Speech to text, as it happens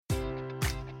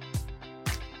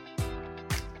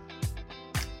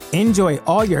Enjoy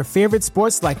all your favorite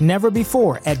sports like never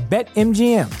before at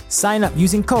BetMGM. Sign up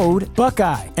using code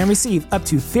Buckeye and receive up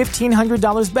to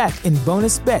 $1,500 back in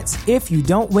bonus bets if you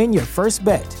don't win your first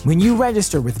bet. When you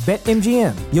register with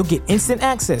BetMGM, you'll get instant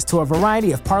access to a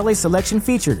variety of parlay selection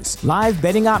features, live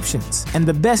betting options, and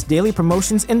the best daily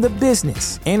promotions in the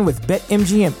business. And with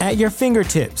BetMGM at your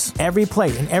fingertips, every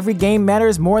play and every game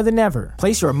matters more than ever.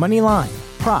 Place your money line,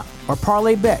 prop, or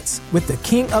parlay bets with the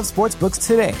king of sportsbooks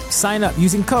today. Sign up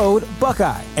using code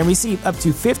Buckeye and receive up to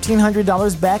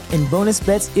 $1,500 back in bonus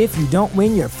bets if you don't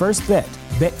win your first bet.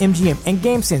 BetMGM and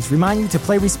GameSense remind you to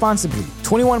play responsibly.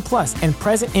 21 plus and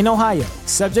present in Ohio,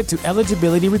 subject to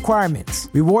eligibility requirements.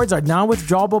 Rewards are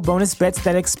non-withdrawable bonus bets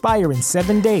that expire in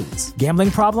 7 days. Gambling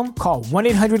problem? Call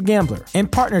 1-800-GAMBLER. In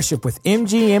partnership with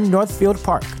MGM Northfield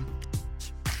Park.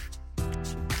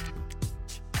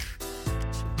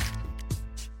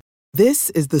 This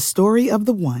is the story of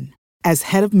the one. As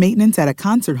head of maintenance at a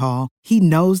concert hall, he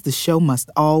knows the show must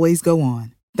always go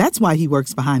on. That's why he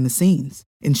works behind the scenes,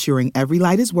 ensuring every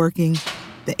light is working,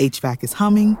 the HVAC is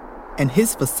humming, and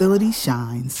his facility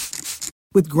shines.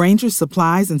 With Grainger's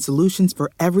supplies and solutions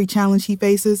for every challenge he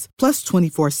faces, plus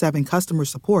 24/7 customer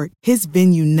support, his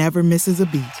venue never misses a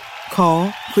beat. Call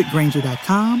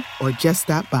quickgrainger.com or just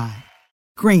stop by.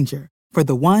 Grainger, for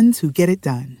the ones who get it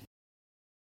done.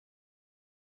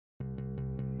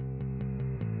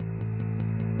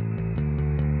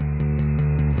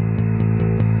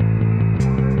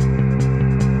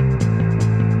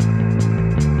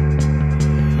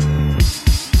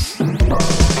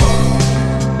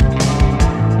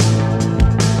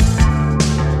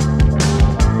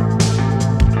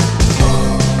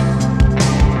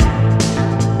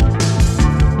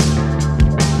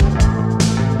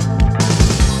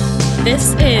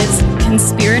 This is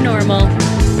Conspiranormal.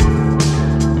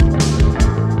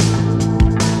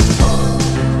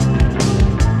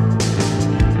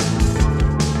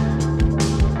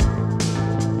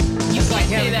 You might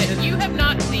say that you have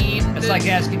not seen. It's like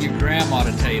asking your grandma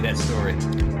to tell you that story.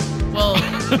 Well,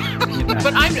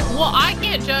 but I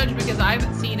can't judge because I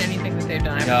haven't seen anything that they've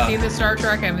done. I haven't seen the Star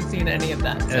Trek. I haven't seen any of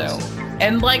that. So,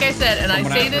 and like I said, and I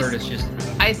say this.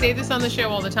 I say this on the show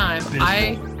all the time.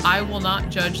 I will not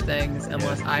judge things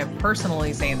unless I have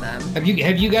personally seen them. Have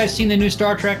you guys seen the new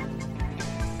Star Trek?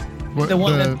 What, the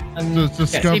one the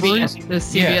Discovery? The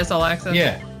CBS All Access?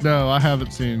 Yeah. No, I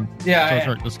haven't seen Star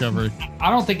Trek Discovery. I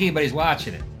don't think anybody's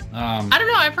watching it. I don't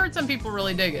know. I've heard some people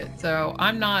really dig it, so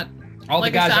I'm not. All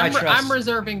the guys I trust. I'm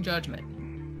reserving judgment.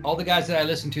 All the guys that I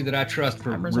listen to that I trust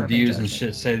for reviews and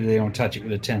shit say that they don't touch it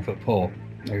with a 10-foot pole.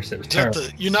 They said it was terrible.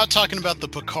 You're not talking about the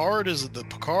Picard? Is it the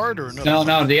Picard or another?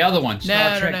 No, the other one.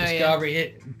 Star Trek Discovery.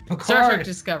 Yeah. Star Trek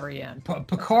Discovery, yeah.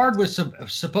 Picard was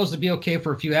supposed to be okay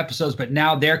for a few episodes, but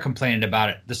now they're complaining about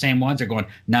it. The same ones are going,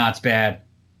 nah, it's bad.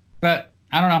 But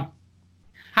I don't know.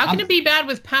 How can it be bad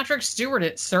with Patrick Stewart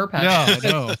at Sir Patrick?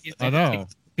 No, I know.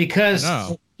 Because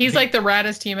he's like the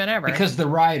raddest human ever. Because the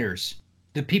writers,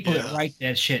 the people that write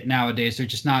that shit nowadays,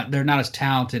 they're not as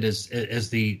talented as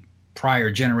the prior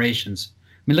generations.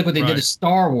 I mean, look what they did to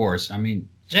Star Wars. I mean,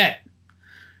 shit.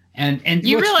 And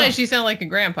you realize you sound like a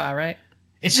grandpa, right?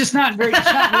 It's just not very. It's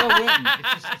not well written.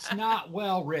 It's not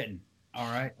well written. All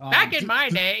right. Back in my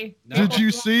day. Did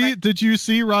you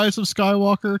see Rise of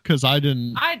Skywalker? Because I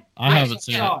didn't. I haven't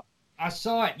seen it. I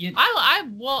saw it.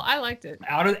 I liked it.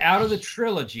 Out of the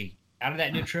trilogy, out of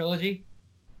that new trilogy,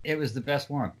 it was the best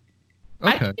one.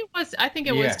 Okay. I think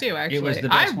it was too. Actually, it was the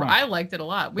best one. I liked it a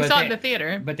lot. We saw it in the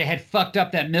theater, but they had fucked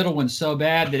up that middle one so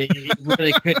bad that it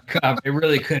really couldn't cover. It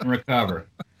really couldn't recover.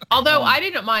 Although I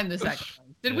didn't mind the second one.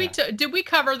 Did we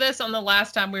cover this on the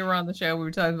last time we were on the show? We were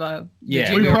talking about.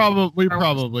 Yeah, we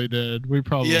probably did. We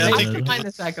probably did. I didn't mind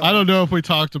the second one. I don't know if we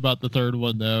talked about the third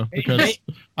one though, because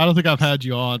I don't think I've had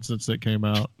you on since it came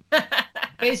out.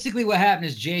 Basically, what happened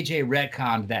is JJ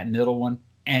retconned that middle one,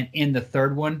 and in the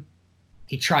third one,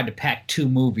 he tried to pack 2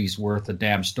 movies worth of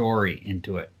damn story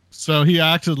into it. So he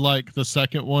acted like the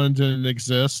second one didn't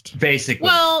exist? Basically.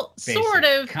 Well, sort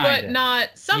of, kinda. But not.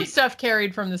 Some stuff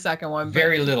carried from the second one.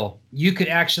 Very little. You could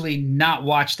actually not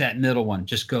watch that middle one.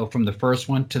 Just go from the first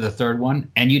one to the third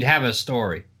one, and you'd have a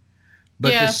story.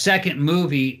 But the second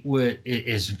movie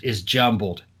is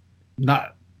jumbled.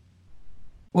 Not.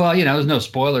 Well, there's no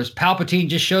spoilers. Palpatine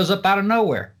just shows up out of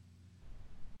nowhere.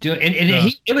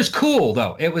 It was cool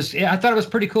though. I thought it was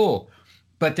pretty cool,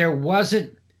 but there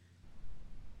wasn't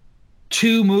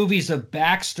 2 movies of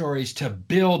backstories to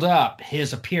build up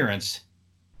his appearance.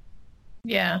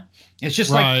 Yeah, it's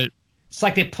just like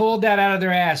they pulled that out of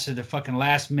their ass at the fucking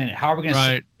last minute. How are we going to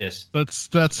save this?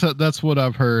 That's what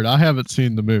I've heard. I haven't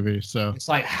seen the movie, so it's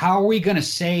like, how are we going to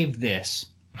save this?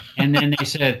 And then they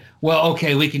said, well,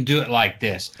 okay, we can do it like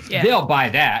this. Yeah. They'll buy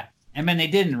that. And then they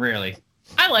didn't really.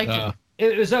 I liked it.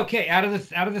 It was okay. Out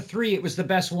of the three, it was the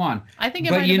best one. I think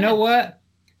But you know what?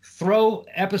 Throw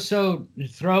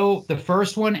the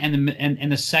first one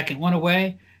and the second one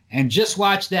away and just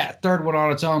watch that third one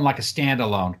on its own like a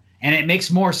standalone. And it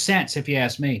makes more sense if you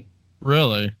ask me.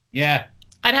 Really? Yeah.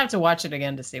 I'd have to watch it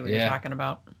again to see what you're talking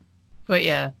about. But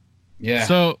yeah. Yeah.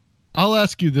 So I'll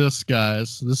ask you this,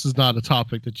 guys. This is not a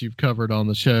topic that you've covered on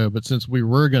the show, but since we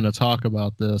were going to talk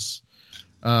about this,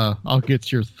 I'll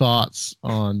get your thoughts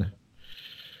on.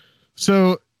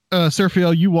 So,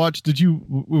 Seraphiel,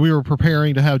 we were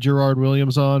preparing to have Gerard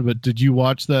Williams on, but did you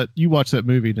watch that? You watched that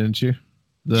movie, didn't you?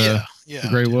 The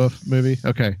Grey Wolf movie?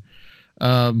 Okay.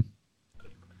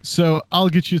 So I'll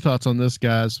get your thoughts on this,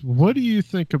 guys. What do you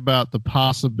think about the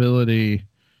possibility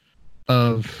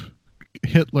of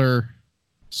Hitler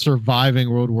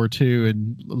surviving World War II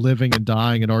and living and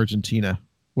dying in Argentina?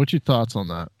 What's your thoughts on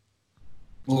that?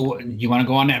 Well, you want to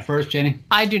go on that first, Jenny?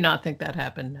 I do not think that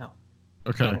happened, no.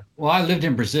 Okay. Well, I lived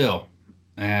in Brazil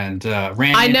and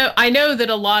I know that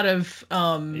a lot of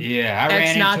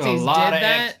ex-Nazis did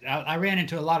that. I ran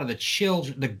into a lot of the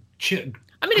children,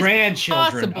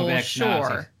 grandchildren of ex-Nazis.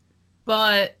 Sure,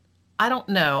 but I don't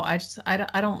know. I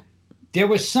don't. There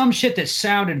was some shit that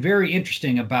sounded very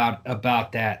interesting about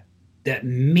that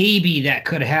maybe that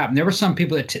could have happened. There were some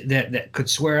people that could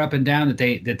swear up and down that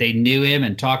they knew him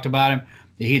and talked about him,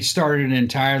 that he had started an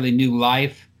entirely new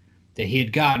life, that he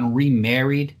had gotten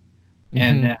remarried,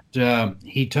 and that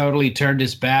he totally turned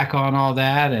his back on all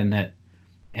that, and that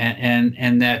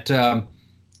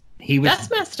he was. That's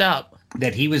messed up.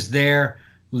 That he was there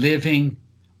living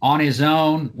on his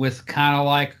own with kind of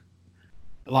like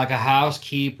a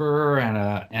housekeeper and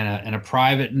a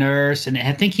private nurse, and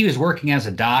I think he was working as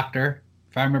a doctor,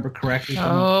 if I remember correctly.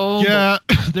 Oh yeah,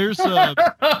 there's so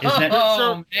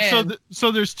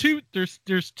there's two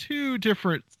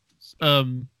different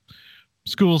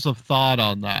schools of thought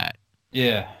on that.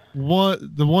 Yeah,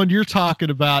 the one you're talking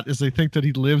about is they think that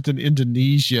he lived in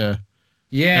Indonesia.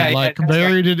 Yeah, and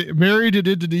married an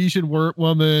Indonesian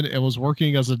woman and was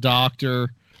working as a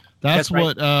doctor. That's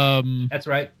what. That's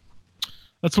right.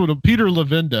 That's what Peter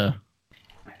Levenda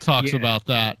talks about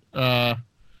that.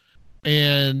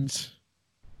 And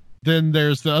then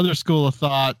there's the other school of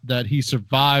thought that he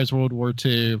survives World War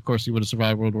II. Of course, he would have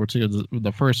survived World War II,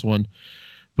 the first one.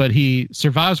 But he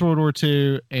survives World War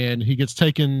II, and he gets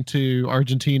taken to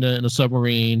Argentina in a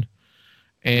submarine.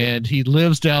 And he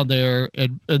lives down there.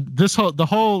 And the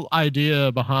whole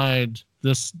idea behind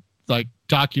this like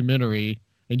documentary,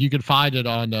 and you can find it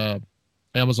on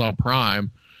Amazon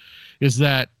Prime, is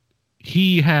that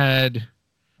he had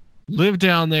lived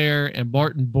down there, and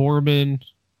Martin Bormann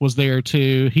was there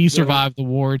too. He survived the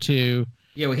war too.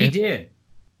 Yeah, well, he did.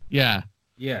 Yeah.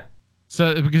 Yeah.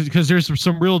 So because there's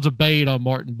some real debate on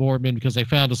Martin Bormann because they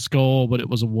found a skull, but it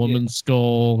was a woman's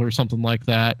skull or something like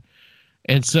that.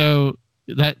 And so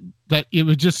that it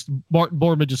was just Martin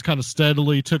Bormann just kind of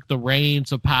steadily took the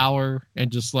reins of power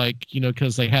and just like,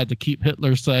 because they had to keep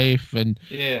Hitler safe and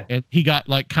he got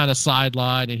like kind of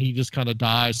sidelined and he just kind of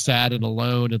died sad and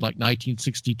alone in like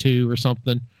 1962 or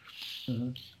something.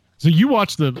 Mm-hmm. So you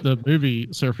watched the movie,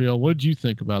 Seraphiel. What did you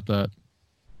think about that?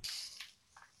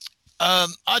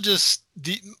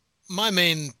 My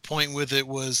main point with it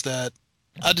was that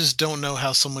I just don't know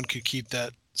how someone could keep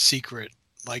that secret.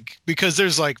 Like, because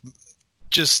there's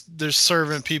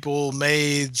servant people,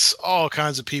 maids, all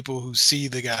kinds of people who see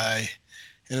the guy.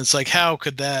 And it's like, how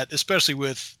could that, especially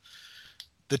with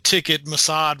the ticket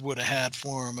Mossad would have had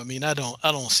for him. I mean, I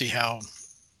don't see how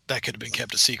that could have been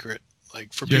kept a secret.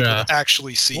 Like for people to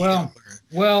actually see him.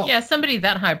 Well, yeah, somebody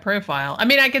that high profile. I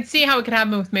mean, I could see how it could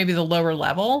happen with maybe the lower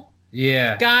level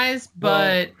guys,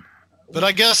 but... But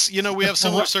I guess, we have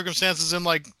similar circumstances in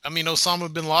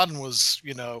Osama bin Laden was,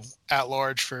 at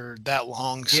large for that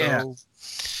long. So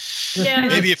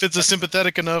maybe if it's a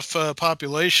sympathetic enough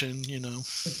population,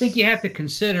 I think you have to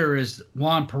consider is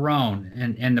Juan Perón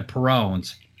and the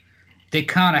Peróns. They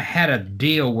kind of had a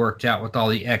deal worked out with all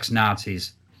the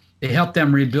ex-Nazis. They helped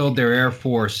them rebuild their Air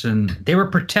Force, and they were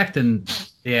protecting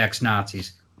the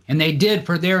ex-Nazis. And they did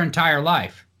for their entire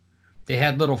life. They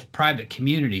had little private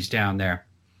communities down there.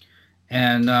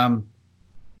 And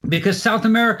because South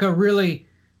America really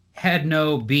had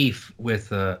no beef with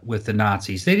the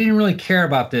Nazis. They didn't really care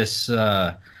about this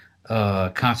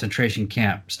concentration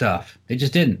camp stuff. They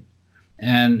just didn't.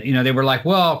 And, they were like,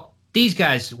 well, these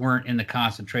guys weren't in the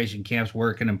concentration camps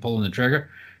working and pulling the trigger.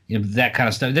 That kind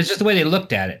of stuff. That's just the way they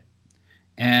looked at it.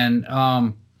 And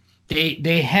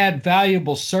they had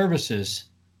valuable services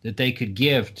that they could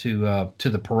give to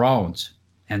the Peróns.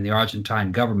 and the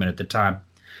Argentine government at the time.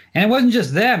 And it wasn't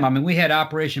just them. I mean, we had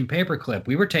Operation Paperclip.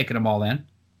 We were taking them all in.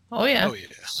 Oh, yeah.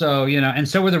 So, and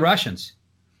so were the Russians.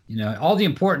 All the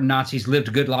important Nazis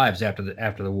lived good lives after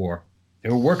the war. They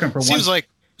were working for Seems one like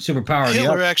superpower.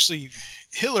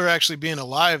 Hitler actually being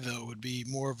alive, though, would be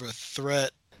more of a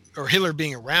threat, or Hitler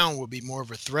being around would be more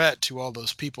of a threat to all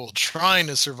those people trying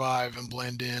to survive and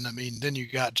blend in. I mean, then you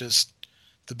got just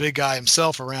the big guy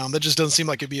himself around. That just doesn't seem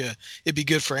like it'd be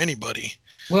good for anybody.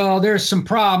 Well, there's some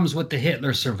problems with the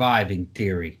Hitler surviving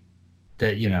theory.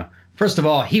 That, first of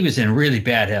all, he was in really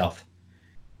bad health.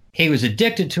 He was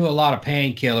addicted to a lot of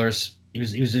painkillers. He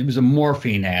was a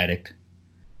morphine addict.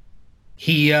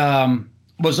 He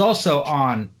was also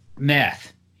on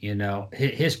meth.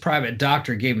 His private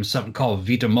doctor gave him something called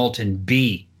Vitamoltin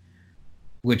B,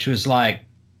 which was like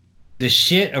the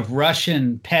shit of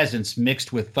Russian peasants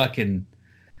mixed with fucking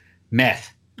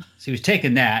meth. So he was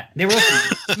taking that. They were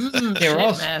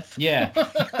also meth. Yeah.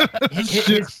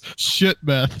 Shit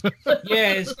meth.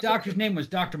 Yeah, his doctor's name was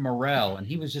Dr. Morell, and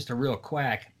he was just a real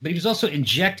quack. But he was also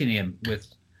injecting him with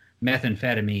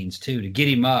methamphetamines too, to get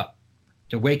him up,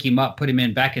 to wake him up, put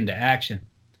him back into action.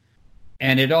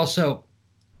 And it also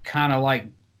kind of like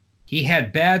he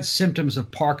had bad symptoms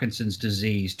of Parkinson's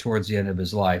disease towards the end of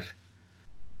his life.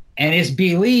 And it's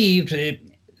believed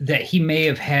that he may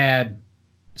have had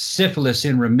syphilis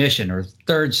in remission, or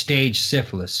third stage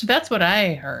syphilis. That's what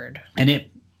I heard. And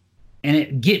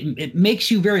it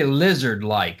makes you very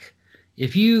lizard-like.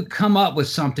 If you come up with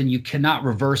something, you cannot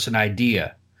reverse an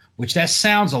idea, which that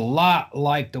sounds a lot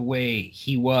like the way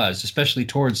he was, especially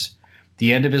towards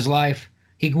the end of his life.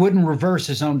 He wouldn't reverse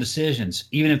his own decisions,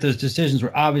 even if those decisions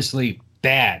were obviously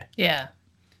bad. Yeah.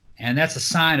 And that's a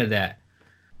sign of that.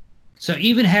 So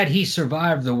even had he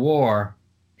survived the war,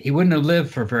 he wouldn't have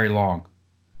lived for very long.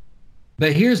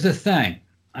 But here's the thing.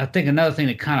 I think another thing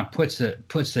that kind of puts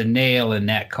the nail in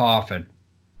that coffin.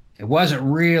 It wasn't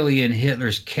really in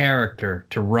Hitler's character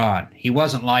to run. He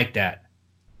wasn't like that.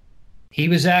 He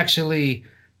was actually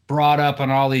brought up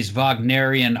on all these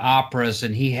Wagnerian operas,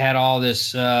 and he had all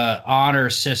this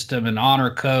honor system and honor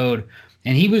code,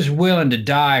 and he was willing to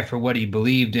die for what he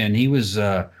believed in. He was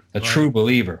a true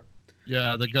believer.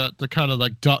 Yeah, they got the kind of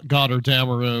like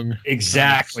Gotterdammerung.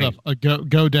 Exactly. Stuff.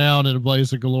 Go down in a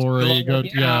blaze of glory.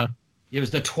 Yeah. It was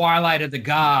the twilight of the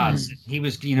gods. He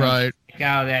was, right.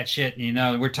 Out of that shit.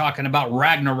 We're talking about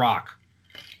Ragnarok.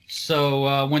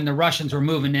 So when the Russians were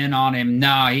moving in on him,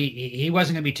 he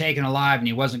wasn't going to be taken alive, and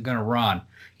he wasn't going to run.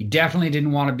 He definitely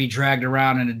didn't want to be dragged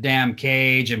around in a damn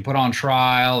cage and put on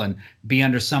trial and be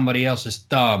under somebody else's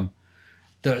thumb.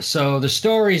 So the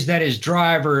stories that his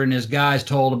driver and his guys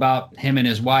told about him and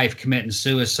his wife committing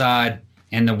suicide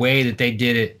and the way that they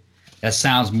did it, that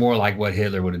sounds more like what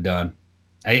Hitler would have done.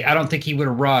 I don't think he would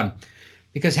have run,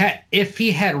 because if he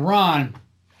had run,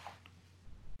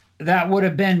 that would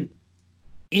have been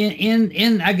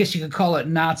in I guess you could call it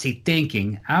Nazi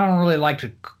thinking. I don't really like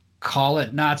to call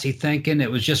it Nazi thinking. It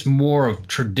was just more of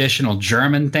traditional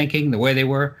German thinking. The way they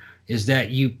were is that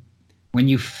when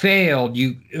you failed,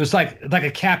 it was like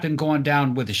a captain going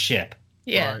down with a ship.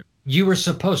 Yeah. Right. You were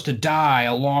supposed to die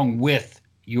along with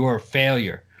your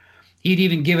failure. He'd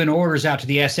even given orders out to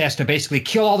the SS to basically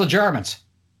kill all the Germans.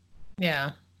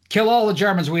 Yeah. Kill all the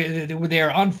Germans. They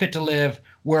are unfit to live.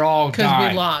 We're all dying.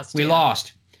 Because we lost. We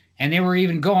lost. And they were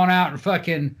even going out and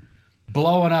fucking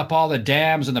blowing up all the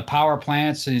dams and the power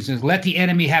plants. And he says, let the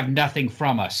enemy have nothing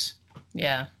from us.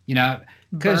 Yeah. Burn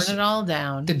it all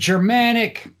down. The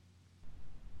Germanic...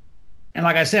 And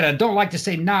like I said, I don't like to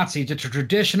say Nazi. It's a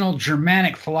traditional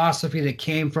Germanic philosophy that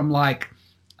came from like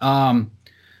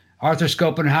Arthur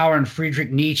Schopenhauer and Friedrich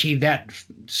Nietzsche. That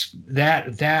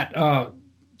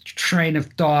train of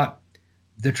thought.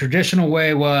 The traditional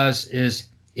way is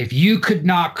if you could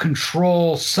not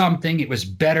control something, it was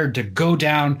better to go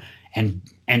down and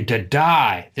to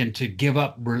die than to give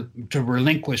up, to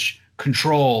relinquish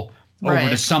control over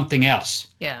to something else.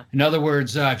 Yeah. In other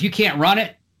words, if you can't run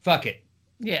it, fuck it.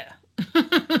 Yeah.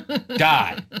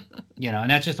 Die.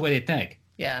 And that's just the way they think.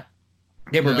 Yeah.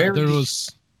 They were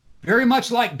very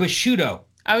much like Bushido.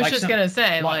 I was just gonna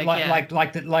say, like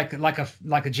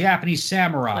a Japanese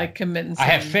samurai. Like committing. I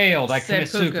have failed. I commit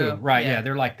seppuku. seppuku. Right? Yeah,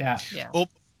 they're like that. Yeah. Well,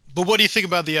 but what do you think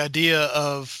about the idea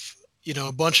of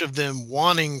a bunch of them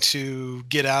wanting to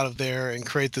get out of there and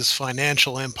create this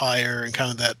financial empire, and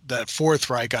kind of that Fourth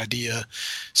Reich idea,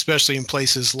 especially in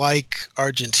places like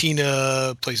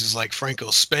Argentina, places like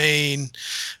Franco Spain?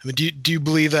 I mean, do you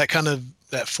believe that kind of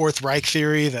that Fourth Reich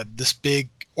theory, that this big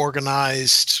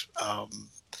organized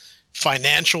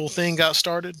financial thing got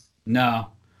started? No,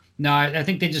 No, I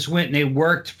think they just went and they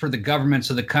worked for the governments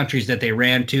of the countries that they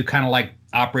ran to, kind of like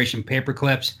Operation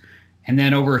Paperclips. And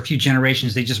then over a few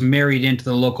generations, they just married into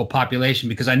the local population,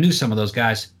 because I knew some of those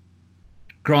guys.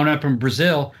 Growing up in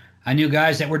Brazil, I knew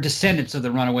guys that were descendants of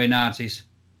the runaway Nazis.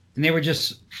 And they were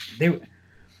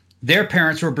their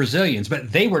parents were Brazilians,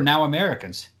 but they were now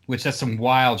Americans, which that's some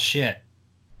wild shit.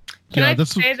 Can I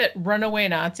say that Runaway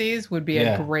Nazis would be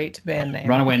a great band name?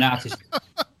 Runaway Nazis.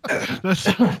 That's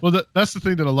the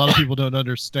thing that a lot of people don't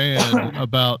understand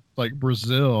about like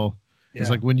Brazil. Is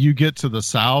like when you get to the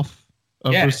south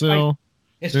of Brazil,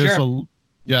 there's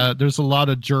a lot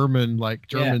of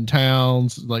German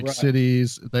towns,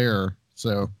 cities there.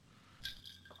 So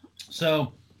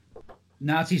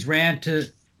Nazis ran to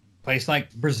a place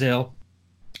like Brazil.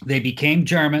 They became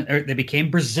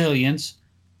Brazilians,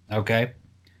 okay,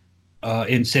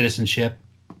 in citizenship.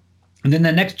 And then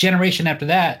the next generation after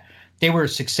that, they were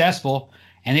successful,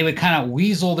 and they would kind of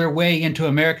weasel their way into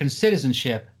American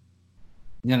citizenship.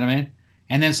 You know what I mean?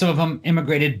 And then some of them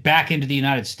immigrated back into the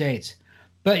United States.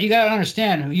 But you got to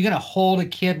understand, you're going to hold a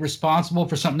kid responsible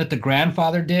for something that the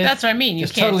grandfather did. That's what I mean.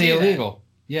 It's totally illegal.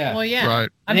 Yeah. Well, yeah. Right.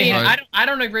 I mean, I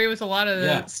don't agree with a lot of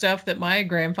the stuff that my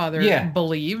grandfather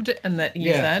believed and that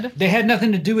he said. They had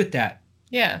nothing to do with that.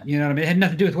 Yeah. You know what I mean? It had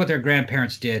nothing to do with what their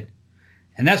grandparents did.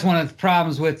 And that's one of the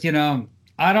problems with,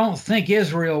 I don't think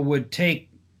Israel would take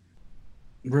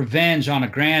revenge on a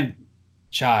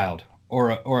grandchild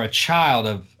or a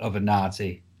child of a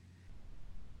Nazi.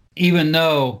 Even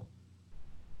though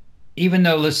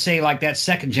let's say like that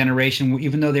second generation,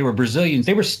 even though they were Brazilians,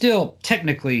 they were still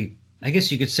technically, I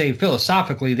guess you could say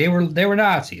philosophically, they were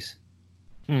Nazis.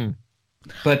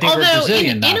 But they were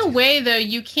Brazilian Nazis. In a way, though,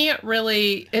 you can't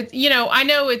really. I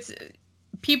know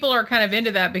people are kind of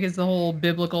into that because the whole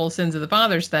biblical sins of the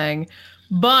fathers thing,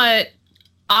 but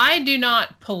I do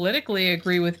not politically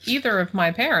agree with either of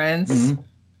my parents. Mm-hmm.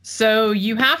 So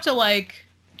you have to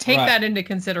take that into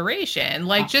consideration.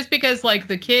 Just because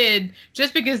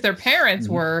just because their parents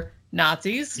were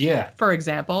Nazis, for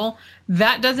example,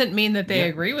 that doesn't mean that they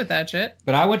agree with that shit.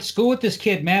 But I went to school with this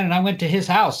kid, man, and I went to his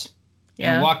house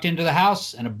and walked into the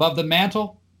house, and above the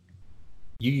mantle,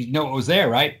 you know what was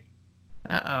there, right?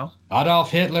 Uh-oh.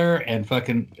 Adolf Hitler and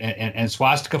fucking and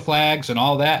swastika flags and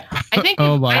all that. I think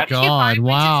oh my God, if I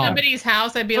wow. went to somebody's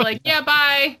house, I'd be like, yeah,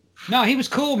 bye. No, he was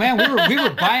cool, man. We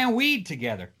were buying weed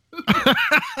together. You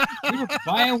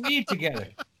bought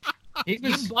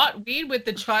weed with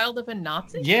the child of a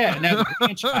Nazi? Yeah, no, the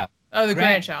grandchild. Oh, the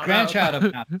grandchild. Grandchild of a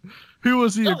Nazi. Who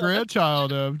was he a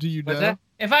grandchild of? Do you know? That?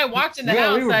 If I walked in the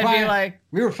house, I'd be like...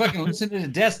 We were fucking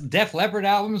listening to Def Leppard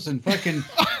albums and fucking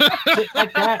shit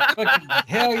like that. Fucking,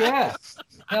 hell yeah.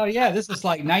 Hell yeah. This is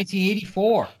like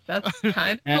 1984. That's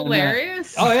kind of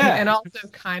hilarious. Oh, yeah. And also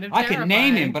kind of terrifying. I could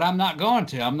name him, but I'm not going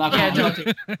to. I'm not going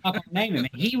to name him.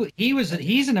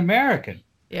 He's an American.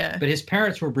 Yeah. But his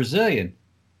parents were Brazilian,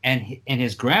 and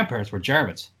his grandparents were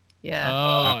Germans. Yeah.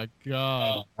 Oh, my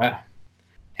God.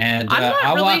 And I'm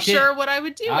not really sure what I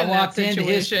would do in that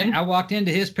situation. I walked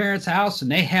into his parents' house,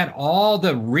 and they had all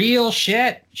the real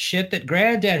shit that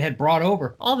Granddad had brought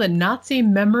over. All the Nazi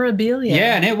memorabilia.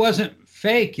 Yeah, and it wasn't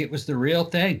fake. It was the real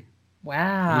thing.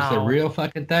 Wow. It was the real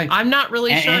fucking thing. I'm not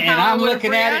really sure how I would have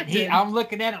reacted. I'm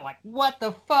looking at it like, what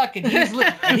the fuck? And he's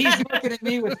looking at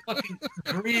me with fucking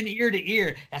grin ear to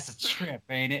ear. That's a trip,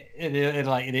 ain't it?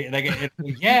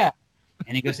 Yeah.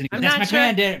 And he goes, that's my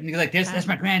granddad. And he goes like this. That's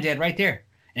my granddad right there.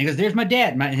 And he goes, there's my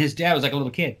dad. And his dad was like a little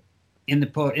kid in the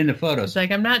photos. It's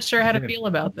like, I'm not sure how to feel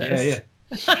about this. Yeah.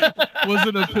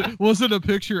 Was it a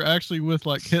picture actually with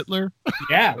like Hitler?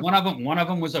 Yeah, one of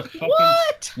them was a fucking.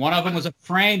 What? One of them was a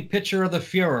framed picture of the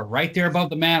Fuhrer right there above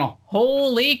the mantle.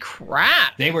 Holy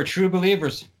crap! They were true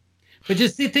believers. But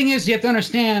just the thing is, you have to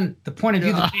understand the point of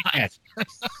view that they had.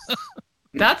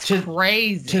 That's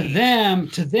crazy. To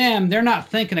them, they're not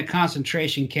thinking of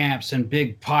concentration camps and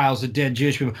big piles of dead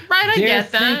Jewish people. Right, I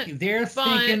get that. They're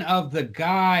thinking of the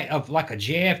guy, of like a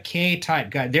JFK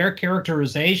type guy. Their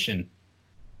characterization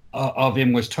of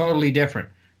him was totally different.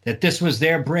 That this was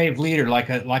their brave leader, like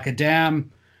a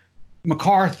damn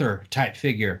MacArthur type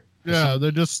figure. Yeah,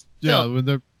 they're just with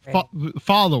their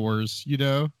followers,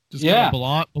 just kind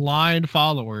of blind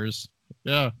followers.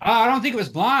 Yeah. I don't think it was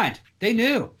blind. They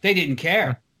knew. They didn't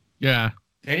care. Yeah.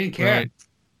 They didn't care. Right.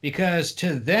 Because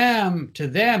to them,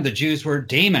 the Jews were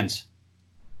demons.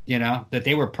 That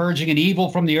they were purging an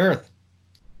evil from the earth.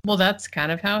 Well, that's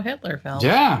kind of how Hitler felt.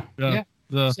 Yeah.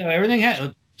 So everything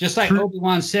had, just like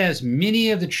Obi-Wan says, many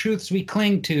of the truths we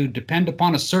cling to depend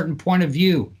upon a certain point of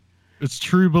view. It's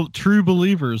true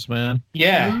believers, man.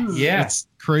 Yeah, yeah. It's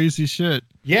crazy shit.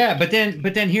 Yeah, but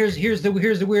then here's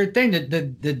the weird thing.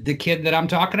 The kid that I'm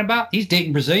talking about, he's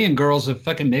dating Brazilian girls of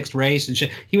fucking mixed race and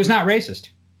shit. He was not racist.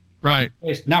 Right.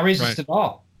 Not racist at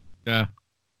all. Yeah.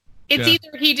 It's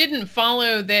either he didn't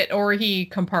follow that or he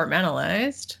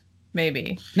compartmentalized.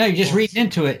 Maybe. No, you just read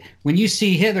into it. When you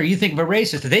see Hitler, you think of a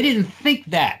racist. They didn't think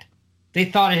that. They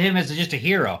thought of him as just a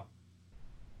hero.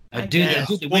 A dude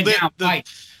that went down fight.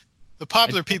 The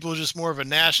popular people are just more of a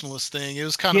nationalist thing. It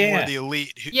was kind of more the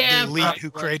elite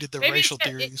who created the racial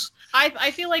theories.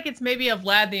 I feel like it's maybe a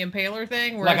Vlad the Impaler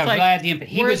thing, where like it's Vlad the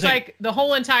Impaler. Where it's like the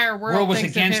whole entire world was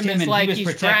thinks against of him as like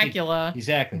he's Dracula.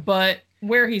 Exactly. But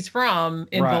where he's from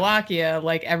in Wallachia,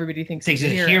 like everybody thinks he's a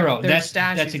hero. That's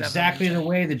exactly the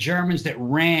way the Germans that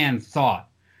ran thought.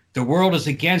 The world is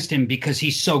against him because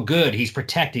he's so good. He's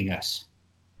protecting us.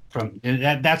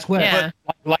 That's what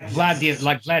like Vlad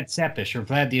Tepes or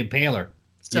Vlad the Impaler.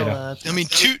 Still, I mean,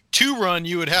 to run,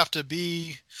 you would have to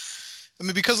be. I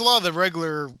mean, because a lot of the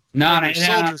regular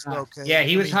soldiers were okay. Yeah,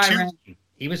 he was high ranking.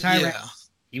 He was high ranking.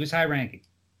 He was high ranking.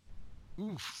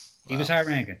 Oof, he was high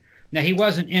ranking. Now he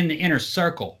wasn't in the inner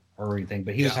circle or anything,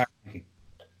 but he was high ranking.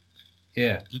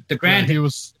 Yeah, he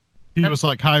was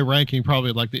like high ranking,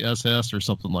 probably like the SS or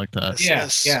something like that.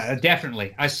 Yeah,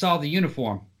 definitely. I saw the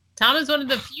uniform. Tom is one of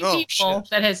the few people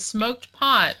that has smoked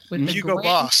pot with the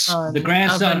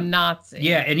grandson of a Nazi.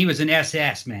 Yeah, and he was an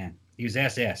SS man. He was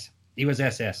SS.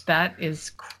 That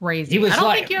is crazy. I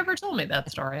don't think you ever told me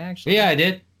that story, actually. Yeah, I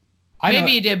did.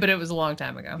 Maybe you did, but it was a long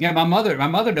time ago. Yeah, my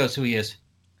mother knows who he is.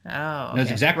 Oh, okay.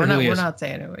 Knows exactly who he is. We're not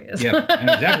saying who he is. Yeah,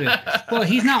 exactly. Well,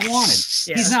 he's not wanted.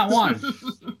 Yeah. He's not wanted.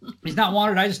 He's not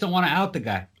wanted. I just don't want to out the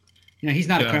guy. He's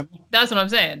not a criminal. That's what I'm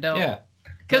saying. Don't. Yeah.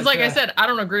 Because, like I said, I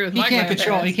don't agree with my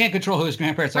grandparents. He can't control who his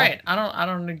grandparents are. Right. I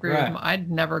don't agree with him.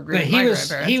 I'd never agree with my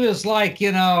grandparents. He was like,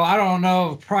 I don't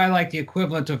know, probably like the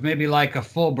equivalent of maybe like a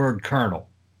full-bird colonel.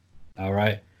 All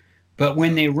right. But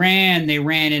when they ran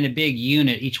in a big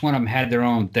unit. Each one of them had their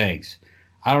own things.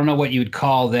 I don't know what you would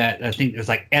call that. I think it was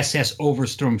like SS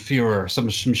Obersturmführer, some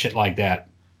shit like that.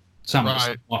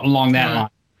 Something along that line.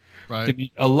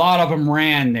 Right. A lot of them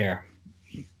ran there.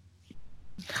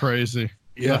 Crazy.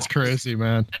 Yeah. That's crazy,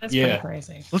 man. That's pretty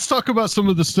crazy. Let's talk about some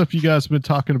of the stuff you guys have been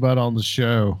talking about on the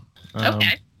show.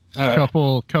 Okay.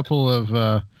 Couple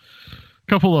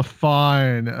of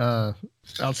fine,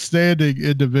 outstanding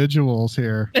individuals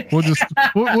here. We'll just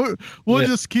we'll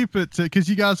just keep it because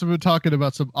you guys have been talking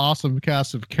about some awesome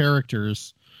cast of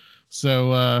characters.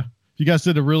 So you guys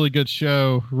did a really good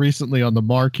show recently on the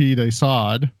Marquis de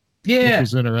Sade. Yeah, which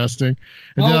was interesting.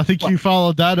 And then I think you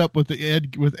followed that up with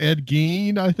Ed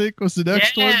Gein. I think was the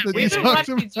next one that we've been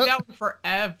wanting to do that one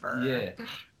forever. Yeah,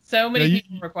 so many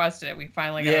people requested it. We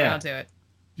finally got around to it.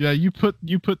 Yeah, you put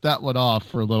that one off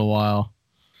for a little while.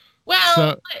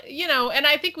 Well, and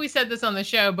I think we said this on the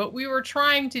show, but we were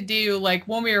trying to do, like,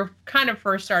 when we were kind of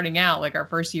first starting out, like our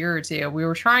first year or two, we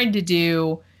were trying to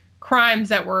do crimes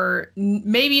that were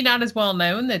maybe not as well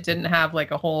known, that didn't have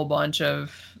like a whole bunch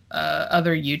of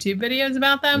other YouTube videos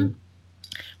about them.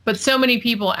 But so many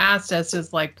people asked us,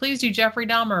 just like, please do Jeffrey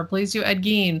Dahmer, please do Ed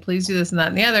Gein, please do this and that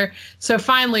and the other. So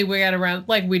finally we got around,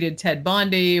 like, we did Ted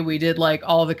Bundy, we did like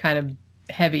all the kind of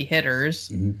heavy hitters.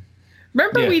 Mm-hmm.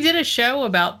 Remember we did a show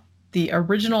about the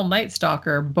original Night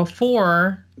Stalker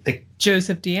before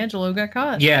Joseph D'Angelo got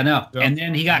caught. Yeah, no. Yep. And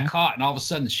then he got caught, and all of a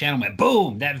sudden the channel went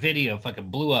boom. That video fucking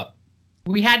blew up.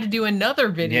 We had to do another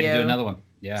video. We had to do another one.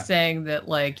 Yeah. Saying that,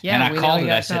 like, and I called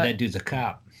it. I said that dude's a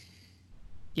cop.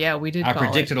 Yeah, we did. I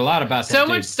predicted a lot about that. So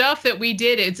much stuff that we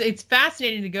did. It's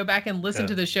fascinating to go back and listen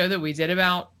to the show that we did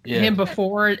about him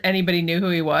before anybody knew who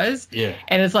he was. Yeah.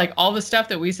 And it's like all the stuff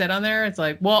that we said on there. It's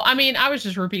like, well, I mean, I was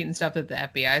just repeating stuff that the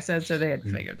FBI said, so they had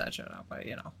figured that shit out.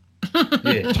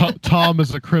 But Tom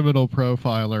is a criminal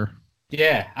profiler.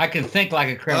 Yeah, I can think like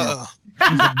a criminal.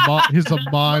 He's a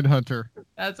mind hunter.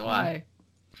 That's why.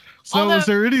 So is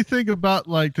there anything about,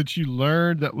 like, that you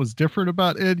learned that was different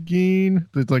about Ed Gein?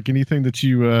 That, like, anything that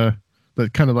you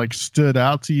that kind of like stood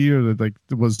out to you, or that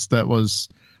was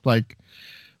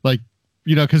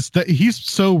because he's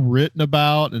so written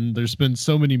about, and there's been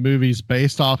so many movies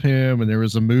based off him, and there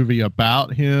was a movie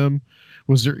about him.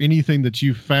 Was there anything that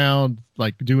you found,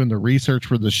 like, doing the research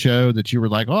for the show, that you were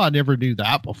like, oh, I never knew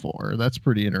that before? That's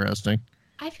pretty interesting.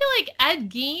 I feel like Ed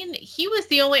Gein, he was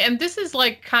the only, and this is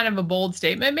like kind of a bold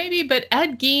statement maybe, but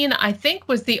Ed Gein, I think,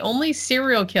 was the only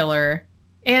serial killer,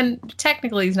 and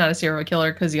technically he's not a serial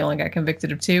killer because he only got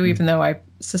convicted of 2, even though I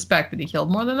suspect that he killed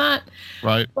more than that.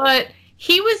 Right. But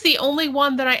he was the only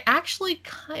one that I actually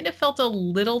kind of felt a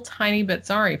little tiny bit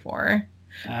sorry for,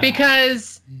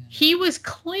 because he was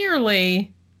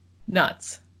clearly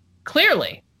nuts.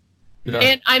 Clearly. Yeah.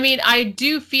 And I mean, I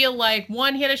do feel like,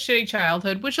 one, he had a shitty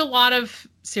childhood, which a lot of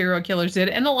serial killers did.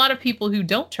 And a lot of people who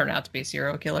don't turn out to be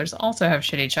serial killers also have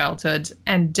shitty childhoods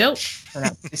and don't turn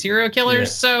out to be serial killers. Yeah.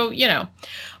 So, you know,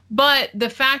 but the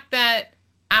fact that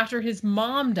after his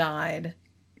mom died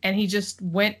and he just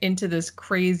went into this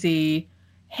crazy,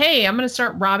 hey, I'm going to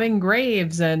start robbing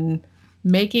graves and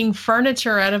making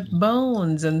furniture out of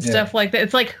bones and stuff like that.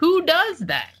 It's like, who does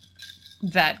that?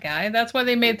 That guy. That's why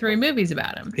they made 3 movies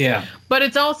about him. Yeah. But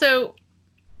it's also,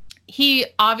 he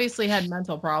obviously had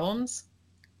mental problems,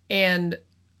 and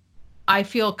I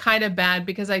feel kind of bad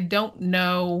because I don't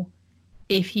know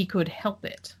if he could help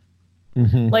it.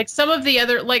 Mm-hmm. Like some of the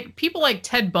other, like people like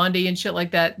Ted Bundy and shit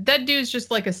like that, that dude's just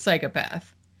like a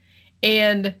psychopath.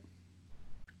 And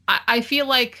I feel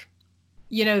like,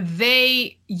 you know,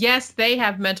 they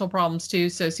have mental problems too.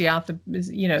 Sociopathy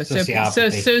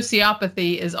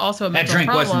is also a mental problem. That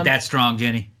drink wasn't that strong,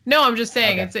 Jenny. No, I'm just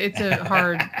saying it's a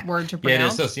hard word to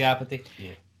pronounce. Yeah, it is sociopathy.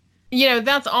 Yeah. You know,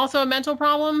 that's also a mental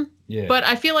problem. Yeah. But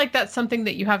I feel like that's something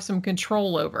that you have some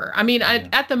control over. I mean,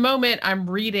 at the moment, I'm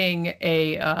reading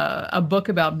a book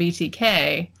about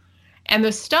BTK, and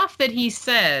the stuff that he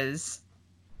says,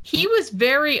 he was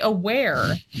very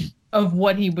aware of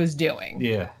what he was doing.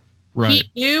 Yeah. Right.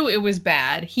 He knew it was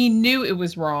bad. He knew it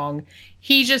was wrong.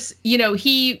 He just, you know,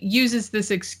 he uses this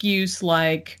excuse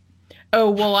like, oh,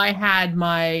 well, I had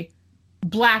my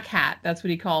black hat. That's what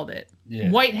he called it. Yeah.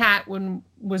 White hat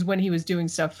was when he was doing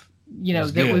stuff, you know,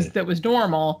 that was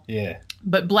normal. Yeah.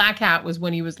 But black hat was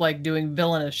when he was like doing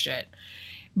villainous shit.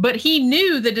 But he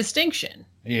knew the distinction.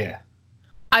 Yeah.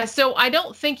 So I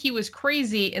don't think he was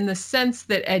crazy in the sense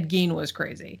that Ed Gein was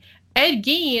crazy. Ed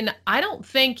Gein, I don't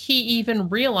think he even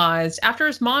realized after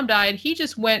his mom died, he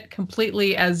just went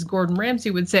completely, as Gordon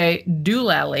Ramsay would say,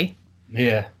 doolally.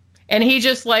 Yeah. And he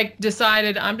just like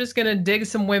decided, I'm just going to dig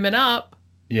some women up.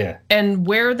 Yeah. And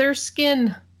wear their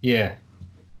skin. Yeah.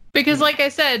 Because like I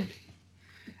said,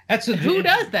 who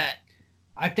does that?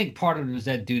 I think part of it was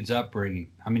that dude's upbringing.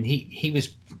 I mean, he was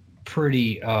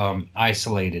pretty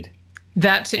isolated.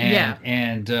 That too, yeah.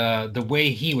 And the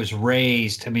way he was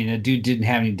raised, I mean, the dude didn't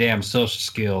have any damn social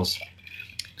skills.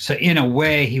 So in a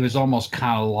way, he was almost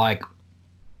kind of like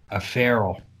a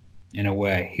feral. In a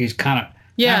way, he's kind of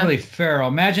not really feral.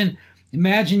 Imagine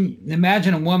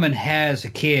a woman has a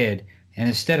kid, and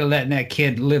instead of letting that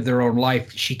kid live their own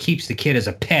life, she keeps the kid as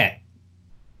a pet.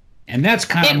 And that's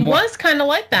kind of was kind of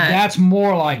like that. That's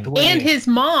more like the way. And his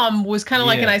mom was kind of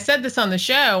like, and I said this on the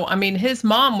show. I mean, his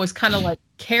mom was kind of like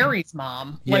Carrie's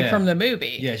mom, like from the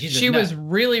movie. Yeah, she was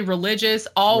really religious.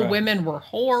 All women were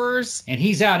whores. And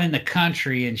he's out in the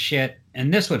country and shit,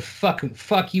 and this would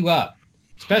fuck you up,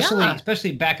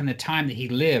 especially back in the time that he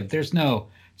lived. There's no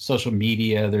social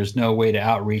media. There's no way to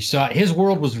outreach. So his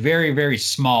world was very, very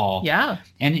small. Yeah.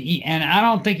 And I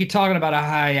don't think you're talking about a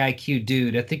high IQ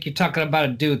dude. I think you're talking about a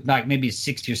dude with like maybe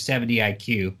 60 or 70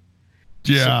 IQ.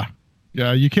 Yeah.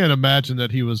 Yeah. You can't imagine that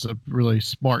he was a really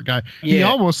smart guy. Yeah. He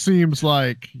almost seems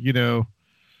like, you know,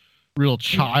 real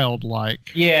childlike.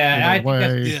 Yeah.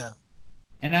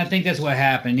 And I think that's what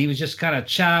happened. He was just kind of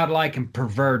childlike and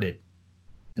perverted.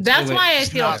 That's why I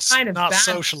feel kind of not bad.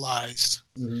 Socialized.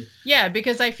 Mm-hmm. Yeah,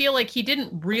 because I feel like he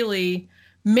didn't really.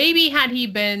 Maybe had he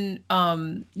been,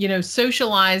 you know,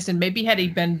 socialized, and maybe had he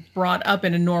been brought up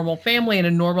in a normal family in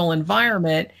a normal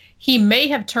environment, he may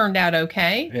have turned out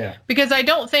okay. Yeah. Because I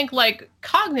don't think, like,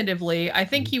 cognitively, I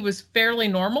think he was fairly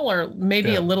normal, or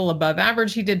maybe a little above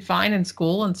average. He did fine in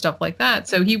school and stuff like that.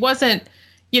 So he wasn't.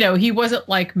 You know, he wasn't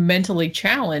like mentally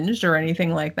challenged or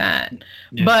anything like that.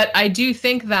 Yeah. But I do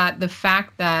think that the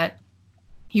fact that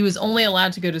he was only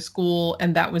allowed to go to school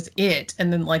and that was it.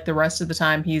 And then like the rest of the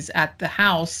time he's at the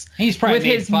house with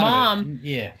his mom.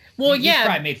 Yeah. Well, he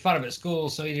probably made fun of it at school,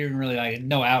 so he didn't really like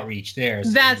no outreach there.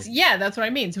 So that's what I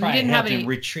mean. So he didn't have any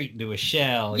retreat into a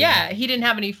shell. Yeah, he didn't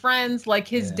have any friends. Like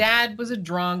his dad was a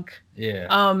drunk.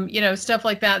 Yeah. You know, stuff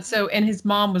like that. So, and his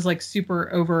mom was like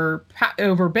super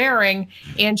overbearing,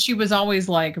 and she was always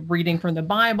like reading from the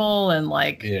Bible, and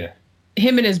like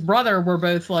him and his brother were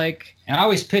both like. And I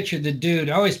always pictured the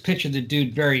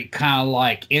dude very kind of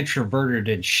like introverted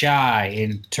and shy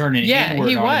and turning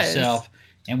inward on himself.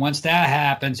 And once that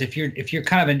happens, if you're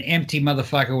kind of an empty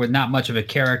motherfucker with not much of a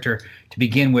character to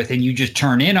begin with, and you just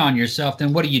turn in on yourself,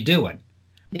 then what are you doing?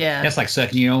 Yeah, that's like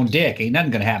sucking your own dick. Ain't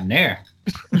nothing gonna happen there.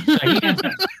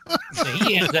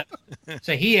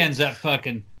 So he ends up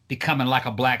fucking becoming like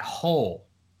a black hole.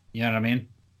 You know what I mean?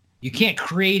 You can't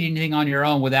create anything on your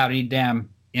own without any damn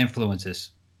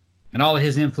influences, and all of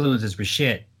his influences were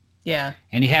shit. Yeah,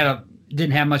 and he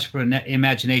didn't have much of an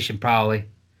imagination probably.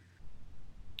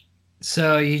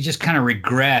 So you just kind of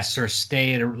regress or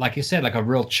stay at, like you said, like a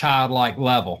real childlike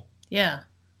level. Yeah.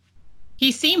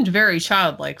 He seemed very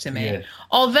childlike to me. Yeah.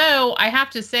 Although I have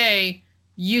to say,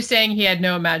 you saying he had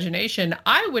no imagination,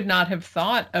 I would not have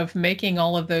thought of making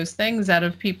all of those things out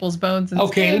of people's bones and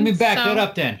Okay, skins, let me back that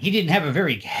up then. He didn't have a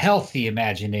very healthy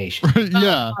imagination.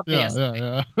 yeah.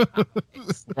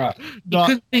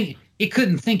 Right. He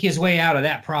couldn't think his way out of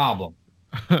that problem.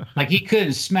 Like he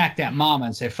couldn't smack that mama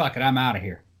and say, fuck it, I'm out of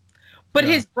here. But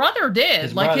his brother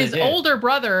did. His older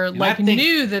brother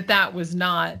knew that was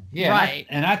not right.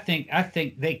 And I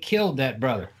think they killed that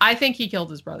brother. I think he killed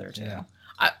his brother too. Yeah.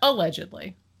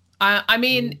 Allegedly. I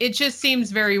mean, it just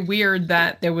seems very weird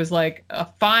that there was like a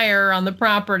fire on the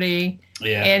property.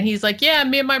 Yeah. And he's like, yeah,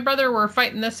 me and my brother were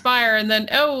fighting this fire. And then,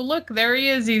 oh, look, there he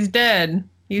is. He's dead.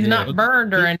 He's not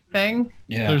burned or anything.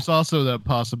 Yeah. There's also that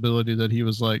possibility that he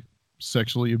was like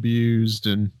sexually abused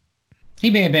and. He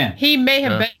may have been. He may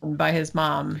have been by his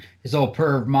mom. His old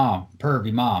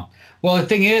pervy mom. Well, the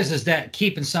thing is that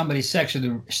keeping somebody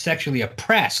sexually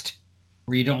oppressed,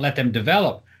 where you don't let them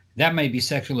develop, that may be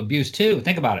sexual abuse too.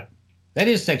 Think about it. That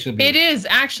is sexual abuse. It is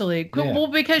actually. Yeah. Well,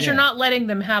 because you're not letting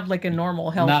them have like a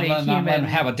normal, healthy human. Not letting them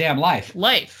have a damn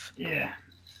life. Yeah.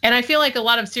 And I feel like a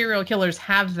lot of serial killers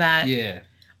have that. Yeah.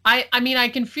 I mean, I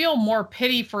can feel more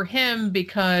pity for him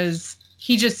because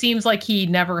he just seems like he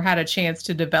never had a chance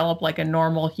to develop like a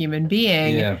normal human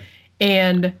being. Yeah.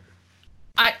 And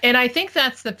I think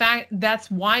that's the fact. That's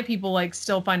why people like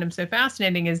still find him so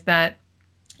fascinating is that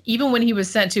even when he was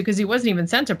sent to, because he wasn't even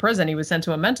sent to prison, he was sent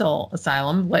to a mental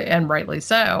asylum, and rightly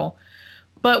so.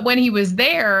 But when he was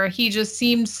there, he just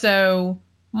seemed so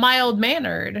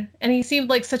mild-mannered, and he seemed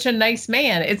like such a nice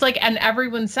man. It's like, and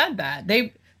everyone said that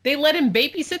they let him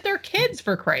babysit their kids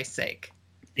for Christ's sake.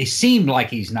 He seemed like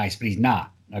he's nice, but he's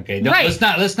not. Okay, right. Let's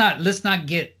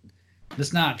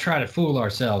not try to fool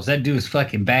ourselves. That dude's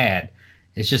fucking bad.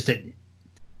 It's just that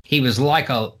he was like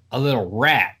a little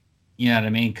rat. You know what I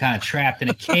mean? Kind of trapped in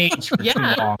a cage for too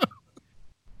long.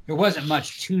 There wasn't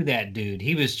much to that dude.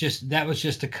 That was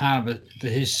just a kind of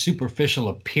his superficial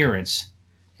appearance.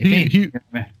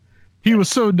 He was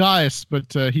so nice,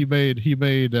 but he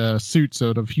made suits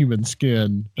out of human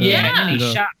skin. Yeah, and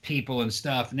he shot people and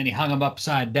stuff, and then he hung them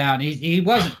upside down. He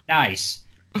wasn't nice.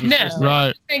 Right.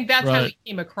 I think that's how he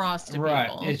came across to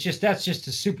people. That's just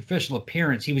a superficial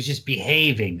appearance. He was just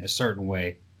behaving a certain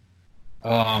way.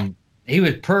 He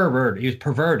was perverted. He was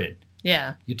perverted.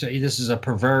 Yeah. This is a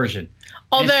perversion.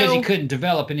 Although because he couldn't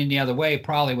develop in any other way,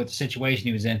 probably with the situation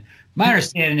he was in. My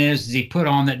understanding is he put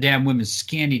on that damn woman's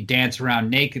skin. He'd dance around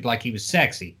naked like he was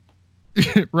sexy.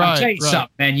 Right. I'll tell you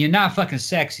something, man. You're not fucking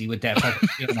sexy with that fucking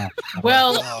skin on.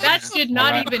 Well, that did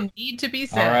not even need to be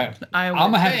said. All right.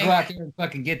 I'm going to have to go out there and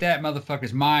fucking get that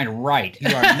motherfucker's mind right.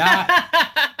 You are not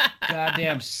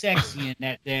goddamn sexy in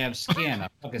that damn skin. I'll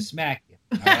fucking smack you.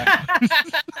 All right?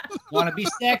 Want to be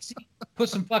sexy? Put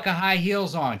some fucking high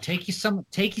heels on. Take you some of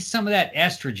that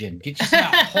estrogen. Get you some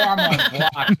hormone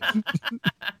blockers.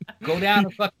 Go down to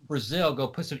fucking Brazil. Go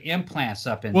put some implants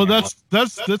up in there. Well,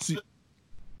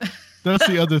 that's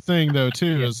the other thing though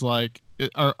too is like,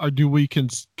 could we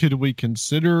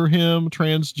consider him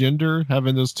transgender,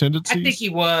 having those tendencies? I think he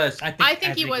was. I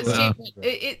think he was too.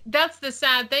 That's the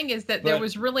sad thing is that there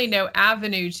was really no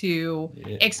avenue to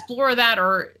explore that,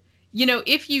 or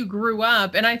if you grew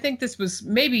up, and I think this was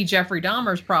maybe Jeffrey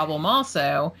Dahmer's problem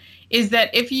also, is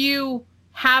that if you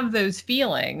have those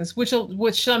feelings, which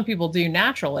some people do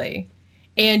naturally,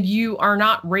 and you are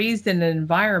not raised in an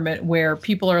environment where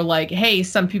people are like, hey,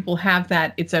 some people have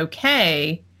that, it's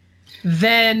okay,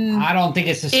 then I don't think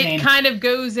it's the same. It kind of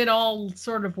goes in all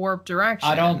sort of warped directions.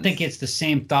 I don't think it's the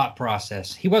same thought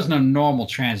process. He wasn't a normal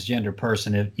transgender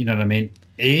person, if you know what I mean.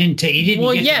 He didn't get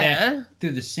to that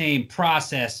through the same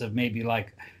process of maybe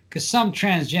like, because some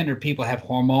transgender people have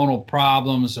hormonal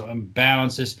problems or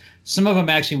imbalances. Some of them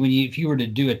actually, if you were to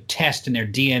do a test in their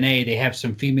DNA, they have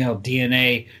some female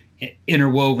DNA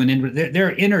interwoven in.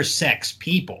 They're intersex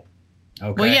people.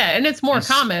 Okay. Well, yeah, and it's more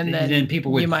common than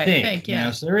people would think.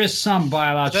 Yeah. So there is some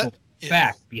biological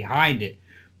fact behind it,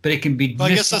 but it can be. Well,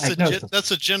 I guess that's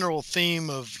a general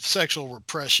theme of sexual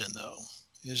repression, though.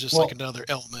 It's just like another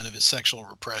element of his sexual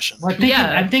repression. Well,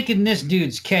 I think in this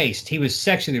dude's case, he was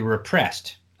sexually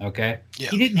repressed. Okay. Yeah.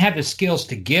 He didn't have the skills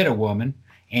to get a woman,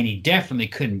 and he definitely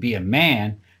couldn't be a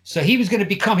man. So he was going to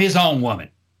become his own woman.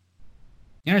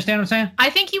 You understand what I'm saying? I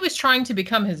think he was trying to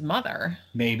become his mother.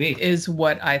 Maybe. Is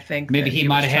what I think. Maybe he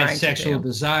might have had sexual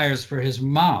desires for his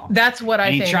mom. That's what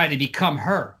I think. And he tried to become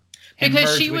her.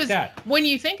 because she was, when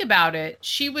you think about it,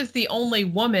 she was the only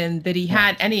woman that he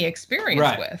had any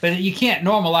experience with. But you can't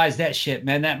normalize that shit,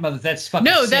 man. That's fucking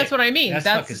sick. That's what I mean.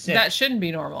 That shouldn't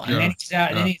be normalized.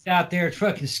 And then he's out there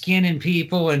fucking skinning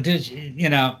people and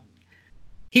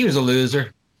he was a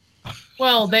loser.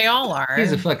 Well, they all are.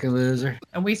 He's a fucking loser.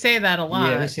 And we say that a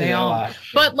lot. Yeah, we say that a lot.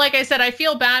 But like I said, I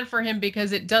feel bad for him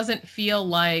because it doesn't feel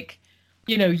like,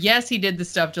 yes, he did the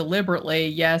stuff deliberately.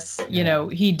 Yes,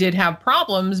 he did have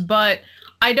problems, but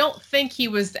I don't think he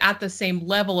was at the same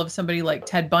level of somebody like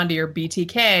Ted Bundy or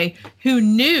BTK who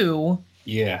knew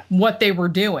what they were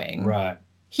doing. Right.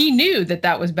 He knew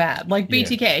that was bad. Like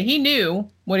BTK, he knew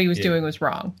what he was doing was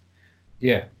wrong.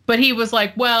 Yeah. But he was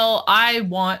like, well, I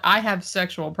have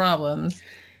sexual problems.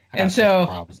 And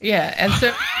so,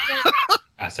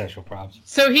 sexual problems.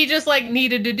 So he just like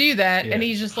needed to do that. And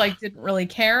he just like didn't really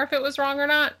care if it was wrong or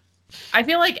not. I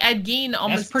feel like Ed Gein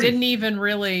almost didn't even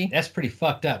really. That's pretty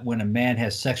fucked up when a man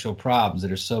has sexual problems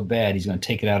that are so bad, he's going to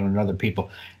take it out on other people.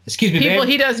 Excuse me, people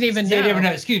baby. He doesn't even know.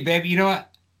 Excuse me, baby. You know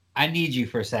what? I need you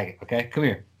for a second. Okay. Come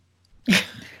here.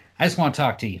 I just want to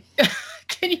talk to you.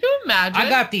 Can you imagine? I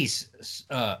got these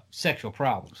sexual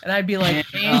problems. And I'd be like,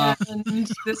 and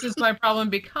this is my problem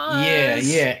because.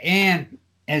 Yeah. And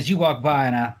as you walk by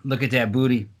and I look at that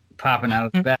booty popping out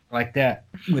of the back like that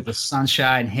with the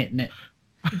sunshine hitting it.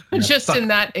 Just in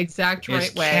that exact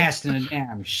right way. Casting a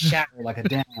damn shadow like a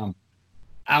damn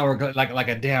hour, like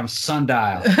a damn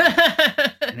sundial.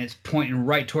 And it's pointing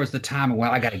right towards the time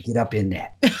when I got to get up in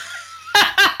that.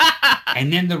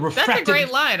 And then the refracted. That's a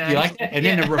great line. You like that? And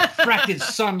then the refracted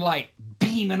sunlight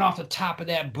beaming off the top of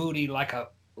that booty like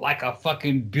a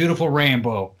fucking beautiful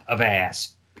rainbow of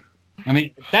ass. I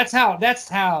mean, that's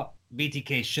how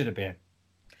BTK should have been.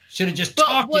 Should have just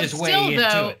talked his way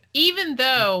into it. Even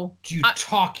though you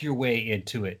talk your way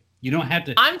into it, you don't have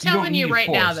to. I'm telling you right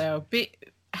now, though,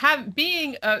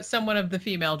 being someone of the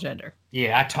female gender.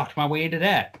 Yeah, I talked my way into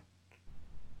that.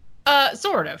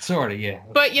 Sort of, yeah.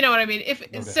 But you know what I mean.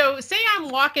 So, say I'm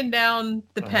walking down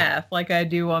the path like I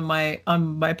do on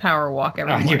my power walk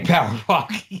every morning. Your power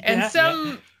walk, and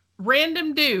some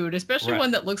random dude, especially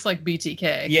one that looks like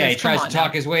BTK. Yeah, he tries to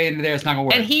talk his way into there. It's not gonna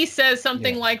work. And he says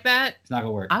something like that. It's not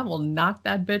gonna work. I will knock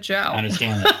that bitch out. I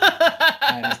understand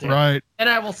that. Right. And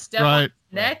I will step on his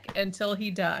neck until he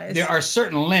dies. There are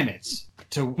certain limits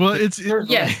to. Well,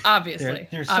 yes, obviously.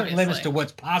 There's certain limits to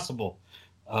what's possible.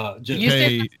 Just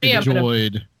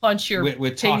enjoyed punch your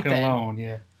with talking alone.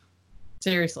 Yeah.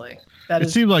 Seriously, it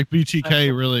seemed like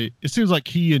BTK really. It seems like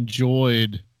he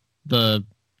enjoyed the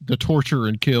torture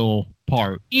and kill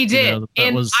part. He did,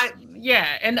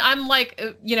 and I'm like,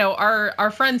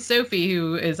 our friend Sophie,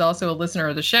 who is also a listener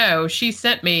of the show, she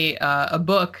sent me a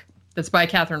book that's by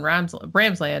Catherine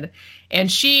Ramsland,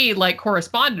 and she like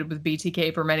corresponded with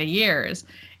BTK for many years,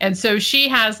 and so she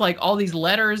has like all these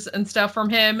letters and stuff from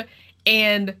him.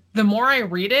 And the more I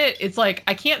read it, it's like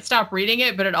I can't stop reading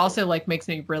it, but it also like makes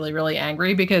me really, really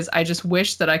angry because I just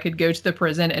wish that I could go to the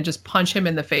prison and just punch him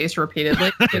in the face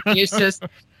repeatedly. He's just,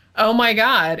 oh my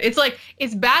God. It's like,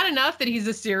 it's bad enough that he's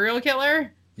a serial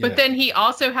killer, but then he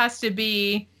also has to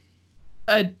be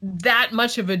that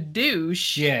much of a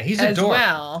douche. Yeah, he's a dork.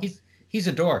 Well. He's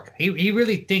a dork. He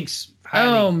really thinks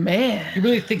highly. Oh man. He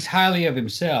really thinks highly of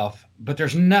himself, but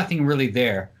there's nothing really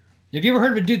there. Have you ever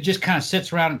heard of a dude just kind of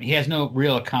sits around? He has no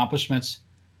real accomplishments,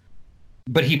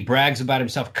 but he brags about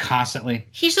himself constantly.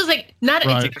 He's just like, it's not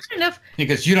enough.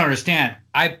 Because you don't understand.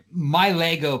 My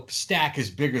Lego stack is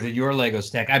bigger than your Lego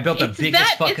stack. I built the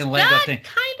biggest fucking Lego thing.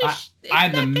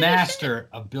 I'm the master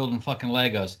of building fucking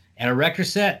Legos. And a record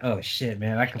set? Oh shit,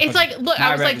 man! I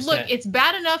was like, it's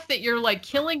bad enough that you're like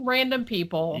killing random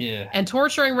people and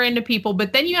torturing random people,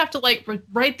 but then you have to like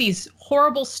write these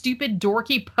horrible, stupid,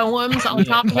 dorky poems on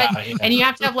top of it, and you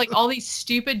have to have like all these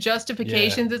stupid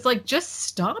justifications. It's like, just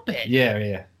stop it.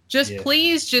 Yeah.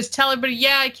 Please just tell everybody,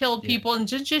 I killed people, and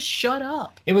just shut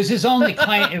up. It was his only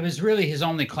claim. It was really his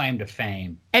only claim to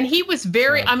fame. And he was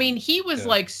he was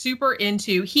like super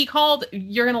into, he called,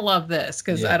 you're going to love this,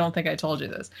 because I don't think I told you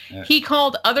this. Yeah. He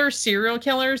called other serial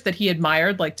killers that he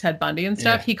admired, like Ted Bundy and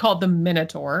stuff, he called them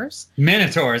Minotaurs.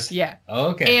 Minotaurs? Yeah. Oh,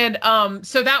 okay. And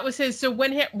so that was his, so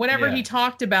whenever he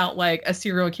talked about like a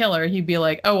serial killer, he'd be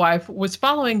like, oh, I was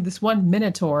following this one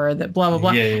Minotaur that blah, blah,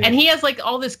 blah. Yeah. And he has like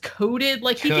all this coded,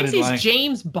 like he thinks he's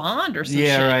James Bond or something.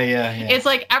 Yeah, right, yeah. It's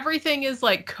like everything is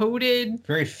like coded.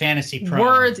 Very fantasy prone.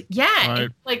 Words. Yeah. Right.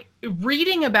 Like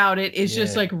reading about it is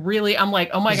just like really, I'm like,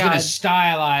 oh my God. He's going to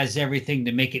stylize everything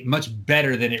to make it much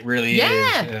better than it really is.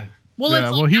 Yeah.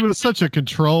 Well, he was such a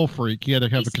control freak. He had to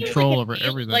have a control over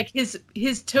everything. Like his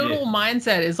total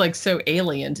mindset is like so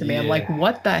alien to me. I'm like,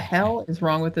 what the hell is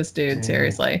wrong with this dude?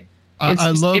 Seriously.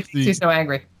 I love he's so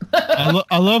angry.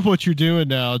 I love what you're doing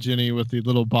now, Jenny, with the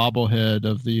little bobblehead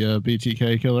of the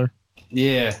BTK killer.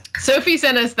 Yeah. Sophie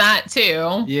sent us that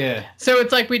too. Yeah. So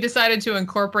it's like we decided to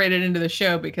incorporate it into the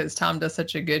show because Tom does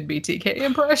such a good BTK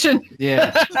impression.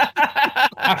 Yeah.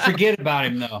 I forget about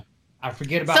him though. I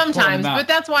forget about sometimes, but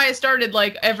that's why I started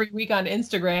like every week on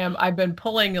Instagram. I've been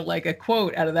pulling like a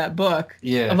quote out of that book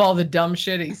of all the dumb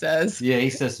shit he says. Yeah,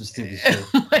 he says some stupid shit.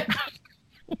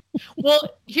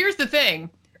 Well, here's the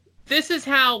thing. This is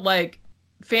how like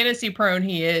fantasy prone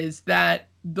he is, that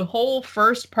the whole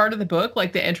first part of the book,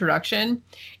 like the introduction,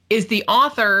 is the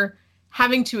author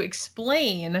having to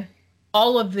explain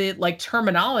all of the like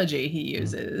terminology he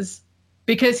uses.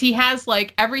 Because he has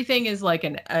like everything is like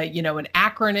an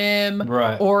acronym,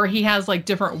 right? Or he has like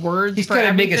different words. He's trying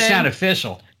to make it sound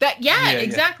official.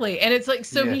 Exactly. And it's like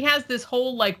he has this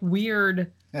whole like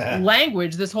weird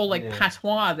language, this whole like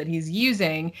patois that he's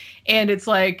using, and it's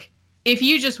like if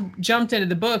you just jumped into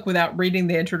the book without reading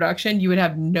the introduction, you would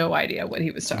have no idea what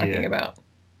he was talking about,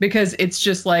 because it's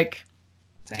just like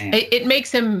it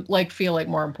makes him like feel like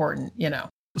more important, you know.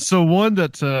 So one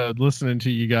that's listening to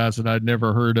you guys that I'd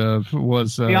never heard of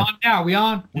was we on now? We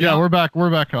on? We're back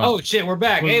on. Oh shit, we're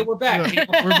back. Hey, we're back.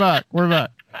 We're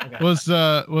back. Okay. Was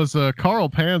Carl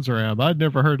Panzram. I'd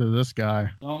never heard of this guy.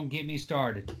 Don't get me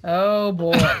started. Oh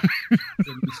boy. Get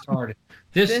me started.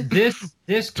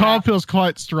 This Tom feels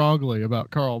quite strongly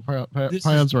about Carl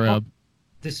Panzram.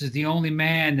 This is the only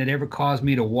man that ever caused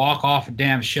me to walk off a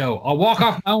damn show. I'll walk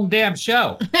off my own damn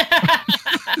show.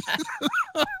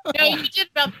 No, you did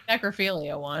about the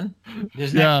necrophilia one.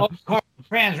 Carl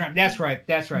Panzram. That's right.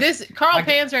 This Carl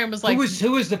Panzram was like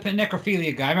who was the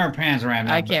necrophilia guy? I remember Panzram.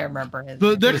 I can't remember his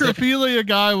name. The necrophilia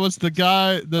guy was the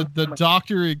guy, the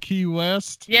doctor in Key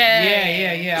West.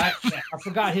 Yeah. I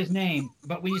forgot his name,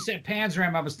 but when you said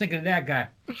Panzram, I was thinking of that guy.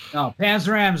 No,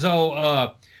 Panzram's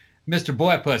Mr.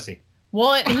 Boy Pussy.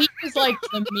 Well, he was like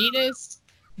the meanest.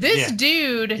 This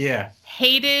dude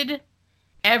hated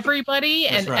everybody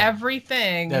and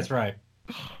everything. That's right.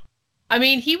 I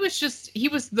mean, he was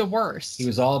the worst. He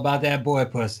was all about that boy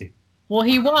pussy. Well,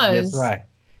 he was. That's right.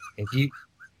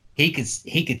 He could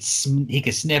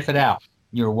sniff it out.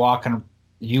 You were walking.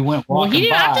 You went walking by. Well, he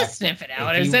didn't have to sniff it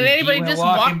out. If anybody just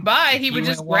walked by, he would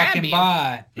just grab you.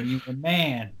 By, and you were a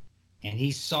man, and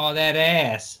he saw that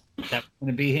ass. That was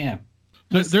going to be him.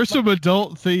 There's some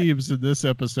adult themes in this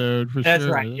episode for That's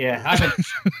sure. That's right. Yeah.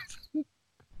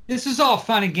 This is all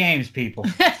fun and games, people.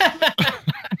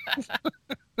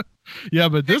 Yeah,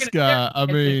 but this guy, I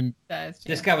mean,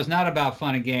 this guy was not about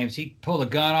fun and games. He pulled a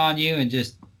gun on you and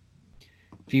just,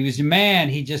 if he was your man,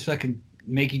 he'd just fucking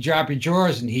make you drop your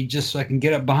drawers, and he'd just fucking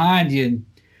get up behind you and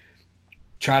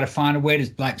try to find a way to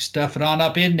like stuff it on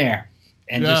up in there,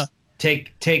 and just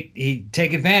take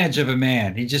advantage of a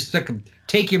man. He just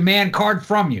take your man card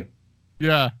from you.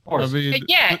 Yeah, I mean,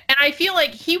 and I feel like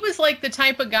he was like the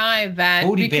type of guy that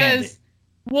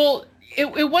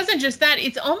it wasn't just that.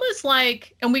 It's almost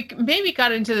like, and we maybe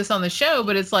got into this on the show,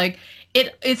 but it's like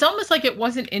it's almost like it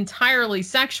wasn't entirely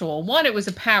sexual. One, it was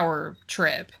a power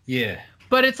trip. Yeah.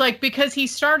 But it's like because he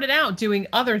started out doing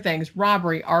other things,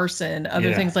 robbery, arson,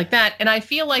 other things like that, and I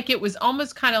feel like it was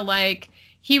almost kind of like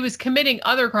he was committing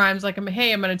other crimes, like,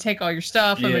 hey, I'm going to take all your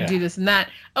stuff, I'm going to do this and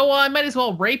that. Oh, well, I might as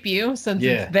well rape you since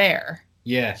it's there.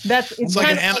 Yeah. It's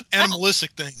like an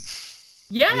animalistic thing.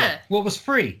 Yeah. Well, it was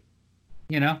free.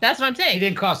 You know? That's what I'm saying. It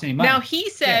didn't cost any money. Now,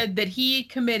 he said that he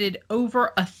committed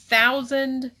over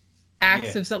 1,000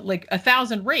 acts of, like,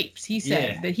 1,000 rapes. He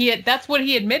said that that's what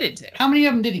he admitted to. How many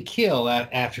of them did he kill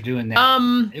after doing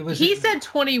that? He said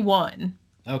 21.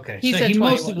 Okay. He said 21.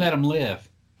 Mostly let him live.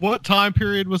 What time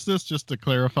period was this, just to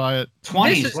clarify it?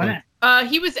 20s, wasn't it?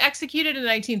 He was executed in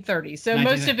 1930, so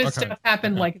most of his stuff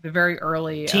happened like the very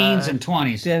early teens and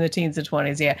 20s. In the teens and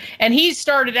 20s, yeah. And he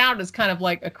started out as kind of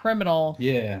like a criminal,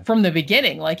 from the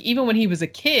beginning. Like even when he was a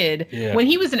kid, when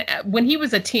he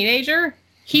was a teenager,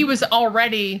 he was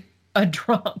already a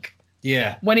drunk.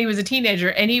 Yeah. When he was a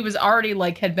teenager, and he was already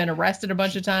like had been arrested a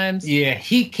bunch of times. Yeah,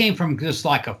 he came from just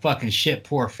like a fucking shit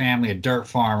poor family of dirt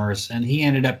farmers, and he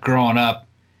ended up growing up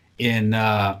in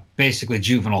basically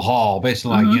juvenile hall,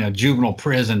 basically like juvenile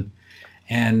prison,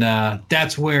 and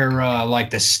that's where like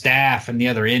the staff and the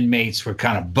other inmates were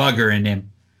kind of buggering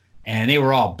him, and they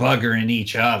were all buggering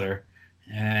each other,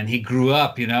 and he grew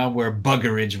up, where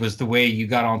buggerage was the way you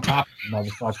got on top of the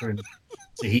motherfucker.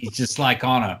 So he's just like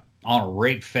on a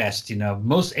rape fest,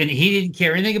 and he didn't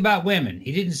care anything about women.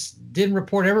 He didn't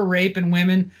report ever raping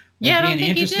women. Yeah, I don't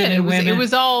think he did. It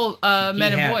was all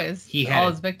men and boys.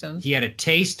 All his victims. He had a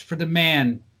taste for the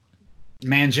man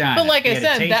Mangina. But like he I had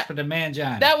said, a taste for the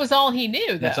mangina. That was all he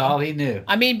knew, though. That's all he knew.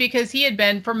 I mean, because he had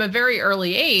been from a very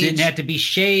early age. Didn't have to be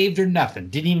shaved or nothing.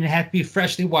 Didn't even have to be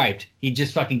freshly wiped. He'd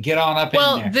just fucking get on up in there.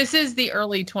 Well, this is the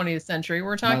early 20th century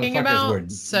we're talking about.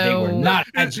 They were not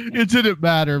hygienic. It didn't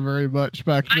matter very much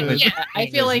back then. I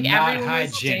feel like everyone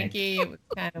was stinky. It was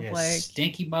kind of like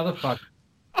stinky motherfucker.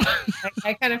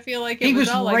 I kind of feel like he was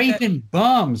all raping like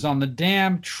bums on the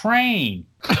damn train.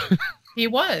 He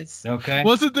was. Okay.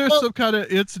 Wasn't there some kind of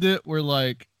incident where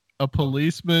like a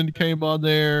policeman came on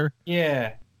there?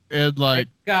 Yeah. And like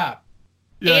cop.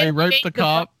 Yeah, he raped the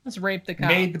cop. Raped the cop.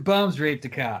 Made the bums rape the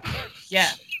cop. Yeah.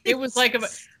 It was like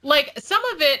some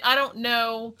of it I don't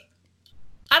know.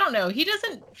 He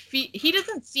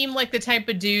doesn't seem like the type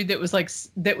of dude that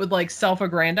would like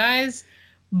self-aggrandize.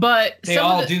 But they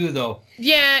all do, though.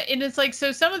 Yeah, and it's like,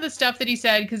 so some of the stuff that he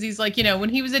said, because he's like, when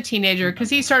he was a teenager, because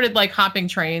he started like hopping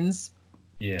trains.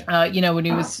 Yeah. When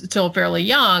he was still fairly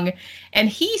young, and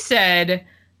he said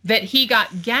that he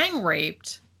got gang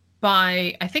raped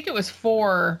by, I think it was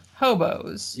 4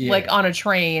 hobos, like on a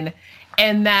train,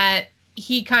 and that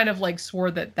he kind of like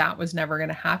swore that was never going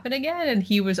to happen again, and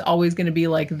he was always going to be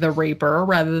like the raper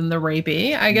rather than the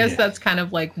rapee. I guess that's kind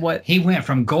of like what he went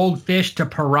from goldfish to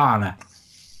piranha.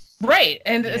 Right.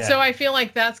 And so I feel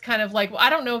like that's kind of like, I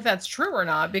don't know if that's true or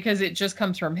not because it just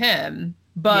comes from him.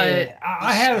 But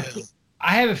I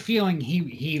have a feeling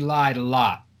he lied a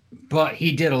lot, but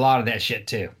he did a lot of that shit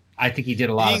too. I think he did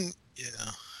a lot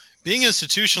being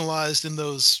institutionalized in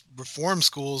those reform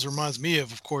schools reminds me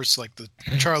of course, like the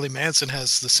Charlie Manson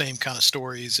has the same kind of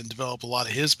stories and developed a lot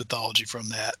of his mythology from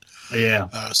that. Yeah.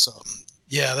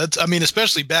 That's, I mean,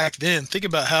 especially back then, think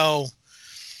about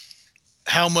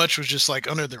how much was just like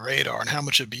under the radar and how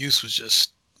much abuse was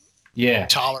just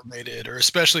tolerated, or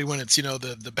especially when it's,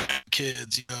 the bad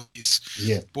kids, these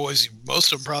boys,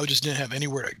 most of them probably just didn't have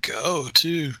anywhere to go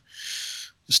too.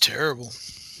 It's terrible.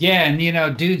 Yeah.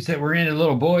 And, dudes that were into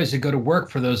little boys that go to work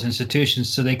for those institutions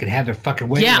so they could have their fucking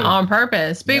way. Yeah, on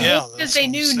purpose. Because they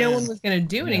knew no one was going to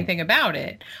do anything about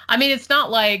it. I mean, it's not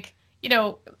like, in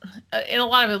a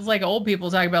lot of it's like old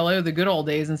people talk about the good old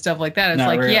days and stuff like that. It's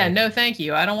like, really. No, thank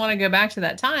you. I don't want to go back to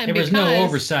that time. There was no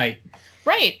oversight.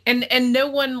 Right. And no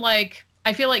one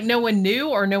I feel like no one knew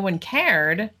or no one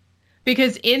cared,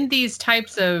 because in these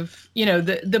types of,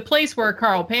 the place where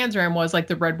Carl Panzram was, like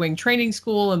the Red Wing Training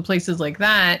School and places like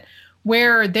that,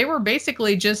 where they were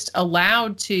basically just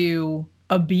allowed to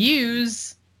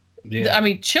abuse,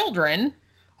 children.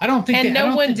 I don't think and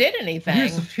no one did anything.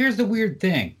 Here's the weird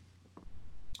thing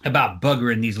about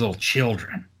buggering these little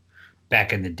children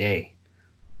back in the day.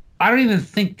 I don't even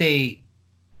think they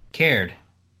cared.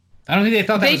 I don't think they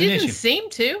thought that was an issue. They didn't seem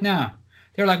to. No.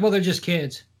 They were like, well, they're just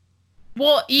kids.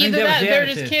 Well, either they're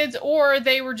just kids, or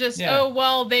they were just,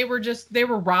 they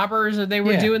were robbers, or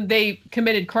they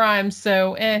committed crimes,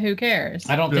 so who cares?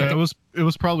 I don't think it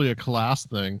was probably a class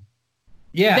thing.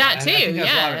 Yeah. That too,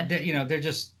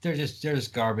 they're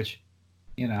just garbage.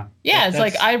 Yeah, it's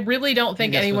like, I really don't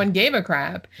think anyone gave a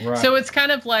crap. Right. So it's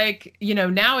kind of like,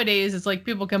 nowadays it's like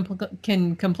people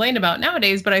can complain about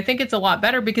nowadays, but I think it's a lot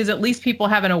better because at least people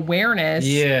have an awareness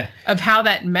of how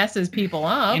that messes people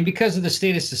up. And because of the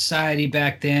state of society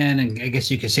back then, and I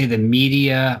guess you could say the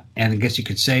media, and I guess you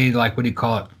could say, like, what do you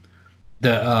call it?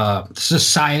 The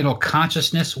societal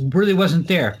consciousness really wasn't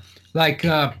there. Like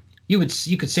you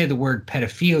could say the word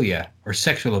pedophilia or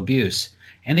sexual abuse,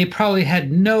 and they probably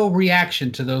had no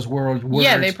reaction to those words.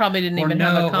 Yeah, they probably didn't even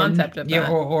have a concept of that. Yeah,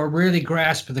 or really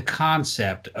grasp the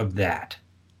concept of that.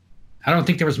 I don't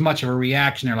think there was much of a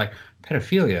reaction. They're like,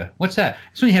 pedophilia? What's that?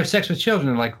 It's when you have sex with children.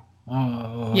 They're like,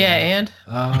 oh. Yeah, and?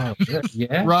 Oh,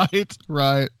 yeah. Right.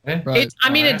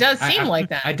 It does seem like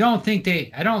that. I don't think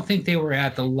they were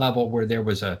at the level where there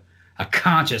was a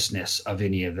consciousness of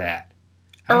any of that.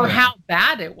 Or how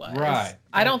bad it was. Right.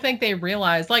 I don't think they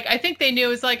realized. Like, I think they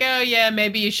knew it's like, oh, yeah,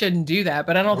 maybe you shouldn't do that.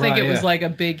 But I don't think it was like a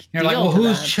big deal. Like, well,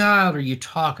 whose child are you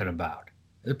talking about?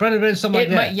 It probably been something like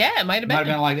that. It might have been. Might have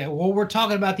been like that. Well, we're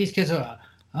talking about these kids. They're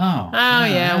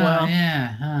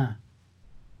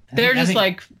just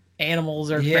like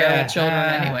animals or feral children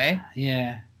anyway.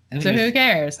 Yeah. So who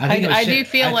cares? I do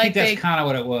feel like that's kind of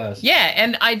what it was. Yeah,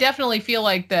 and I definitely feel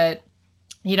like that.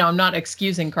 I'm not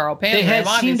excusing Carl Panzram,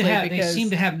 obviously, they seem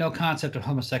to have no concept of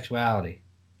homosexuality.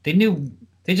 They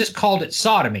just called it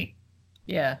sodomy.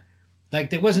 Yeah.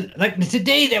 Like, it wasn't, like,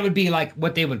 today that would be like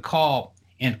what they would call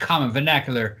in common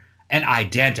vernacular an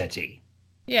identity.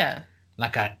 Yeah.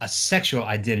 Like a sexual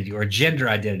identity or a gender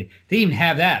identity. They didn't even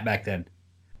have that back then.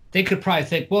 They could probably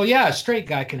think, well, yeah, a straight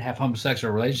guy can have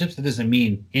homosexual relationships. That doesn't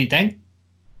mean anything.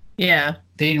 Yeah.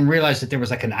 They didn't realize that there was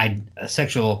like a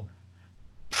sexual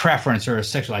preference or a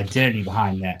sexual identity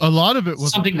behind that. A lot of it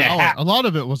was something a lot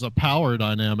of it was a power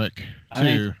dynamic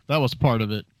too. That was part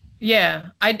of it. Yeah,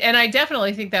 I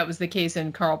definitely think that was the case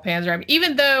in Carl Panzer.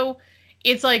 Even though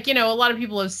it's like, a lot of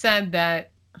people have said that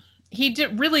he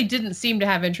really didn't seem to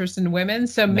have interest in women,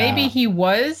 so maybe he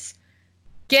was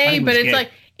gay. But it's like,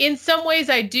 in some ways,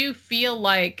 I do feel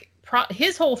like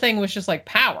his whole thing was just like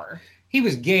power. He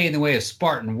was gay in the way a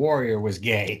Spartan warrior was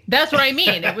gay. That's what I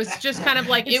mean. It was just kind of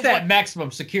like it's that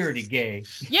maximum security gay.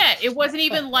 Yeah, it wasn't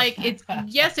even like it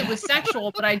was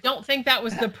sexual, but I don't think that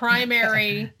was the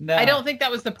primary. No. I don't think that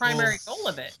was the primary goal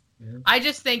of it. Yeah. I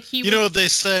just think he. You know what they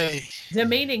say?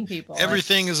 Demeaning people.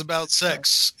 Everything is about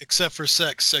sex, except for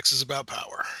sex. Sex is about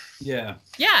power. Yeah.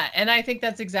 Yeah, and I think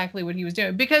that's exactly what he was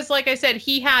doing because, like I said,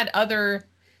 he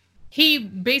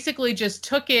basically just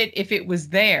took it if it was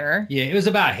there. Yeah, it was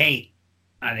about hate.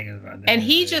 I think it was about that. And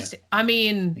he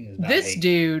this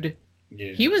dude,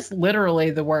 he was literally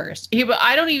the worst. He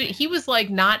was like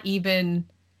not even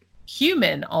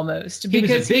human almost. Because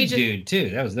he was a big dude too.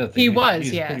 That was the thing. He was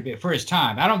pretty big for his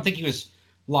time. I don't think he was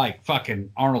like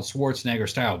fucking Arnold Schwarzenegger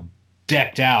style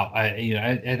decked out.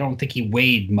 I don't think he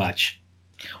weighed much.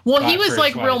 Well, he was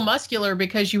like real muscular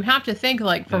because you have to think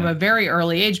like from a very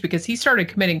early age because he started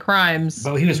committing crimes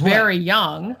but he was very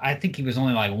young. I think he was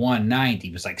only like 190.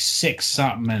 He was like 6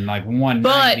 something and like 190.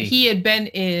 But he had been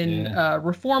in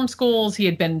reform schools. He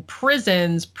had been in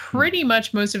prisons pretty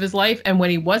much most of his life. And when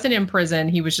he wasn't in prison,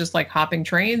 he was just like hopping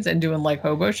trains and doing like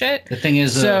hobo shit. The thing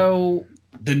is, the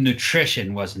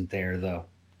nutrition wasn't there though.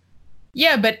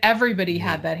 Yeah, but everybody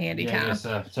had that handicap.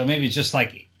 Yeah, so maybe it's just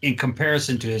like in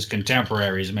comparison to his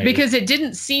contemporaries, maybe. Because it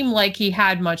didn't seem like he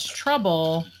had much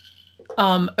trouble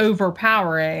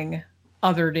overpowering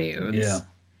other dudes. Yeah.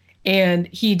 And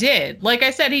he did. Like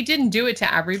I said, he didn't do it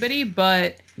to everybody,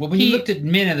 but... Well, when you looked at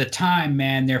men at the time,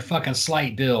 man, they're fucking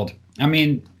slight build. I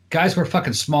mean, guys were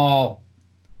fucking small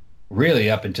really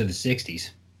up into the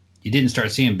 60s. You didn't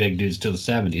start seeing big dudes till the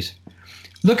 70s.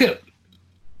 Look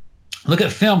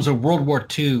at films of World War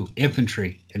II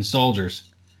infantry and soldiers.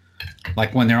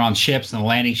 Like when they're on ships and the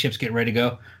landing ships get ready to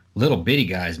go. Little bitty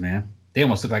guys, man. They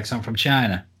almost look like something from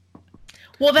China.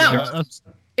 Well,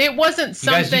 it wasn't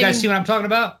something... You guys see what I'm talking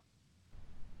about?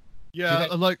 Yeah,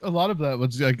 like a lot of that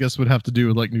would have to do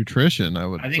with like nutrition.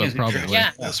 I think it's probably.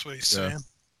 Yeah, that's what he's saying.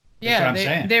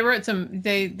 Yeah, they wrote some.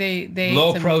 They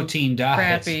low protein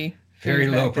diets. Crappy. Very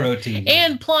low protein.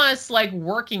 And plus, like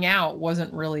working out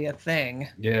wasn't really a thing.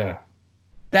 Yeah.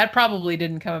 That probably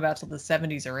didn't come about till the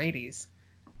 70s or 80s.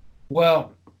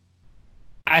 Well,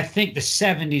 I think the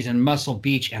 70s and Muscle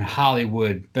Beach and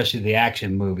Hollywood, especially the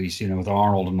action movies, with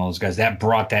Arnold and those guys, that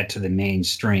brought that to the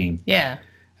mainstream. Yeah.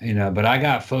 But I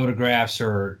got photographs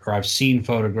or I've seen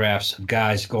photographs of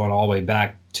guys going all the way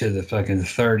back to the fucking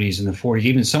 30s and the 40s,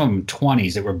 even some of them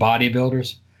 20s that were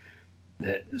bodybuilders.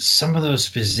 Some of those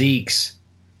physiques,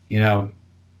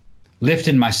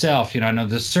 lifting myself, I know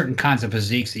there's certain kinds of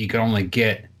physiques that you can only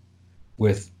get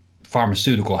with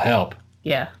pharmaceutical help.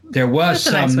 Yeah. There was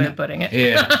That's a nice way of putting it.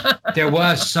 Yeah. There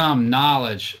was some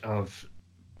knowledge of,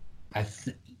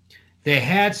 they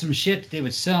had some shit that they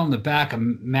would sell in the back of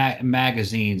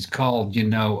magazines called,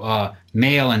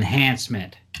 male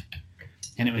enhancement.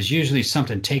 And it was usually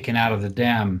something taken out of the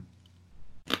damn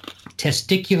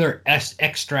testicular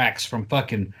extracts from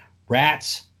fucking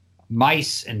rats,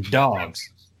 mice, and dogs.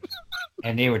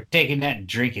 And they were taking that and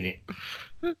drinking it.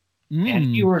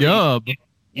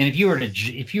 And if you were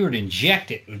to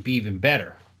inject it, it would be even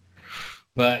better.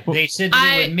 But they said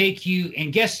they would make you.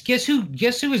 And guess who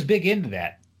was big into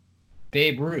that?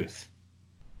 Babe Ruth.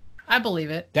 I believe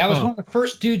it. That was one of the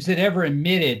first dudes that ever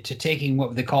admitted to taking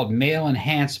what they called male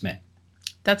enhancement.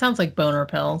 That sounds like boner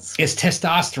pills. It's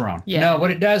testosterone. Yeah. No, what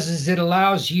it does is it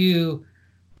allows you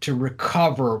to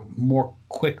recover more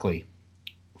quickly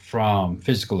from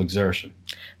physical exertion.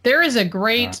 There is a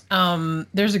great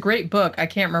there's a great book. I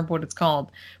can't remember what it's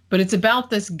called, but it's about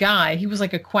this guy. He was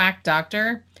like a quack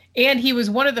doctor, and he was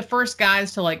one of the first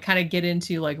guys to like kind of get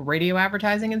into like radio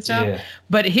advertising and stuff. Yeah.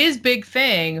 But his big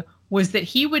thing was that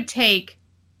he would take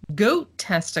goat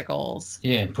testicles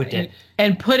and put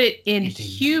it in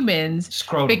humans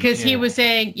scrotum, because he was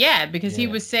saying he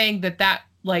was saying that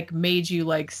like made you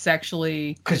like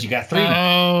sexually because you got 3.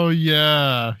 Oh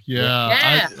yeah.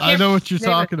 I know what you're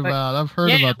talking about. I've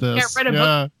heard about this. I read a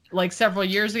book like several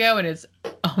years ago, and it's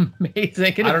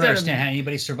amazing. And I don't understand how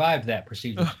anybody survived that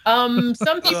procedure. Some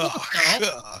people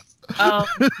several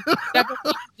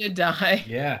people did die.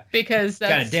 Yeah, because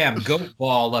that's got a damn goat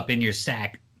ball up in your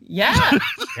sack. Yeah.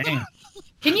 Damn.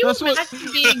 Can you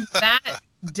imagine being that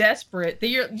desperate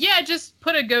that just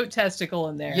put a goat testicle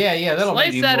in there. Yeah, that'll Slice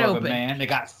make you that more open. of a man. They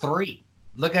got 3.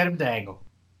 Look at him dangle.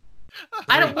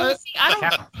 I don't know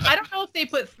if they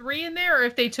put 3 in there or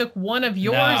if they took one of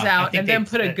yours out and then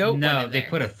put a goat one in there. No, they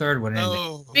put a third one in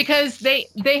there. Because they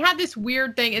had this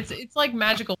weird thing. It's like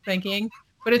magical thinking,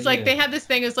 but it's like they had this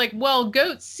thing. It's like, well,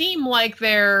 goats seem like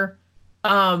they're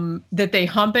that they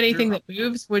hump anything that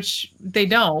moves, which they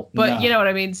don't. But you know what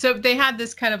I mean? So they had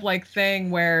this kind of like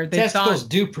thing where they testicles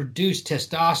do produce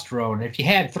testosterone. If you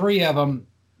had 3 of them,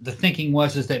 the thinking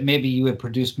was that maybe you would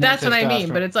produce more. That's what I mean,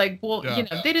 but it's like, well, you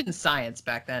know, they didn't science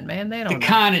back then, man. They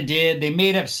kind of did. They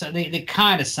made up. They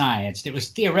kind of scienced. It was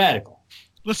theoretical.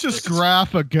 Let's just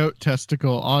graph a goat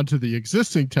testicle onto the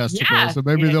existing testicles, and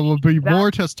maybe there will be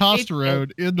more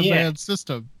testosterone in the man's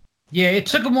system. Yeah, it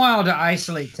took them a while to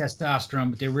isolate testosterone,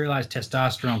 but they realized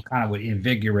testosterone kind of would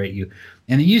invigorate you.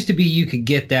 And it used to be you could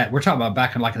get that. We're talking about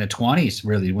back in the 20s,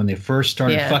 really, when they first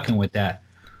started fucking with that.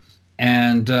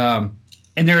 And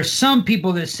there are some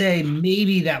people that say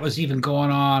maybe that was even going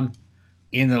on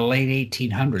in the late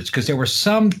 1800s because there were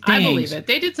some things. I believe it.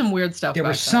 They did some weird stuff. There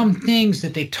were some things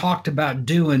that they talked about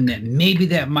doing that maybe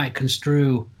that might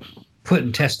construe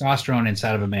putting testosterone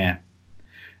inside of a man.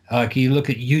 Like you look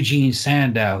at Eugene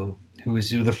Sandow, who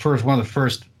was one of the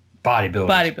first bodybuilders.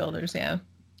 Bodybuilders, yeah.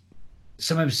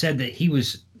 Some have said that he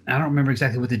was. I don't remember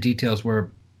exactly what the details were.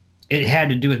 It had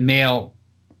to do with male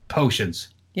potions.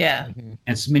 Yeah.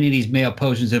 And so many of these male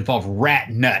potions involve rat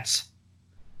nuts.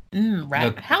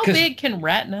 How big can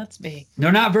rat nuts be?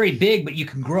 They're not very big, but you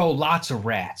can grow lots of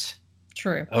rats.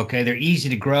 True. Okay, they're easy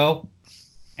to grow.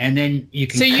 And then you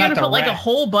can. So you're gonna put like a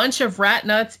whole bunch of rat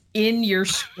nuts in your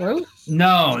throat?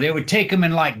 No, they would take them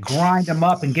and like grind them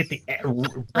up and get the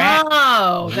rat.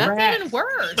 Oh, that's even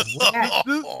worse.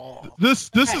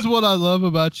 This is what I love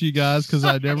about you guys because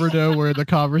I never know where the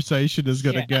conversation is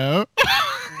gonna go.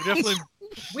 Definitely.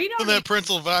 We don't put that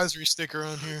parental advisory sticker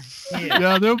on here.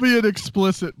 Yeah, there'll be an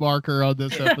explicit marker on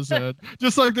this episode,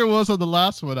 just like there was on the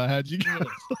last one I had you guys.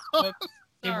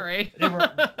 Sorry. They were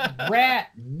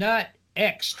rat nut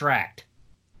extract.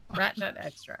 Rat nut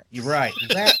extract. You're right.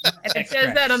 And it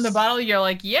says that on the bottle. You're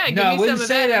like, yeah, give me some of that. No, it wouldn't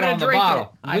say that on the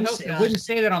bottle. It wouldn't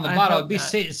say that on the bottle. It'd be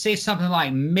say something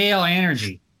like male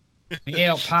energy,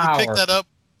 male power. You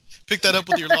pick that up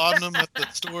with your laudanum at the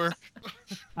store.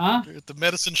 Huh? At the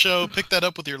medicine show, pick that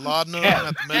up with your laudanum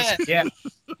at the medicine. Yeah.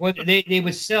 Well, they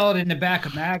would sell it in the back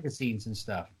of magazines and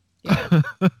stuff. Yeah.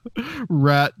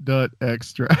 Rat nut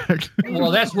extract.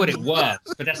 Well, that's what it was,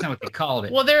 but that's not what they called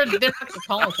it. Well, they're not going to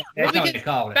call it that. That's not what they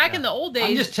called it. Back in the old days,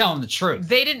 I'm just telling the truth.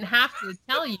 They didn't have to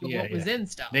tell you what was in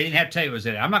stuff. They didn't have to tell you what was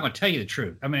in it. I'm not going to tell you the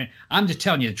truth. I mean, I'm just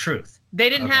telling you the truth. They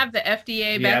didn't have the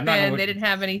FDA back then. They didn't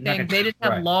have anything. They didn't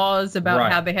have laws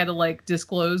about how they had to like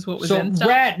disclose what was in stuff. So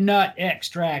rat nut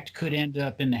extract could end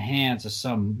up in the hands of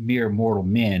some mere mortal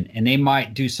men, and they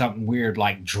might do something weird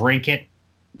like drink it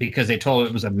because they told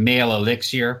it was a male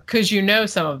elixir. Because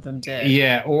some of them did.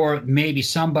 Yeah, or maybe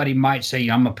somebody might say,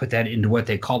 I'm going to put that into what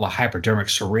they call a hypodermic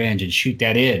syringe and shoot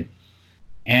that in.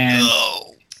 And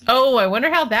oh, I wonder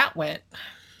how that went.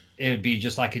 It would be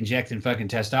just like injecting fucking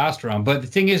testosterone. But the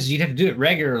thing is, you'd have to do it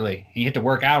regularly. And you have to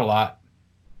work out a lot.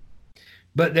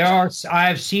 But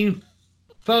I've seen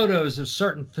photos of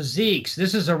certain physiques.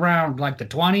 This is around like the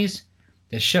 20s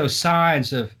that show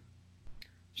signs of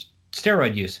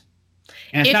steroid use.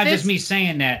 And it's not just me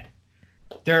saying that.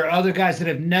 There are other guys that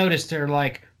have noticed. They're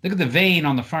like, look at the vein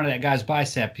on the front of that guy's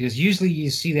bicep, because usually you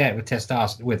see that with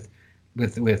testosterone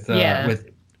with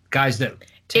guys that.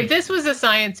 If this was a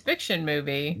science fiction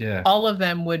movie, all of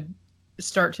them would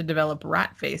start to develop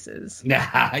rat faces.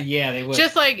 Yeah, they would.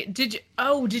 Just like did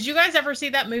you guys ever see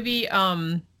that movie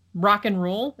Rock and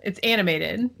Roll? It's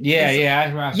animated.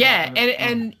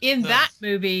 And in that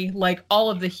movie, like all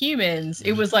of the humans,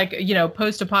 it was like,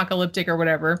 post-apocalyptic or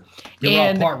whatever. They were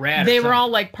all part rat. They were all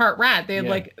like part rat. They had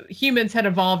like humans had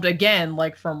evolved again,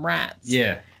 like from rats.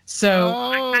 Yeah. So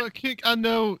I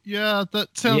know. Yeah, that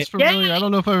sounds familiar. Yeah. I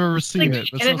don't know if I've ever seen it.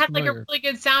 And it had like a really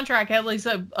good soundtrack. It had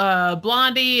like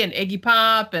Blondie and Iggy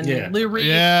Pop and Lou Reed.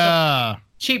 Yeah.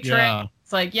 Cheap Trick.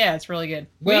 It's like, it's really good.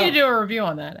 We need to do a review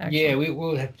on that, actually. Yeah,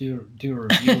 we'll have to do a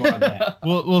review on that.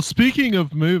 Well, speaking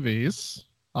of movies,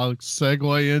 I'll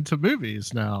segue into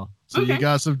movies now. So you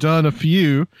guys have done a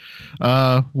few.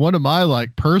 One of my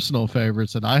like personal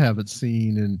favorites that I haven't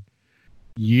seen in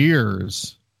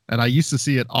years, and I used to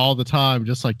see it all the time,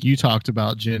 just like you talked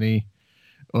about, Jenny,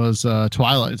 was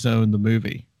Twilight Zone, the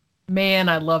movie. Man,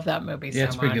 I love that movie so much.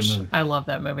 It's a pretty good movie. I love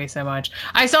that movie so much.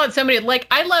 I saw it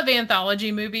I love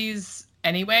anthology movies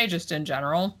anyway, just in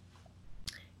general.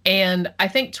 And I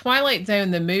think Twilight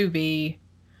Zone, the movie,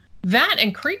 that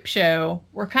and Creepshow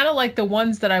were kind of like the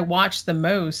ones that I watched the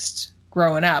most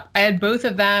growing up. I had both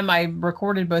of them. I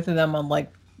recorded both of them on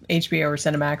like HBO or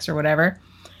Cinemax or whatever.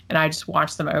 And I just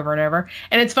watched them over and over.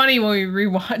 And it's funny when we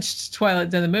rewatched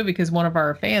Twilight Zone the movie because one of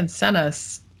our fans sent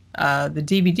us the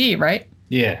DVD, right?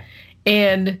 Yeah.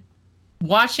 And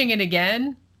watching it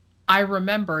again, I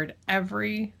remembered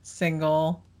every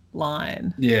single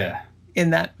line. Yeah. In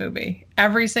that movie.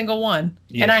 Every single one.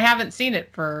 Yeah. And I haven't seen it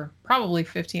for probably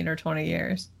 15 or 20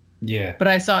 years. Yeah. But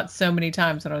I saw it so many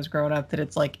times when I was growing up that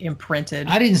it's like imprinted.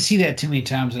 I didn't see that too many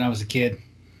times when I was a kid.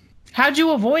 How'd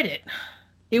you avoid it?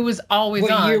 It was always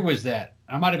on. What year was that?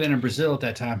 I might have been in Brazil at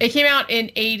that time. It came out in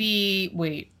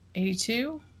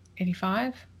 82?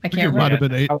 85? I can't remember. Might have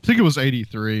been I think it was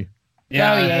 83.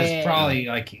 Yeah, oh, it's probably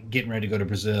like getting ready to go to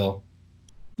Brazil.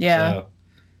 Yeah. So,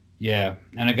 yeah,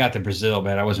 and I got to Brazil,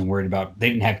 but I wasn't worried about. They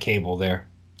didn't have cable there.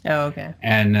 Oh, okay.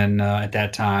 And then at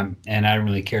that time, and I didn't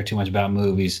really care too much about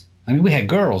movies. I mean, we had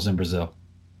girls in Brazil.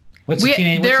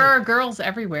 There are girls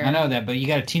everywhere. I know that, but you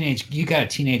got a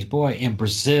teenage boy in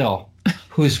Brazil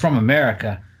who's from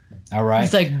America. All right,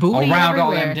 it's like booty around everywhere.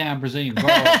 all them damn Brazilian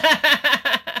girls.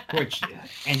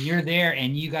 And you're there,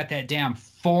 and you got that damn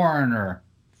foreigner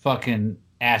fucking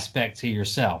aspect to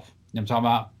yourself. You know what I'm talking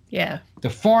about? Yeah. The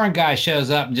foreign guy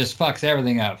shows up and just fucks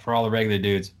everything up for all the regular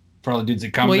dudes. For all the dudes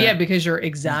that come. Well, there. yeah, because you're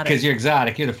exotic. Because you're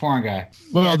exotic. You're the foreign guy.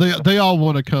 Well, they all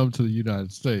want to come to the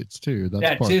United States too. That's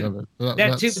that part too. of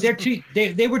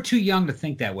it. They were too young to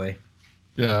think that way.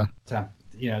 Yeah. So,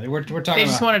 we're talking. They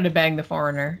just wanted to bang the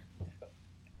foreigner.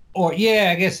 Or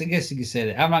I guess you could say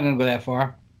that. I'm not gonna go that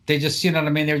far. They just, you know what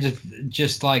I mean. They were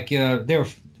just like they were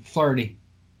flirty.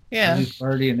 Yeah. They're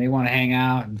flirty, and they want to hang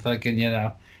out and fucking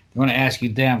they want to ask you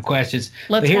damn questions.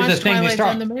 Let's but here's watch the thing: Twilight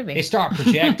Zone the movie. They start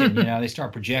projecting. They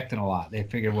start projecting a lot. They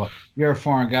figure, well, you're a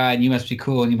foreign guy, and you must be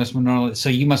cool, and you must be normal, so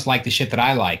you must like the shit that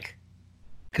I like,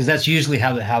 because that's usually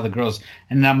how the girls.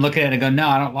 And I'm looking at it and go, no,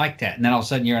 I don't like that. And then all of a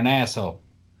sudden, you're an asshole.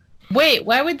 Wait,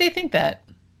 why would they think that?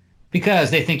 Because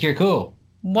they think you're cool.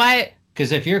 Why?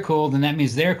 Because if you're cool, then that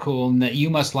means they're cool, and that you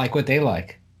must like what they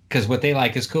like, because what they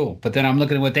like is cool. But then I'm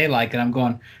looking at what they like, and I'm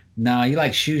going, no, you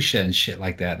like Shusha and shit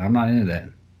like that. And I'm not into that.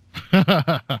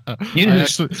 I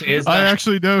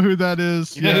actually know who that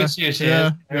is. You know who Shusha is?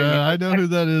 Yeah, I know who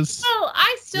that is. Well,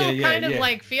 I still kind of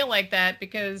like feel like that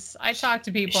because I talk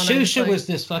to people. And Shusha was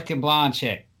this fucking blonde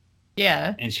chick.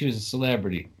 Yeah. And she was a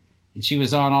celebrity, and she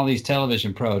was on all these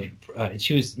television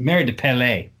she was married to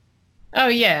Pelé. Oh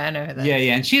yeah, I know who that. Yeah,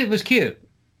 and she was cute.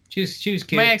 She was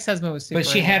cute. My ex-husband was super. But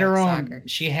she had her own. Soccer.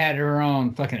 She had her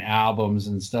own fucking albums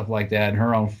and stuff like that, and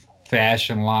her own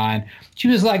fashion line. She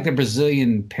was like the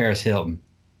Brazilian Paris Hilton.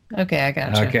 Okay, I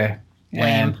gotcha. Okay.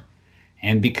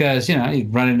 And because, you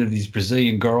run into these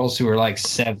Brazilian girls who are like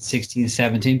 16,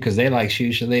 17 because they like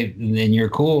Shusha, and you're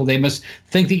cool. They must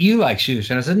think that you like Shusha.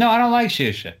 And I said, no, I don't like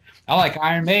Shusha. I like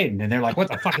Iron Maiden. And they're like, what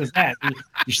the fuck is that?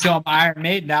 You show them Iron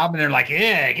Maiden album, and they're like,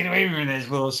 yeah, get away from this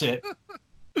bullshit.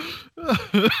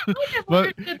 It's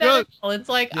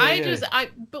like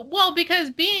because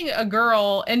being a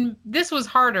girl, and this was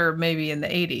harder maybe in the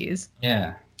 80s.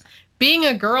 Yeah. Being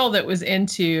a girl that was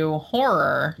into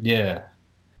horror. Yeah.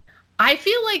 I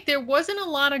feel like there wasn't a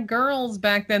lot of girls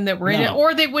back then that were in it,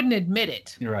 or they wouldn't admit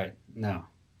it. You're right. No.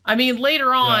 I mean,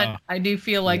 later on, I do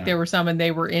feel like there were some and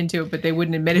they were into it, but they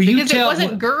wouldn't admit it because it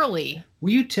wasn't girly. Will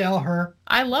you tell her?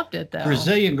 I loved it though.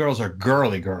 Brazilian girls are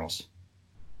girly girls.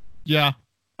 Yeah.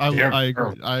 I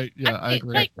agree. I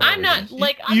agree. Like, I'm not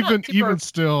even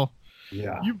still.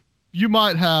 Yeah. You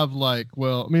might have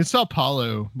Sao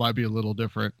Paulo might be a little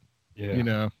different.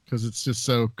 Yeah. Because it's just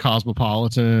so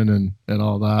cosmopolitan and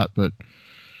all that. But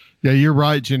yeah, you're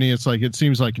right, Jenny. It's like it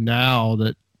seems like now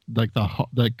that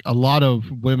a lot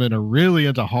of women are really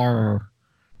into horror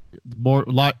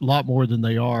lot more than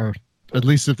they are, at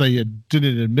least if they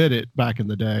didn't admit it back in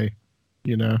the day.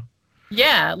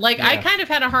 Yeah, I kind of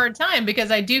had a hard time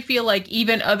because I do feel like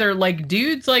even other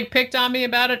dudes picked on me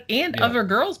about it, and other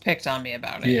girls picked on me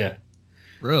about it. Yeah,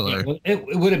 really.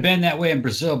 It would have been that way in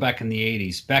Brazil back in the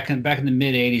 80s. Back in the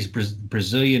mid 80s,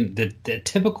 Brazilian the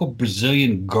typical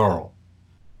Brazilian girl,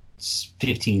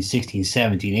 15, 16,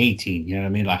 17, 18. You know what I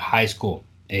mean? Like high school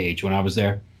age when I was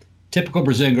there. Typical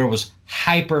Brazilian girl was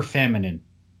hyper feminine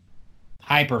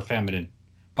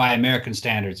by American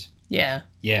standards. Yeah.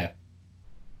 Yeah.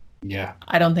 Yeah.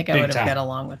 I don't think I would have got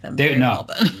along with them. Well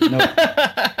then. No.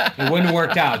 It wouldn't have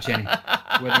worked out, Jenny.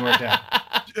 It wouldn't have worked out.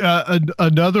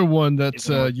 Another one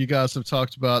that you guys have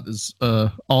talked about is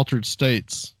Altered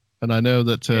States. And I know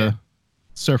that,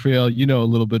 Seraphiel, you know a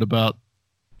little bit about.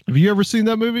 Have you ever seen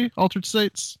that movie, Altered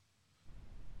States?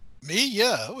 Me?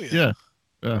 Yeah. Oh, yeah.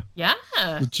 Yeah. Yeah.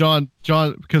 With John,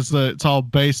 because it's all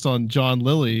based on John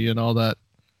Lilly and all that.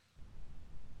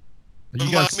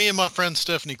 Me and my friend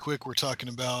Stephanie Quick were talking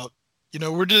about,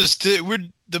 we're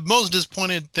the most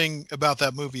disappointed thing about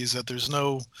that movie is that there's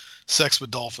no sex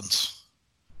with dolphins.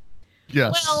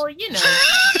 Yes. Well, you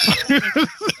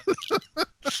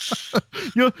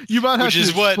might have to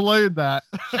explain that.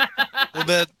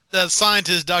 Well, that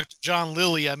scientist, Dr. John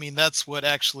Lilly, I mean, that's what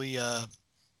actually,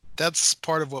 that's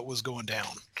part of what was going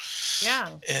down. Yeah.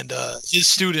 And his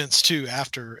students too,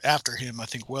 after him, I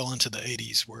think well into the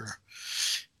 80s, were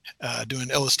doing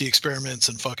LSD experiments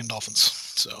and fucking dolphins.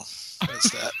 So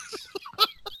that's that.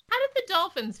 How did the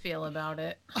dolphins feel about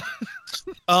it?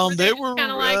 They were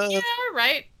kind of like, yeah,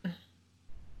 right.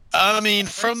 I mean,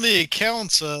 from the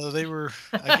accounts, they were.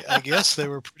 I guess they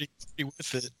were pretty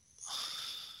with it.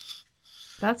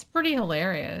 That's pretty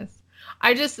hilarious.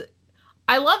 I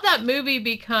love that movie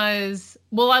because,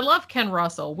 I love Ken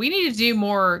Russell. We need to do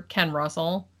more Ken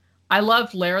Russell. I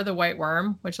loved Lair the White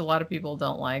Worm, which a lot of people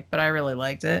don't like, but I really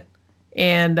liked it.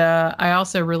 And I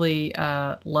also really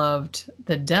loved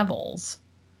The Devils,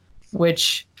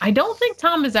 which I don't think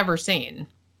Tom has ever seen.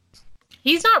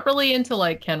 He's not really into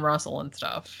like Ken Russell and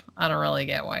stuff. I don't really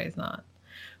get why he's not.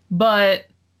 But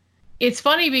it's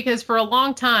funny because for a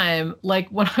long time, like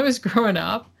when I was growing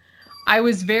up, I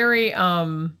was very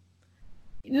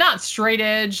not straight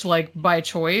edge like by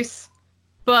choice,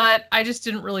 but I just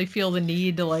didn't really feel the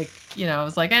need to I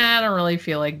was like, I don't really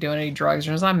feel like doing any drugs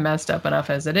because I'm messed up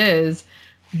enough as it is.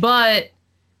 But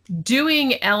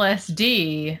doing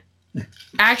LSD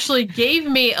actually gave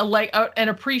me an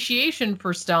appreciation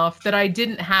for stuff that I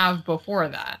didn't have before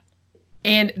that.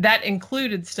 And that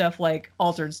included stuff like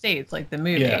Altered States, like the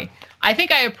movie. Yeah. I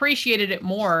think I appreciated it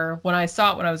more when I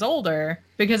saw it when I was older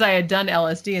because I had done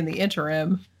LSD in the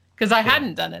interim. Because I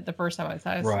hadn't done it the first time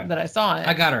that I saw it.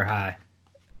 I got her high.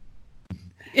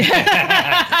 You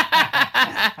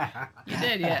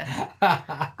did, yeah.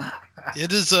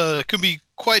 It is could be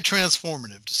quite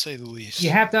transformative, to say the least. You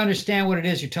have to understand what it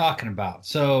is you're talking about.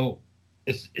 So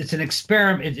it's an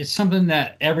experiment. It's something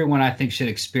that everyone I think should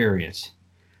experience.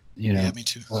 Yeah, me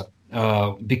too.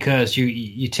 Because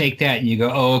you take that and you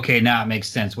go, oh, okay, now it makes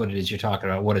sense what it is you're talking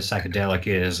about, what a psychedelic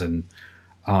is, and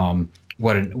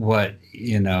what an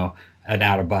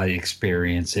out of body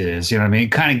experience is. You know what I mean?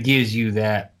 It kind of gives you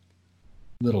that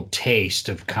little taste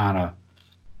of kind of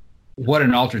what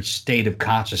an altered state of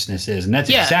consciousness is, and that's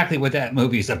exactly what that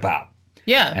movie is about.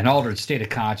 Yeah, an altered state of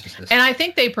consciousness. And I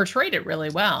think they portrayed it really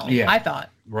well. Yeah, I thought.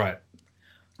 Right.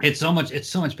 It's so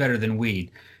much better than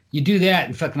weed. You do that,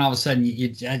 and fucking all of a sudden,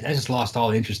 I just lost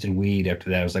all interest in weed after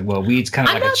that. I was like, well, weed's kind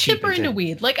of like a cheap. I'm not super into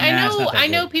weed. Like, I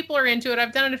know people are into it.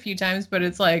 I've done it a few times, but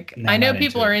it's like, I know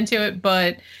people are into it.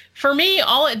 But for me,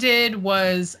 all it did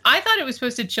was, I thought it was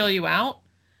supposed to chill you out.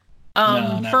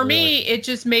 For me, it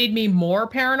just made me more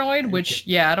paranoid, which,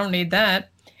 I don't need that.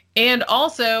 And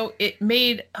also, it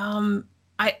made,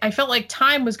 I felt like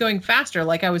time was going faster.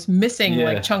 Like I was missing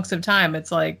like chunks of time.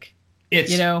 It's like,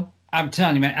 I'm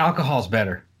telling you, man, alcohol's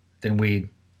better than weed.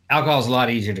 Alcohol's a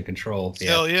lot easier to control.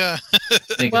 Hell yeah.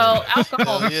 Well,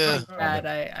 alcohol is bad,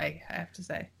 I have to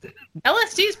say.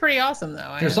 LSD is pretty awesome,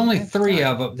 though. There's only 3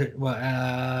 of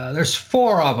them. There's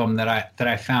 4 of them that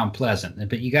I found pleasant,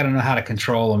 but you got to know how to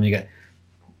control them. You got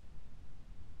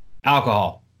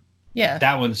alcohol. Yeah.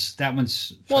 That one's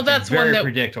that's very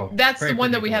predictable. That's the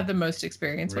one that we have the most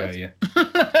experience with. Yeah.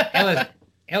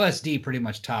 LSD pretty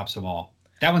much tops them all.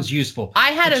 That one's useful.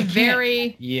 I had a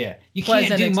very you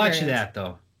can't do much of that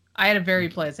though. I had a very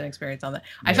pleasant experience on that.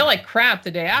 I felt like crap the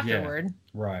day afterward. Yeah.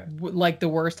 Right. Like the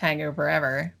worst hangover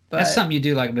ever. But that's something you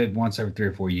do like maybe once every 3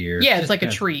 or 4 years. Yeah, it's like a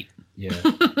treat. Yeah,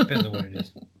 depends on what it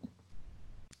is.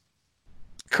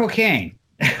 Cocaine.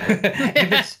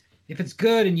 If it's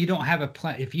good and you don't have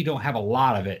if you don't have a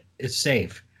lot of it, it's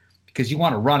safe because you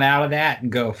want to run out of that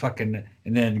and go and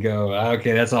then go,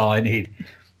 okay, that's all I need.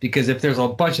 Because if there's a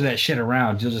bunch of that shit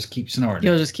around, you'll just keep snorting.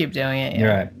 You'll just keep doing it.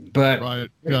 Yeah. Right. But right.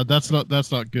 Yeah, that's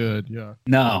not good. Yeah.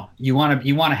 No, you want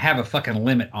to have a fucking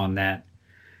limit on that.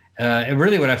 And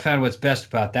really, what I found what's best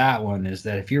about that one is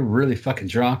that if you're really fucking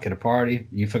drunk at a party,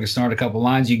 you fucking snort a couple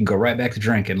lines, you can go right back to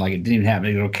drinking like it didn't even happen.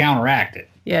 It'll counteract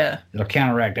it. Yeah. It'll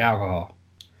counteract alcohol.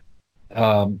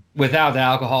 Without the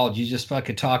alcohol, you just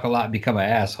fucking talk a lot and become an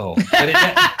asshole.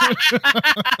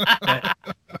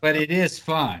 But it is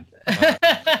fun.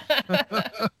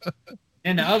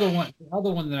 And the other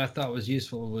one that I thought was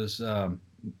useful was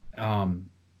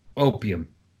opium.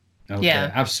 Okay.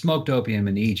 Yeah. I've smoked opium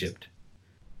in Egypt,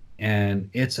 and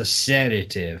it's a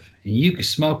sedative. And you can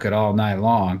smoke it all night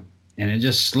long, and it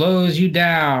just slows you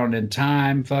down, and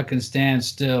time fucking stands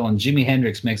still. And Jimi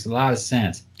Hendrix makes a lot of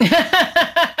sense.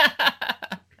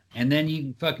 And then you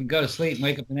can fucking go to sleep and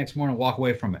wake up the next morning and walk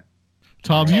away from it.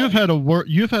 Tom, you've had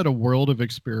a world of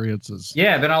experiences.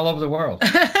 Yeah, I've been all over the world.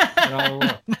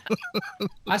 I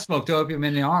smoked opium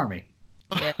in the army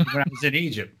when I was in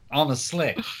Egypt on the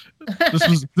slick. This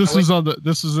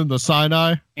was in the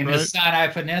Sinai. In the Sinai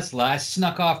Peninsula, I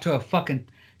snuck off to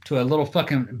a little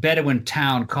fucking Bedouin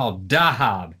town called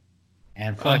Dahab,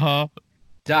 and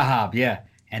Dahab, yeah,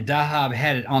 and Dahab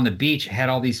had it on the beach. It had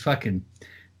all these fucking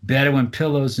Bedouin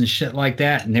pillows and shit like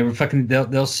that, and they were fucking.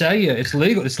 They'll sell you. It's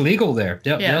legal. It's legal there.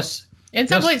 In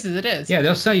some places, it is. Yeah,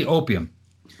 they'll sell you opium,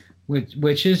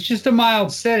 which is just a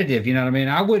mild sedative. You know what I mean?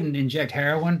 I wouldn't inject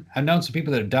heroin. I've known some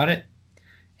people that have done it,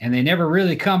 and they never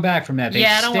really come back from that.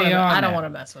 I don't want to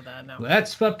mess with that. No, well,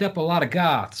 that's fucked up a lot of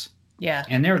goths. Yeah,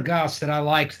 and there were goths that I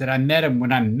liked that I met them.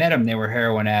 When I met them, they were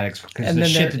heroin addicts because the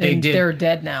shit that they did. They're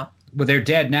dead now. Well, they're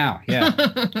dead now, yeah.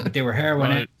 But they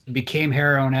were became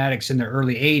heroin addicts in the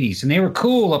early 80s. And they were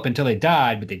cool up until they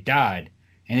died, but they died.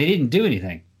 And they didn't do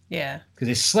anything. Yeah. Because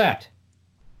they slept.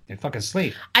 They fucking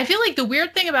sleep. I feel like the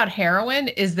weird thing about heroin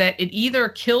is that it either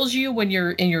kills you when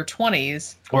you're in your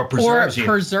 20s or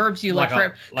preserves you like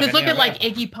forever. Because look at like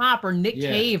Iggy Pop or Nick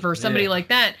Cave or somebody like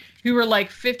that who were like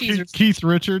 50s. Keith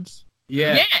Richards.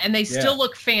 Yeah. Yeah, and they still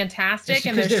look fantastic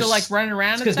and they're still like running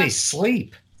around. Because they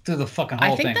sleep through the fucking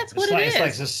whole thing. I think that's what it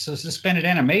is. It's like suspended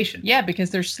animation. Yeah, because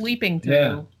they're sleeping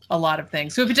through a lot of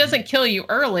things. So if it doesn't kill you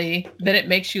early, then it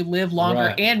makes you live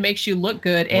longer and makes you look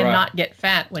good and not get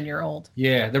fat when you're old.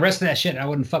 Yeah, the rest of that shit, I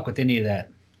wouldn't fuck with any of that.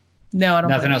 No, I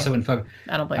don't. Nothing else I wouldn't fuck with.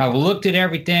 I don't blame I've looked at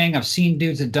everything. I've seen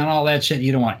dudes that done all that shit.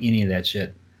 You don't want any of that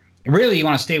shit. Really, you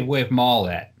want to stay away from all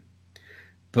that.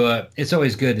 But it's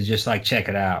always good to just like check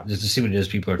it out, just to see what it is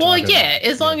people are talking about. Well, yeah,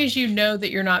 as long as you know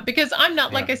that you're not, because I'm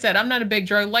not, like I said, I'm not a big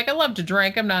drug. Like I love to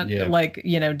drink. I'm not like,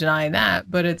 denying that.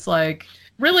 But it's like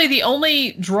really the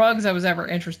only drugs I was ever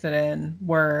interested in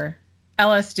were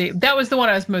LSD. That was the one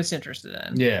I was most interested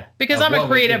in. Yeah. Because I'm a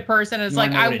creative person. It's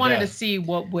like I wanted to see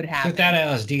what would happen. Without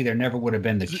LSD, there never would have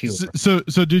been the cure.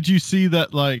 So did you see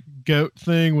that like goat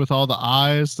thing with all the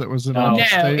eyes that was in all the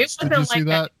states? No, it wasn't like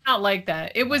that. It's not like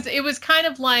that. It was kind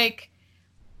of like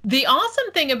the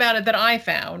awesome thing about it that I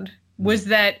found was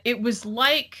that it was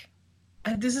like,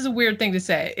 this is a weird thing to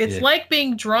say. It's like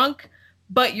being drunk,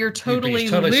 but you're totally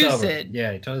lucid. Sober.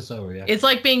 Yeah, you're totally sober, yeah. It's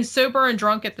like being sober and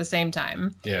drunk at the same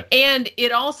time. Yeah. And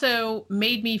it also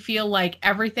made me feel like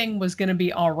everything was going to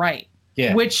be all right.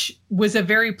 Yeah. Which was a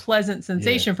very pleasant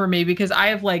sensation for me because I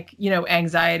have like,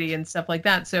 anxiety and stuff like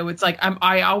that. So it's like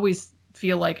I always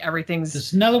feel like everything's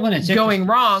There's another one that's going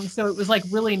wrong. So it was like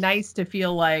really nice to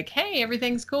feel like, hey,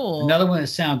 everything's cool. Another one that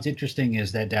sounds interesting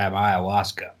is that damn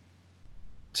ayahuasca.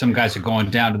 Some guys are going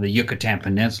down to the Yucatan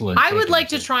Peninsula. I would like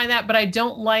to try that, but I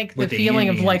don't like the feeling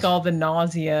of like all the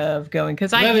nausea of going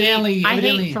because I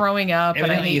hate throwing up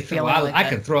and I hate feeling like I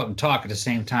could throw up and talk at the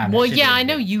same time. Well, yeah, I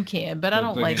know you can, but I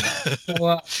don't like that.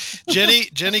 Well,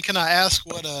 Jenny, can I ask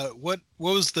what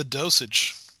was the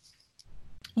dosage?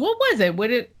 What was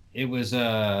it? It was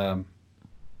how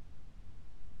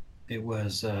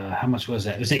much was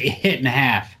that? It was a hit and a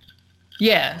half.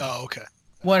 Yeah. Oh, okay.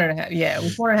 1.5. Yeah, it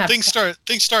was 1.5.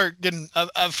 Things start getting.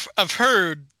 I've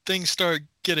heard things start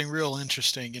getting real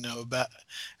interesting. About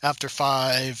after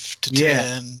 5 to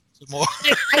 10 more.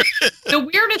 The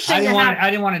weirdest thing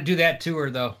I didn't want to do that to her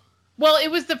though. Well,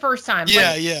 it was the first time.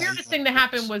 Yeah. The weirdest thing that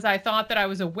happened was I thought that I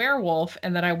was a werewolf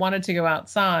and that I wanted to go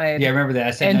outside. Yeah, I remember that.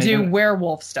 I said, and do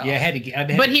werewolf stuff. Yeah, I had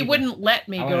to. But he wouldn't let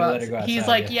me go outside. He's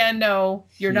like, no,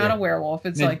 you're not a werewolf.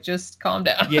 It's like, just calm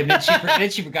down. Yeah,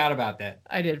 then she forgot about that.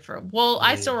 I did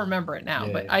I still remember it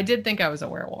now, but I did think I was a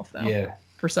werewolf though. Yeah.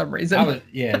 For some reason.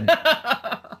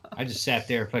 I just sat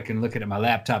there fucking looking at my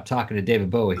laptop talking to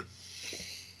David Bowie.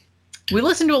 We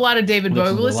listened to a lot of David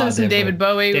Bowie. We listened to some David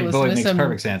Bowie. David Bowie makes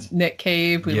perfect sense. Nick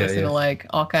Cave. We listened to like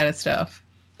all kind of stuff.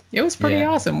 It was pretty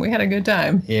awesome. We had a good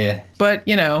time. Yeah. But,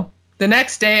 the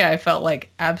next day I felt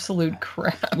like absolute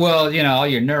crap. Well, all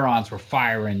your neurons were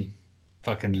firing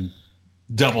fucking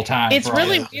double time. It's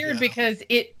really weird because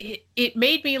it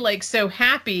made me like so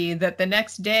happy that the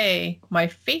next day my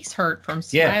face hurt from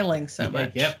smiling so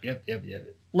much. Yep.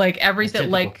 Like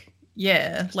everything,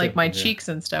 like my cheeks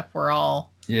and stuff were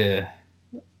all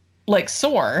like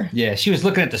sore. Yeah, she was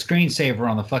looking at the screensaver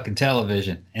on the fucking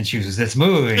television, and she was, "It's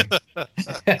moving." Well,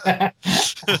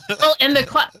 and the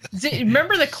clock.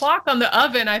 Remember the clock on the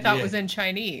oven? I thought was in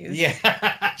Chinese.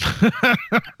 Yeah,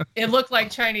 it looked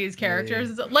like Chinese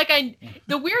characters. Yeah. Like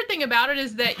the weird thing about it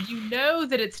is that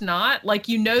that it's not. Like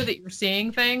that you're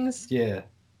seeing things. Yeah.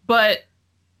 But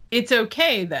it's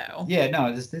okay though. Yeah, no,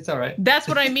 it's all right. That's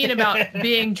what I mean about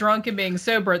being drunk and being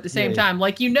sober at the same time.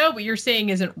 Like what you're saying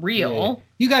isn't real. Yeah.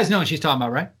 You guys know what she's talking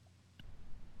about, right?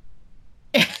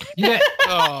 Yeah.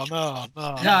 Oh no.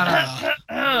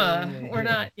 We're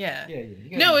not. Yeah.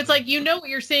 No, it's like what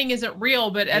you're seeing isn't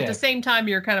real, but at the same time,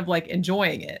 you're kind of like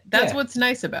enjoying it. That's what's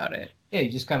nice about it. Yeah,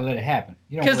 you just gotta let it happen.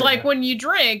 Because like when you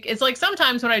drink, it's like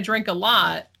sometimes when I drink a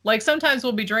lot, like sometimes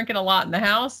we'll be drinking a lot in the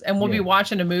house and we'll be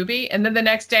watching a movie, and then the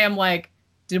next day I'm like,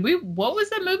 what was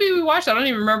that movie we watched? I don't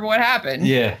even remember what happened.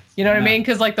 Yeah. You know what I mean?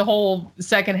 Because like the whole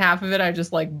second half of it, I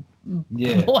just like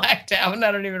blacked out and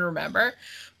I don't even remember.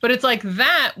 But it's like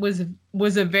that was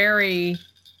a very,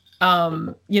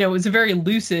 it was a very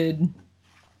lucid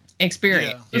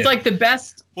experience. It's like the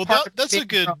best. Well, that's a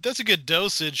good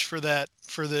dosage for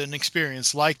an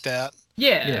experience like that.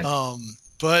 Yeah.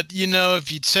 But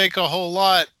if you take a whole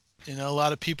lot, a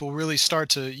lot of people really start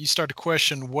to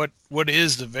question what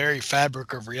is the very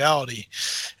fabric of reality,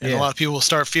 and a lot of people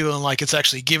start feeling like it's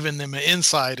actually giving them an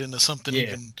insight into something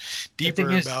even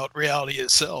deeper about reality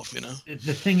itself.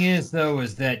 The thing is, though,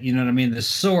 is that the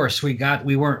source we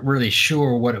weren't really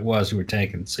sure what it was we were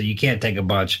taking, so you can't take a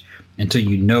bunch until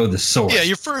you know the source. Yeah,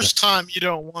 your first time you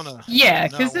don't want to. Yeah,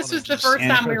 because this was the first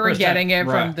time we were getting it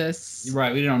from this.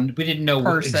 Right, we didn't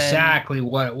know exactly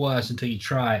what it was until you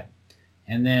try it.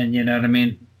 And then,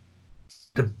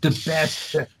 the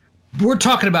best, we're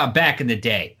talking about back in the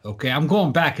day, okay? I'm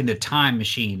going back in the time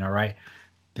machine, all right?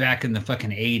 Back in the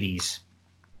fucking 80s.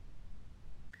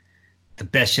 The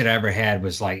best shit I ever had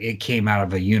was like, it came out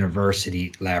of a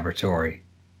university laboratory.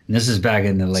 And this is back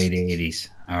in the late 80s,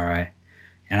 all right?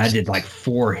 And I did like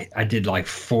four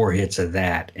hits of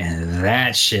that. And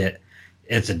that shit,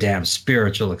 it's a damn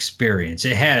spiritual experience.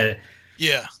 It had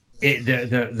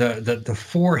the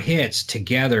four hits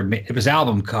together, it was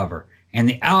album cover, and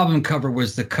the album cover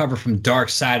was the cover from Dark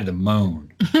Side of the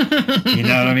Moon. You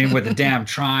know what I mean? With the damn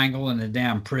triangle and the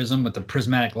damn prism with the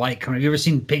prismatic light coming. Have you ever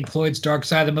seen Pink Floyd's Dark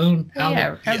Side of the Moon?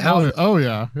 Yeah.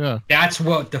 That's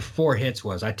what the four hits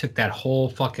was. I took that whole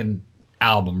fucking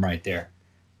album right there,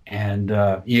 and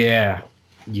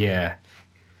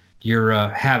you're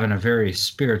having a very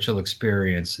spiritual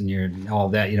experience, and you're all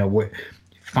that.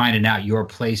 Finding out your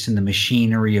place in the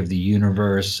machinery of the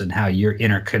universe and how you're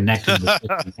interconnected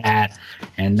with that,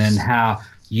 and then how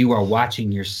you are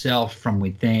watching yourself from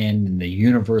within and the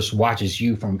universe watches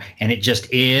you from, and it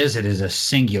is a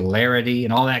singularity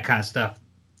and all that kind of stuff.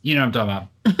 You know what I'm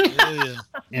talking about? Yeah.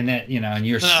 And that, and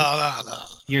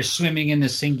you're swimming in the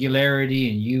singularity,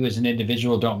 and you as an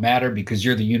individual don't matter because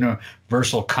you're the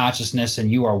universal consciousness,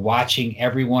 and you are watching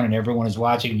everyone and everyone is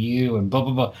watching you, and blah,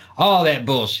 blah, blah. All that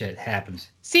bullshit happens.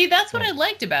 See, that's what I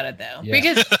liked about it, though,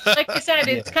 because like I said,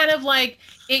 it's kind of like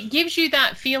it gives you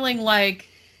that feeling like,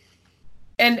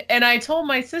 and I told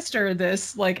my sister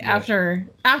this afterward.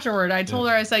 I told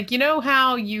her, I was like,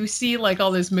 how you see like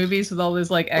all those movies with all those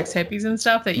like ex-hippies and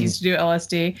stuff that used to do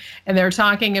LSD, and they're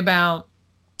talking about,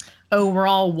 we're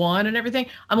all one and everything.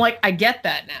 I'm like, I get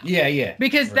that now. Yeah.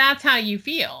 Because that's how you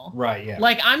feel. Right, yeah.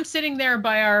 Like I'm sitting there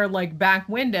by our like back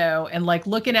window and like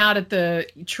looking out at the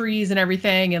trees and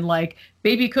everything, and like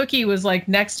baby Cookie was like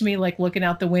next to me, like looking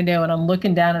out the window, and I'm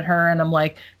looking down at her, and I'm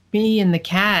like, me and the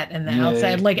cat and the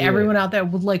outside, like everyone out there,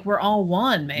 like we're all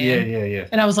one, man. Yeah.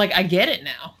 And I was like, I get it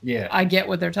now. Yeah. I get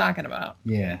what they're talking about.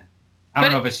 Yeah. I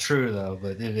don't know if it's true though,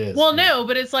 but it is. Well, no,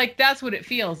 but it's like that's what it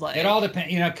feels like. It all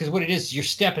depends, because what it is, you're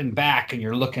stepping back and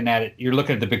you're looking at it. You're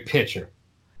looking at the big picture.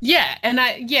 Yeah, and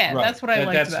that's what I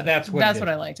liked about it. That's what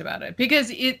I liked about it, because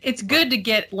it's good to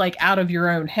get like out of your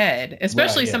own head,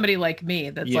 especially somebody like me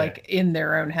that's like in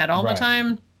their own head all the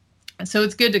time. So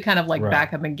it's good to kind of like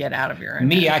back up and get out of your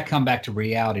own head. I come back to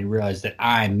reality, realize that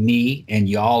I'm me and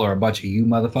y'all are a bunch of you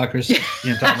motherfuckers. You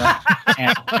know what I'm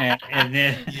talking about? and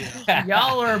then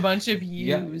y'all are a bunch of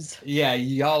yous. Yeah,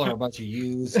 y'all are a bunch of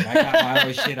yous. And I got my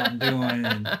own shit I'm doing.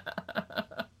 And...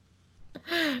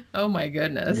 Oh my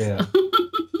goodness. Yeah.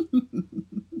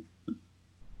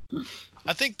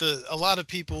 I think a lot of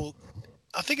people,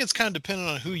 I think it's kind of dependent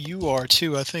on who you are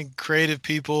too. I think creative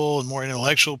people and more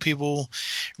intellectual people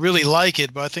really like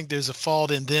it, but I think there's a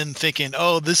fault in then thinking,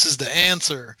 oh, this is the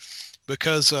answer,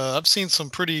 because I've seen some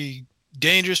pretty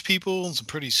dangerous people and some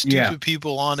pretty stupid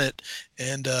people on it,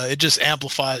 and it just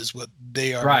amplifies what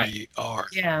they already are.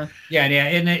 Yeah.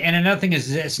 And another thing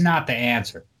is, it's not the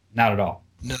answer. Not at all.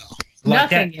 No.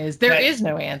 Like Nothing is. There is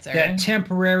no answer. That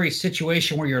temporary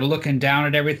situation where you're looking down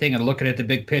at everything and looking at the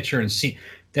big picture and see,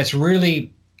 that's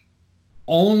really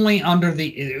only under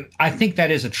the, I think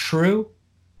that is a truism.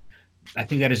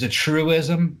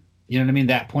 You know what I mean?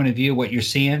 That point of view, what you're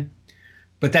seeing.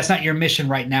 But that's not your mission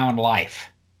right now in life.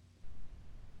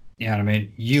 You know what I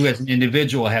mean? You as an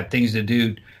individual have things to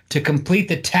do to complete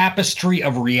the tapestry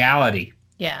of reality.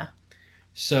 Yeah.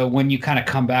 So when you kind of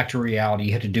come back to reality,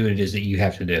 you have to do what it is that you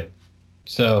have to do.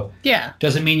 So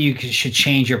doesn't mean you should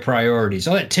change your priorities.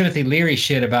 All that Timothy Leary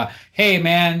shit about, hey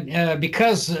man,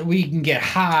 because we can get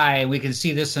high, we can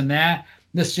see this and that.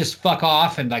 Let's just fuck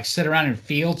off and like sit around in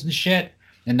fields and shit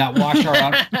and not wash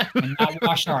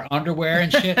our underwear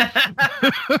and shit.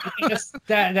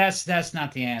 That's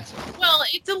not the answer. Well,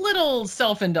 it's a little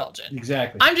self-indulgent.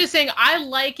 Exactly. I'm just saying I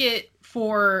like it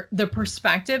for the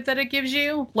perspective that it gives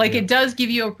you. Like it does give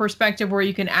you a perspective where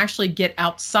you can actually get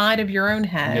outside of your own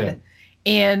head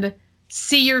and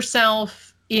see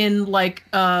yourself in like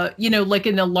like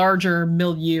in a larger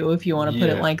milieu, if you want to put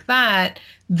it like that.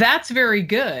 That's very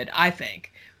good, I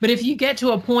think. But if you get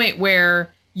to a point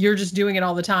where you're just doing it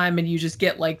all the time and you just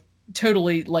get like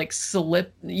totally like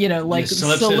solipsism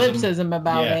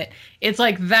about it, it's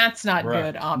like that's not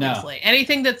good, obviously. No.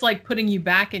 Anything that's like putting you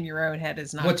back in your own head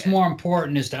is not What's good. more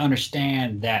important is to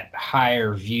understand that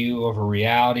higher view over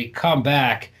reality, come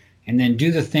back and then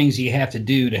do the things you have to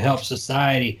do to help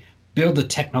society build the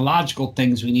technological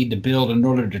things we need to build in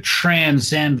order to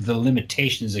transcend the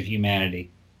limitations of humanity.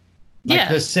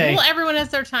 Like, let's say, well, everyone has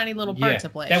their tiny little part to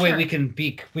play. That way we can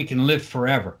live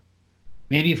forever.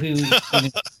 Maybe if we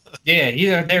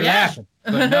they're laughing,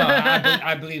 but no,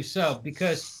 I believe so,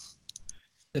 because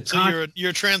you're a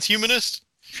transhumanist?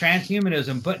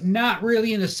 Transhumanism, but not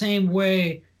really in the same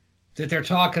way that they're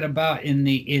talking about in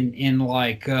the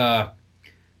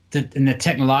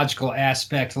technological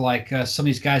aspect, like some of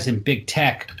these guys in big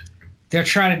tech. They're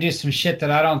trying to do some shit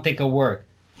that I don't think will work.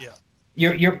 Yeah.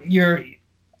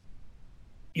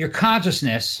 Your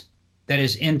consciousness that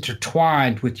is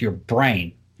intertwined with your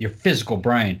brain, your physical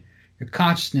brain, your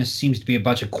consciousness seems to be a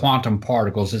bunch of quantum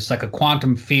particles. It's like a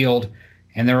quantum field,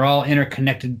 and they're all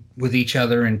interconnected with each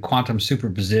other in quantum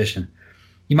superposition.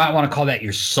 You might want to call that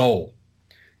your soul.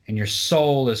 And your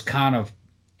soul is kind of,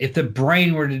 if the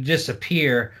brain were to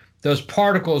disappear, those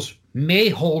particles may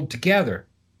hold together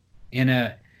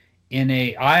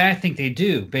I think they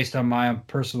do, based on my own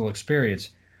personal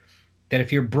experience, that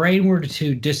if your brain were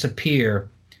to disappear,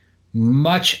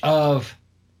 much of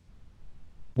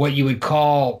what you would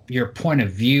call your point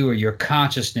of view or your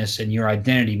consciousness and your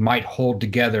identity might hold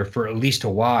together for at least a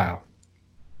while.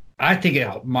 I think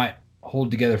it might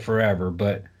hold together forever,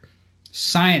 but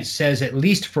science says at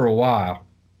least for a while.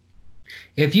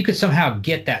 If you could somehow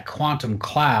get that quantum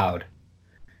cloud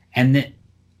and then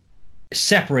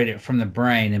separate it from the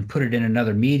brain and put it in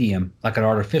another medium, like an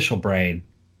artificial brain,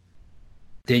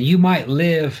 then you might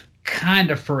live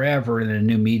kind of forever in a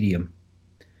new medium.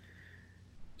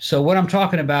 So what I'm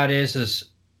talking about is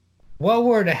what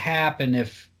were to happen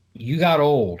if you got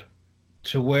old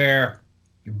to where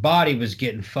your body was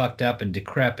getting fucked up and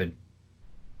decrepit,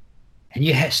 and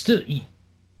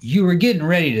you were getting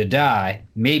ready to die.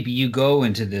 Maybe you go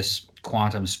into this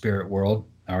quantum spirit world,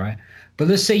 all right? But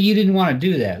let's say you didn't want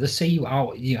to do that. Let's say I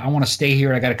want to stay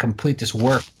here. I got to complete this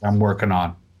work that I'm working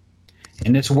on.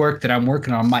 And this work that I'm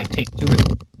working on might take 2 or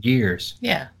 3 years.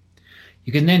 Yeah.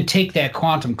 You can then take that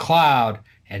quantum cloud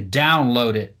and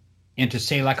download it into,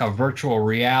 say, like a virtual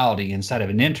reality inside of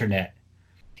an internet.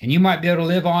 And you might be able to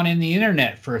live on in the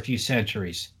internet for a few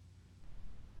centuries.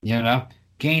 You know,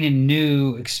 gaining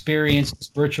new experiences,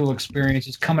 virtual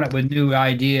experiences, coming up with new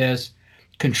ideas,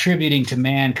 contributing to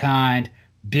mankind,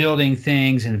 building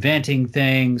things, inventing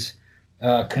things,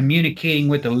 communicating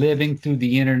with the living through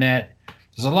the internet.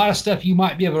 There's a lot of stuff you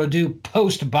might be able to do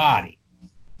post-body.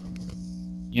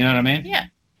 You know what I mean? Yeah.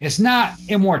 It's not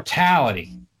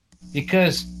immortality,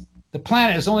 because the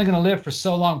planet is only going to live for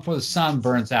so long before the sun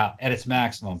burns out at its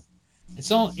maximum. It's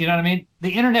only, you know what I mean? The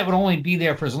internet would only be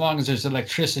there for as long as there's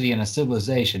electricity in a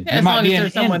civilization. Yeah, as long as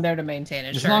there's someone there to maintain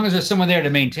it. As long as there's someone there to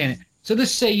maintain it. So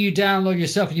let's say you download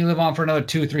yourself and you live on for another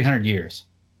 200 or 300 years.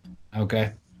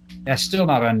 Okay? That's still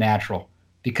not unnatural.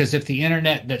 Because if the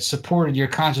internet that supported your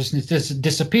consciousness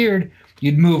disappeared,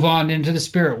 you'd move on into the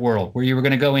spirit world where you were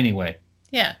going to go anyway.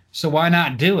 Yeah. So why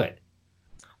not do it?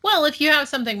 Well, if you have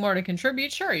something more to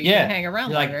contribute, sure, you can hang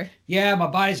around longer. Like, yeah, my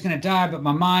body's going to die, but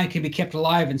my mind can be kept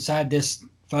alive inside this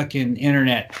fucking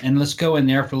internet. And let's go in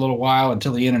there for a little while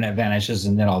until the internet vanishes,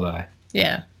 and then I'll die.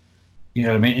 Yeah. You know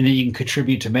what I mean? And then you can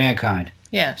contribute to mankind.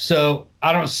 Yeah. So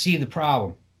I don't see the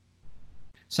problem.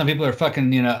 Some people are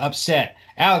fucking, upset.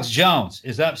 Alex Jones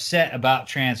is upset about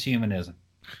transhumanism.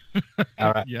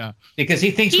 All right. Yeah. Because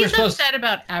he thinks he's upset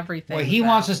about everything. Well, he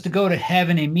wants us to go to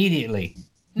heaven immediately.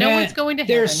 No one's going to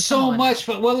heaven. There's so much.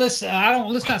 Well, let's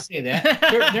not say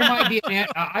that. There might be.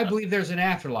 I believe there's an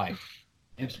afterlife.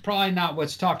 It's probably not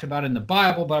what's talked about in the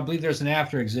Bible, but I believe there's an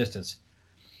after existence.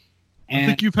 And I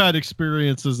think you've had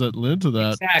experiences that led to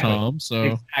that, exactly, Tom.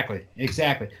 So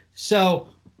exactly. So,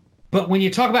 but when you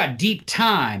talk about deep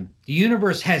time, The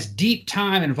universe has deep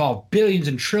time involved, billions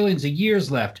and trillions of years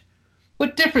left.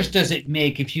 What difference does it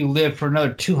make if you live for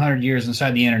another 200 years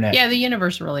inside the internet? Yeah, the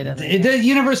universe really doesn't. The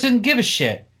universe doesn't give a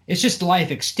shit. It's just life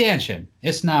extension.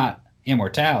 It's not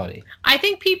immortality. I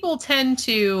think people tend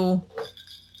to,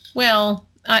 well,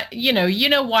 you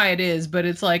know why it is, but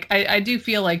it's like I do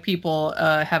feel like people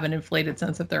have an inflated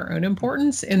sense of their own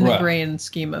importance in the grand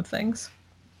scheme of things.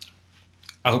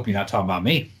 I hope you're not talking about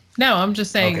me. No, I'm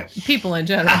just saying people in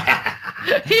general.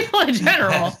 People in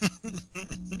general.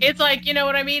 It's like, you know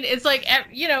what I mean? It's like,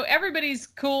 you know, everybody's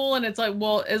cool, and it's like,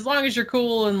 well, as long as you're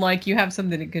cool and like you have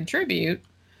something to contribute.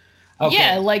 Okay.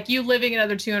 Yeah, like you living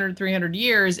another 200, 300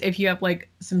 years, if you have like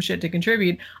some shit to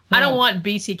contribute. I don't want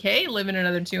BTK living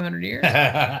another 200 years.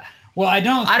 Well, I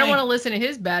don't want to listen to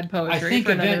his bad poetry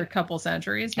for another couple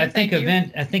centuries. No, I think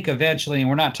eventually, and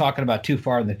we're not talking about too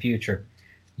far in the future,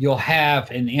 you'll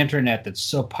have an internet that's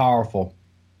so powerful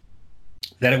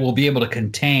that it will be able to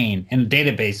contain, and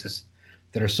databases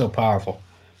that are so powerful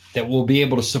that will be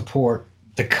able to support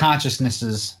the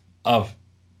consciousnesses of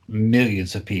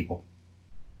millions of people.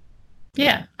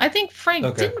 Yeah, I think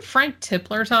didn't Frank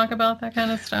Tipler talk about that kind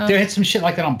of stuff? There had some shit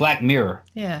like that on Black Mirror.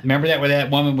 Yeah. Remember that, where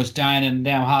that woman was dying in a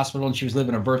damn hospital and she was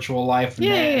living a virtual life?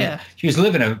 Yeah. She was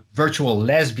living a virtual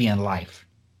lesbian life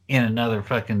in another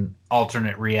fucking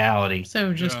alternate reality.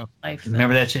 So just life.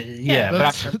 Remember that shit? Yeah.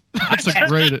 That's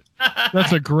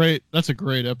a great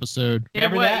episode.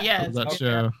 Remember that? Yeah. That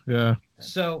show. Yeah.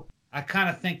 So I kind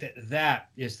of think that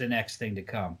is the next thing to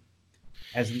come.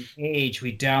 As we age,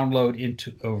 we download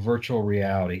into a virtual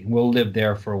reality. We'll live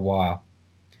there for a while.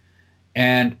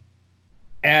 And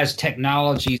as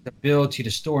technology's ability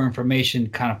to store information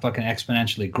kind of fucking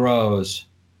exponentially grows,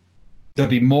 there'll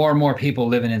be more and more people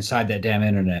living inside that damn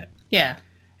internet. Yeah.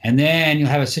 And then you'll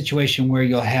have a situation where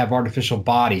you'll have artificial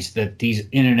bodies that these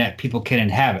internet people can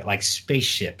inhabit, like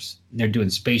spaceships. They're doing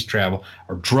space travel,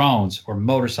 or drones, or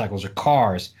motorcycles, or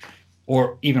cars,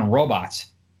 or even robots.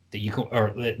 That you could,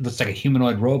 or it looks like a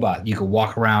humanoid robot you could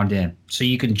walk around in. So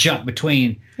you can jump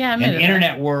between an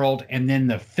internet world and then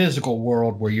the physical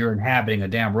world where you're inhabiting a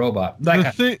damn robot.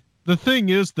 Like the thing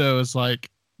is, though, is like,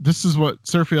 this is what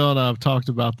Sergio and I have talked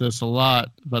about this a lot,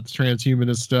 about the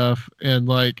transhumanist stuff. And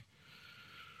like,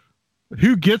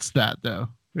 who gets that, though?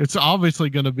 It's obviously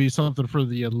going to be something for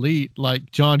the elite.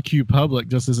 Like John Q. Public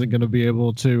just isn't going to be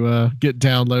able to get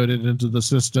downloaded into the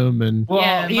system and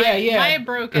and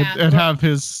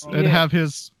have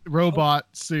his robot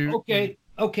suit.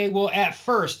 Okay. Well, at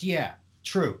first, yeah,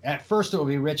 true. At first, it will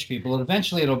be rich people, and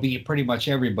eventually, it'll be pretty much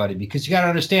everybody. Because you got to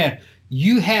understand,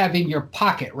 you have in your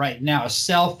pocket right now a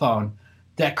cell phone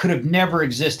that could have never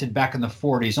existed back in the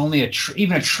 40s. Only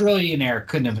even a trillionaire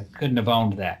couldn't have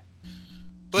owned that.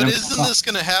 But isn't this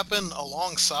going to happen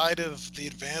alongside of the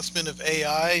advancement of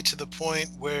AI to the point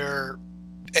where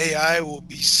AI will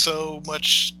be so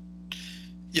much,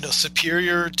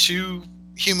 superior to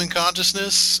human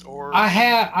consciousness? Or I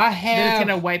have. They're going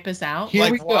to wipe us out.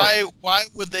 Why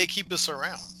would they keep us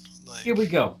around? Here we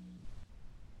go.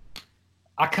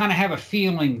 I kind of have a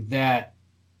feeling that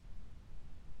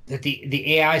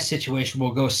the AI situation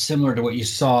will go similar to what you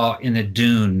saw in the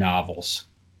Dune novels.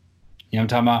 You know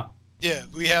what I'm talking about? Yeah,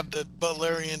 we have the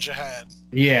Butlerian Jihad.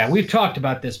 Yeah, we've talked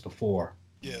about this before.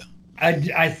 Yeah.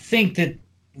 I think that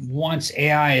once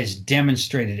AI is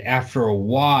demonstrated, after a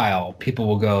while, people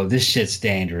will go, this shit's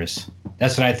dangerous.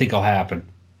 That's what I think will happen.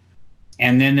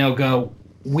 And then they'll go,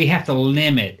 we have to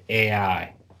limit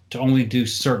AI to only do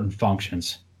certain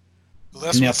functions. Well,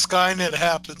 that's when Skynet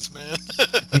happens, man.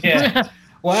 Yeah.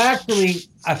 Well, actually,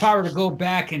 if I were to go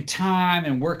back in time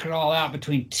and work it all out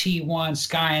between T1,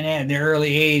 Skynet in the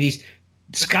early 80s,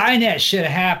 Skynet should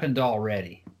have happened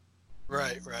already.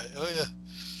 Right. Oh,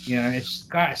 yeah.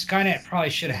 Skynet probably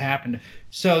should have happened.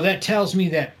 So that tells me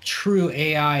that true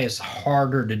AI is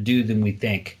harder to do than we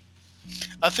think.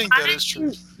 I think that is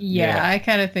true. Yeah, I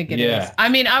kind of think it is. I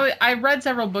mean, I read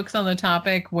several books on the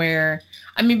topic where,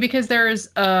 because there's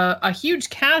a huge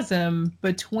chasm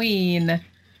between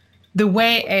the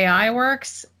way AI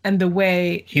works and the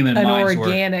way human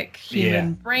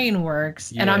brain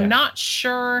works. And I'm not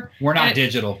sure. We're not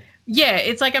digital. Yeah,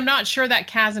 it's like I'm not sure that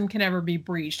chasm can ever be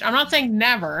breached. I'm not saying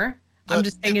never. But I'm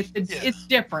just saying it's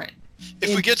different.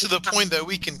 If we get to the point that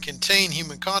we can contain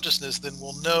human consciousness, then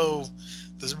we'll know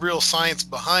the real science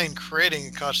behind creating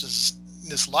a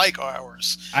consciousness like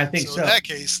ours. I think so. In that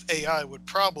case, AI would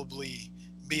probably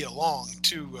be along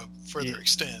to a further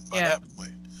extent by that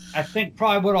point. I think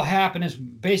probably what will happen is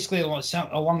basically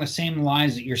along the same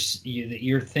lines that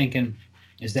you're thinking,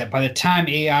 is that by the time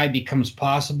AI becomes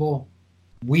possible,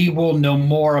 we will know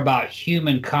more about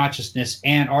human consciousness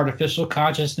and artificial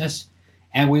consciousness,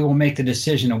 and we will make the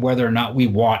decision of whether or not we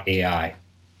want AI.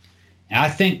 And I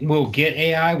think we'll get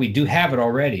AI. We do have it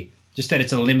already, just that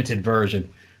it's a limited version.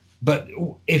 But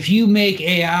if you make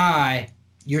AI,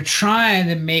 you're trying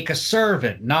to make a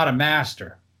servant, not a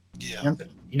master. Yeah. You know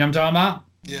what I'm talking about?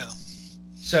 Yeah.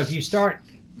 So if you start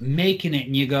making it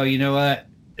and you go, you know what?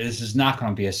 This is not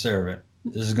going to be a servant.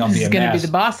 This is going to be a master. This is going to be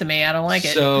the boss of me. I don't like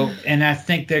it. So, and I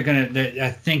think I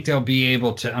think they'll be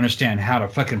able to understand how to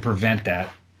fucking prevent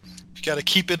that. You got to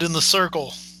keep it in the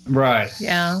circle. Right.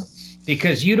 Yeah.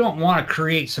 Because you don't want to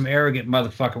create some arrogant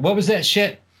motherfucker. What was that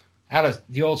shit out of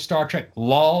the old Star Trek?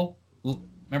 Lull?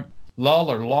 Remember?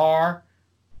 Lull or Lar?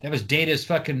 That was Data's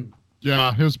fucking...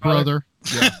 Yeah, his brother.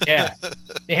 Yeah.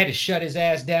 They had to shut his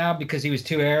ass down because he was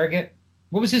too arrogant.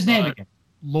 What was his name again?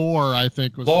 Lore, I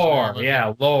think. Was Lore,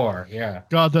 yeah, Lore, yeah.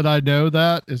 God, that I know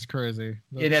that is crazy.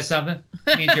 Yeah, that's something?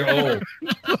 It means you're old.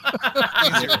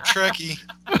 Means you're a Trekkie.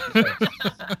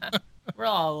 We're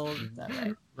all old, is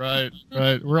that right?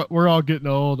 Right. We're all getting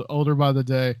older by the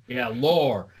day. Yeah,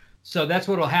 Lore. So that's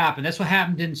what'll happen. That's what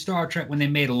happened in Star Trek when they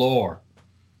made Lore.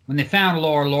 When they found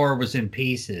Lore, Lore was in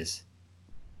pieces.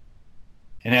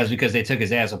 And that was because they took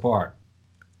his ass apart.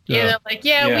 Yeah, they're like,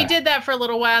 we did that for a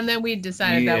little while, and then we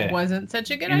decided that wasn't such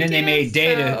a good idea. And then they made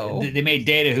Data. So... They made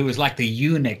Data, who was like the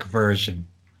eunuch version.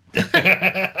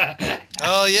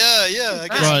 Oh yeah.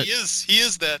 I guess he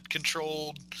is that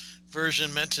controlled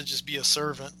version meant to just be a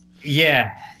servant.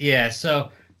 Yeah.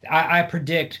 So I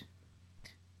predict.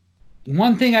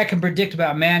 One thing I can predict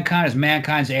about mankind is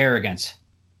mankind's arrogance,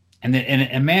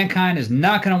 and mankind is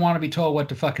not going to want to be told what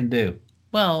to fucking do.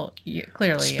 Well,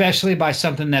 clearly. Especially by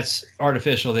something that's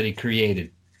artificial that he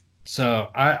created. So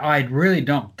I really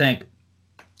don't think...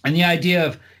 And the idea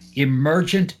of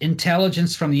emergent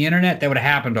intelligence from the internet, that would have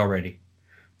happened already.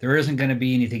 There isn't going to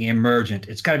be anything emergent.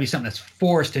 It's got to be something that's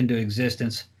forced into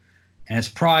existence. And it's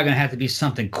probably going to have to be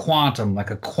something quantum,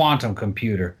 like a quantum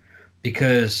computer.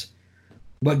 Because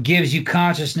what gives you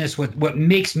consciousness, what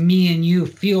makes me and you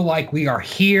feel like we are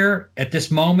here at this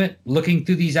moment, looking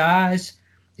through these eyes...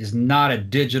 is not a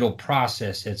digital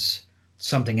process. It's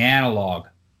something analog.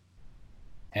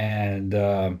 And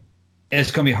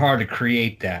it's going to be hard to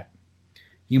create that.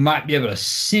 You might be able to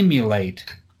simulate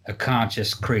a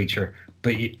conscious creature,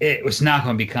 but it was not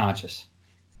going to be conscious.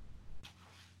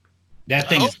 That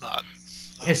thing is not.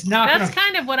 It's not. That's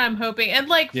kind of what I'm hoping. And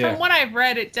from what I've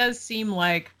read, it does seem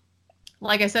like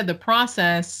I said, the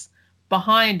process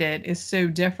behind it is so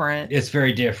different. It's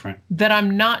very different. That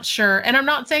I'm not sure, and I'm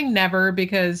not saying never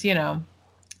because,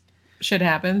 shit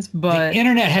happens, but... The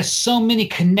internet has so many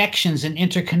connections and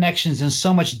interconnections and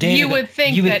so much data. You would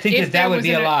think that would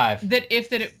be alive.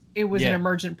 It was an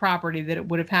emergent property, that it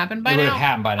would have happened by now. It would have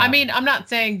happened by now. I mean, I'm not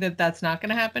saying that that's not going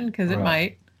to happen, because it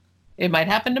might. It might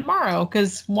happen tomorrow,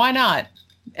 because why not?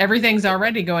 Everything's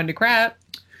already going to crap.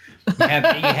 You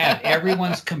have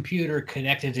everyone's computer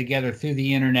connected together through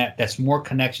the internet. That's more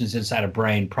connections inside a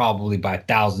brain, probably by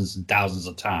thousands and thousands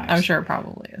of times. I'm sure it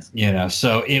probably is.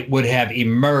 So it would have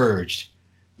emerged,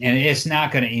 and it's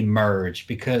not going to emerge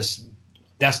because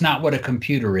that's not what a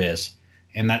computer is,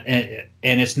 and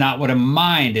it's not what a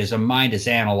mind is. A mind is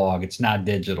analog. It's not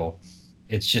digital.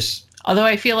 It's just. Although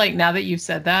I feel like now that you've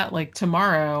said that, like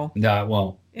tomorrow, no, it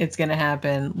won't. It's going to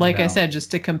happen. Like I said,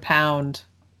 just to compound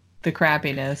the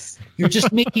crappiness. You're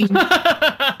just making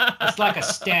it's like a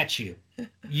statue.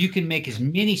 You can make as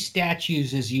many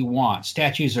statues as you want.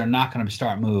 Statues are not going to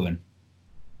start moving.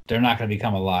 They're not going to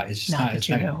become alive. It's just not. It's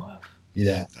not going to.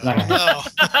 Yeah. It's not going to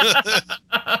happen.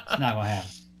 It's not going to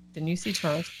happen. Didn't you see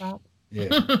Charles Pop? Yeah.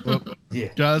 Well,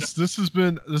 guys, this has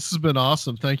been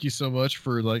awesome. Thank you so much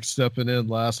for stepping in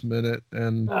last minute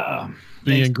and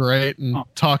being great and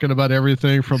talking about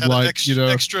everything from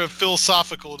extra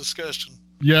philosophical discussion.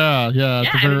 Yeah.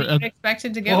 I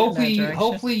expected to go.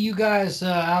 Hopefully, you guys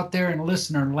out there in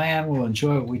listener land will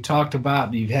enjoy what we talked about.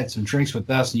 And you've had some drinks with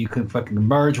us, and you can fucking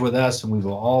merge with us, and we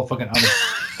will all fucking.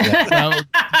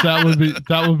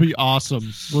 That would be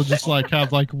awesome. We'll just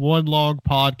have one long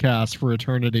podcast for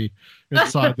eternity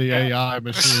inside the AI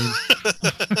machine.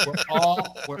 We're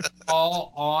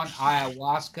all on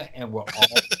ayahuasca, and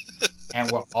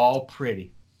we're all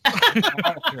pretty.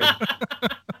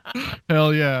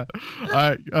 Hell yeah. All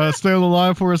right, stay on the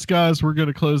line for us, guys. We're going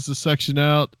to close this section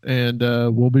out, and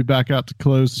we'll be back out to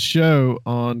close the show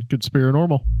on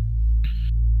Conspiranormal.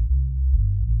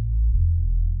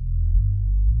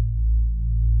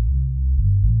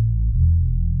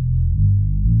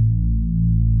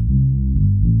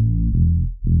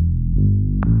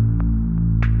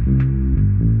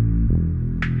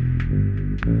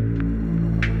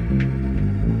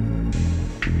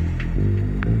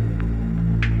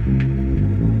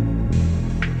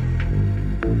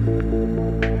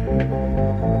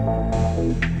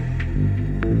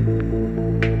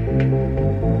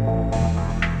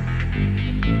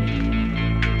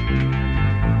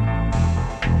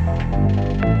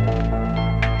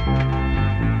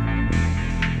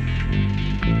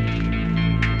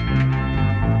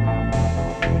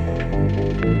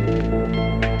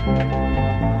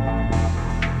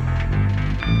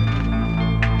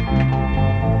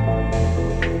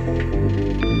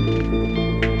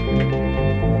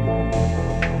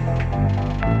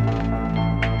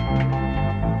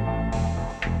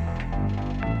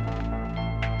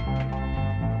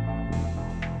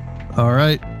 All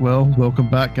right. Well, welcome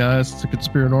back, guys, to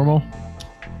Conspiranormal.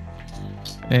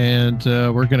 And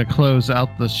we're going to close out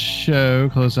the show,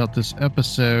 close out this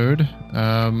episode.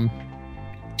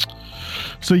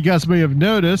 So you guys may have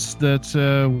noticed that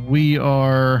we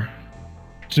are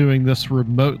doing this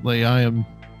remotely. I am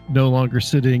no longer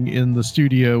sitting in the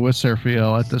studio with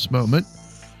Seraphiel at this moment.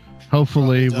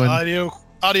 Hopefully, when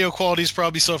audio quality is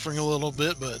probably suffering a little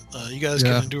bit, but you guys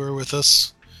can endure with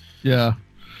us. Yeah.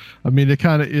 I mean, it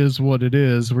kind of is what it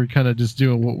is. We're kind of just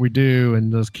doing what we do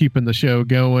and just keeping the show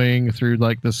going through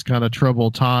like this kind of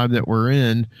troubled time that we're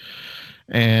in.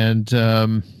 And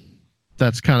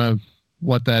that's kind of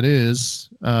what that is.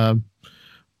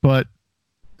 But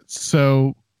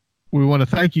so we want to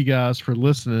thank you guys for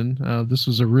listening. This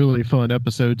was a really fun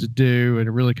episode to do, and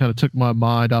it really kind of took my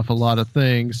mind off a lot of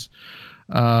things.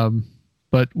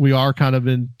 But we are kind of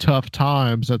in tough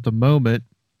times at the moment.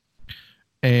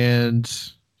 And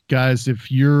guys, if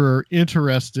you're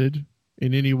interested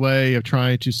in any way of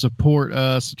trying to support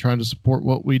us, trying to support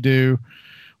what we do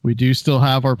still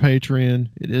have our Patreon.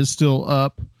 It is still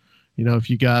up. You know, if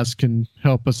you guys can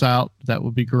help us out, that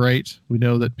would be great. We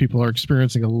know that people are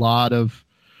experiencing a lot of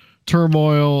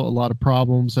turmoil, a lot of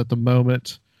problems at the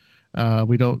moment.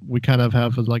 We kind of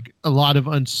have like a lot of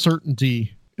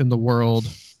uncertainty in the world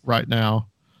right now,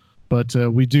 but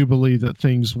we do believe that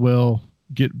things will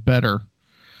get better.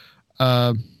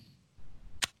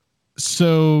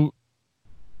 So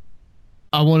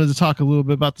I wanted to talk a little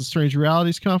bit about the Strange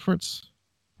Realities Conference.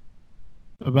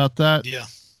 About that. Yeah.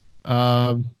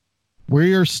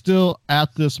 We are still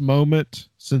at this moment,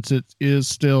 since it is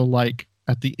still like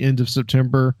at the end of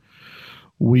September,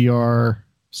 we are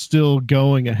still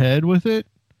going ahead with it,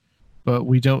 but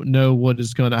we don't know what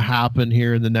is going to happen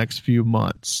here in the next few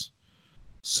months.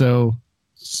 So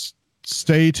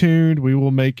stay tuned. We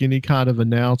will make any kind of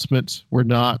announcement. We're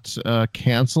not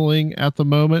canceling at the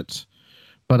moment,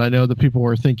 but I know that people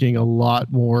are thinking a lot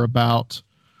more about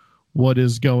what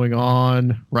is going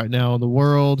on right now in the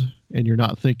world, and you're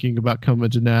not thinking about coming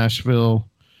to Nashville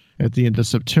at the end of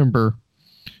September.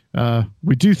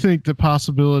 We do think the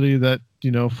possibility that,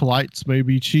 flights may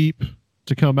be cheap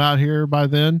to come out here by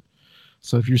then.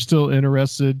 So if you're still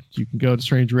interested, you can go to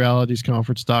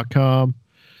strangerealitiesconference.com.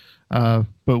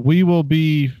 But we will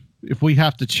be, if we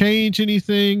have to change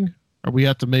anything, or we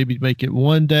have to maybe make it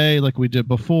one day like we did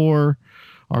before,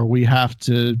 or we have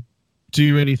to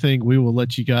do anything, we will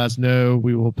let you guys know.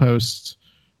 We will post.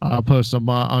 I'll post on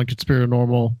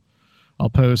Conspiranormal. I'll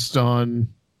post on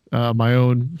my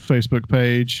own Facebook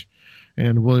page,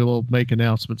 and we will make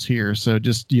announcements here. So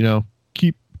just,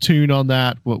 keep tuned on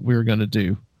that, what we're going to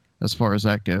do as far as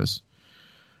that goes.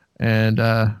 And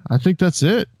I think that's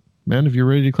it, man. If you're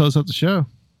ready to close out the show,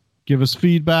 give us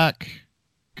feedback,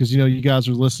 because, you guys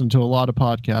are listening to a lot of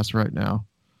podcasts right now.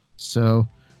 So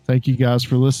thank you guys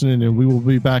for listening, and we will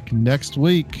be back next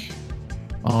week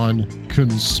on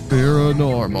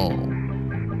Conspiranormal.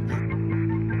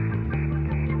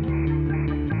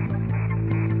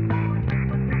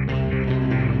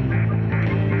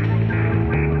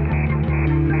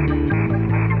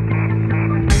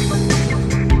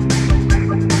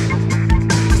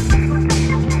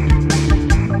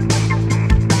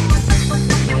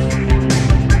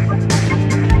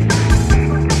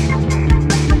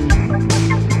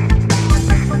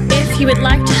 If you would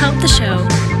like to help the show,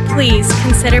 please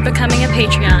consider becoming a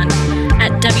Patreon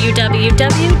at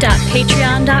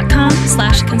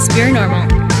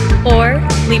www.patreon.com/conspiranormal, or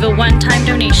leave a one-time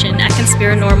donation at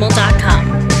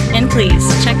conspiranormal.com. And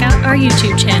please check out our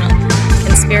YouTube channel,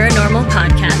 Conspiranormal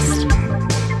Podcast.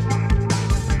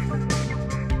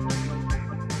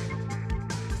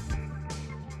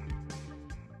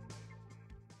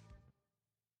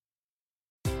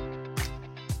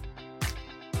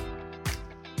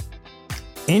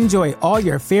 Enjoy all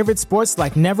your favorite sports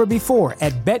like never before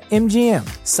at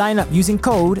BetMGM. Sign up using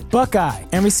code Buckeye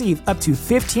and receive up to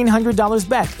 $1,500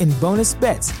 back in bonus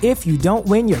bets if you don't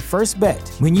win your first bet.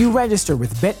 When you register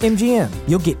with BetMGM,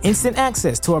 you'll get instant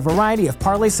access to a variety of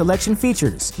parlay selection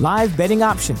features, live betting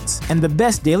options, and the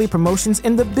best daily promotions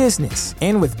in the business.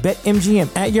 And with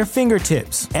BetMGM at your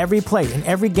fingertips, every play and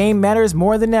every game matters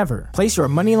more than ever. Place your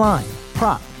money line,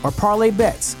 prop, or parlay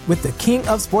bets with the king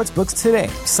of sportsbooks today.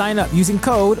 Sign up using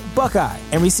code Buckeye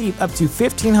and receive up to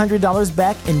 $1,500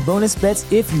 back in bonus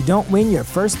bets if you don't win your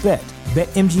first bet.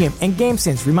 BetMGM and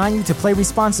GameSense remind you to play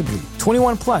responsibly.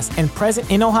 21 plus and present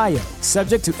in Ohio,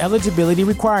 subject to eligibility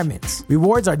requirements.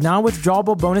 Rewards are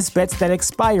non-withdrawable bonus bets that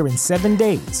expire in 7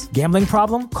 days. Gambling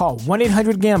problem? Call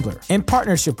 1-800-GAMBLER in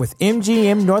partnership with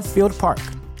MGM Northfield Park.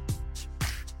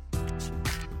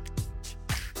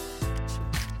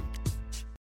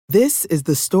 This is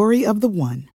the story of the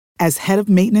one. As head of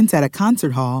maintenance at a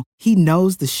concert hall, he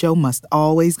knows the show must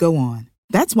always go on.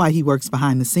 That's why he works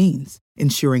behind the scenes,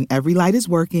 ensuring every light is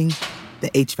working, the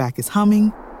HVAC is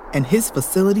humming, and his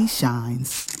facility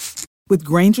shines. With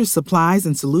Grainger's supplies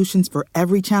and solutions for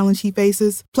every challenge he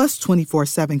faces, plus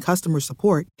 24/7 customer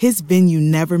support, his venue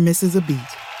never misses a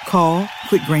beat. Call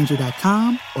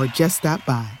quickgrainger.com or just stop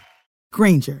by.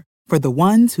 Grainger, for the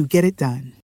ones who get it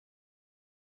done.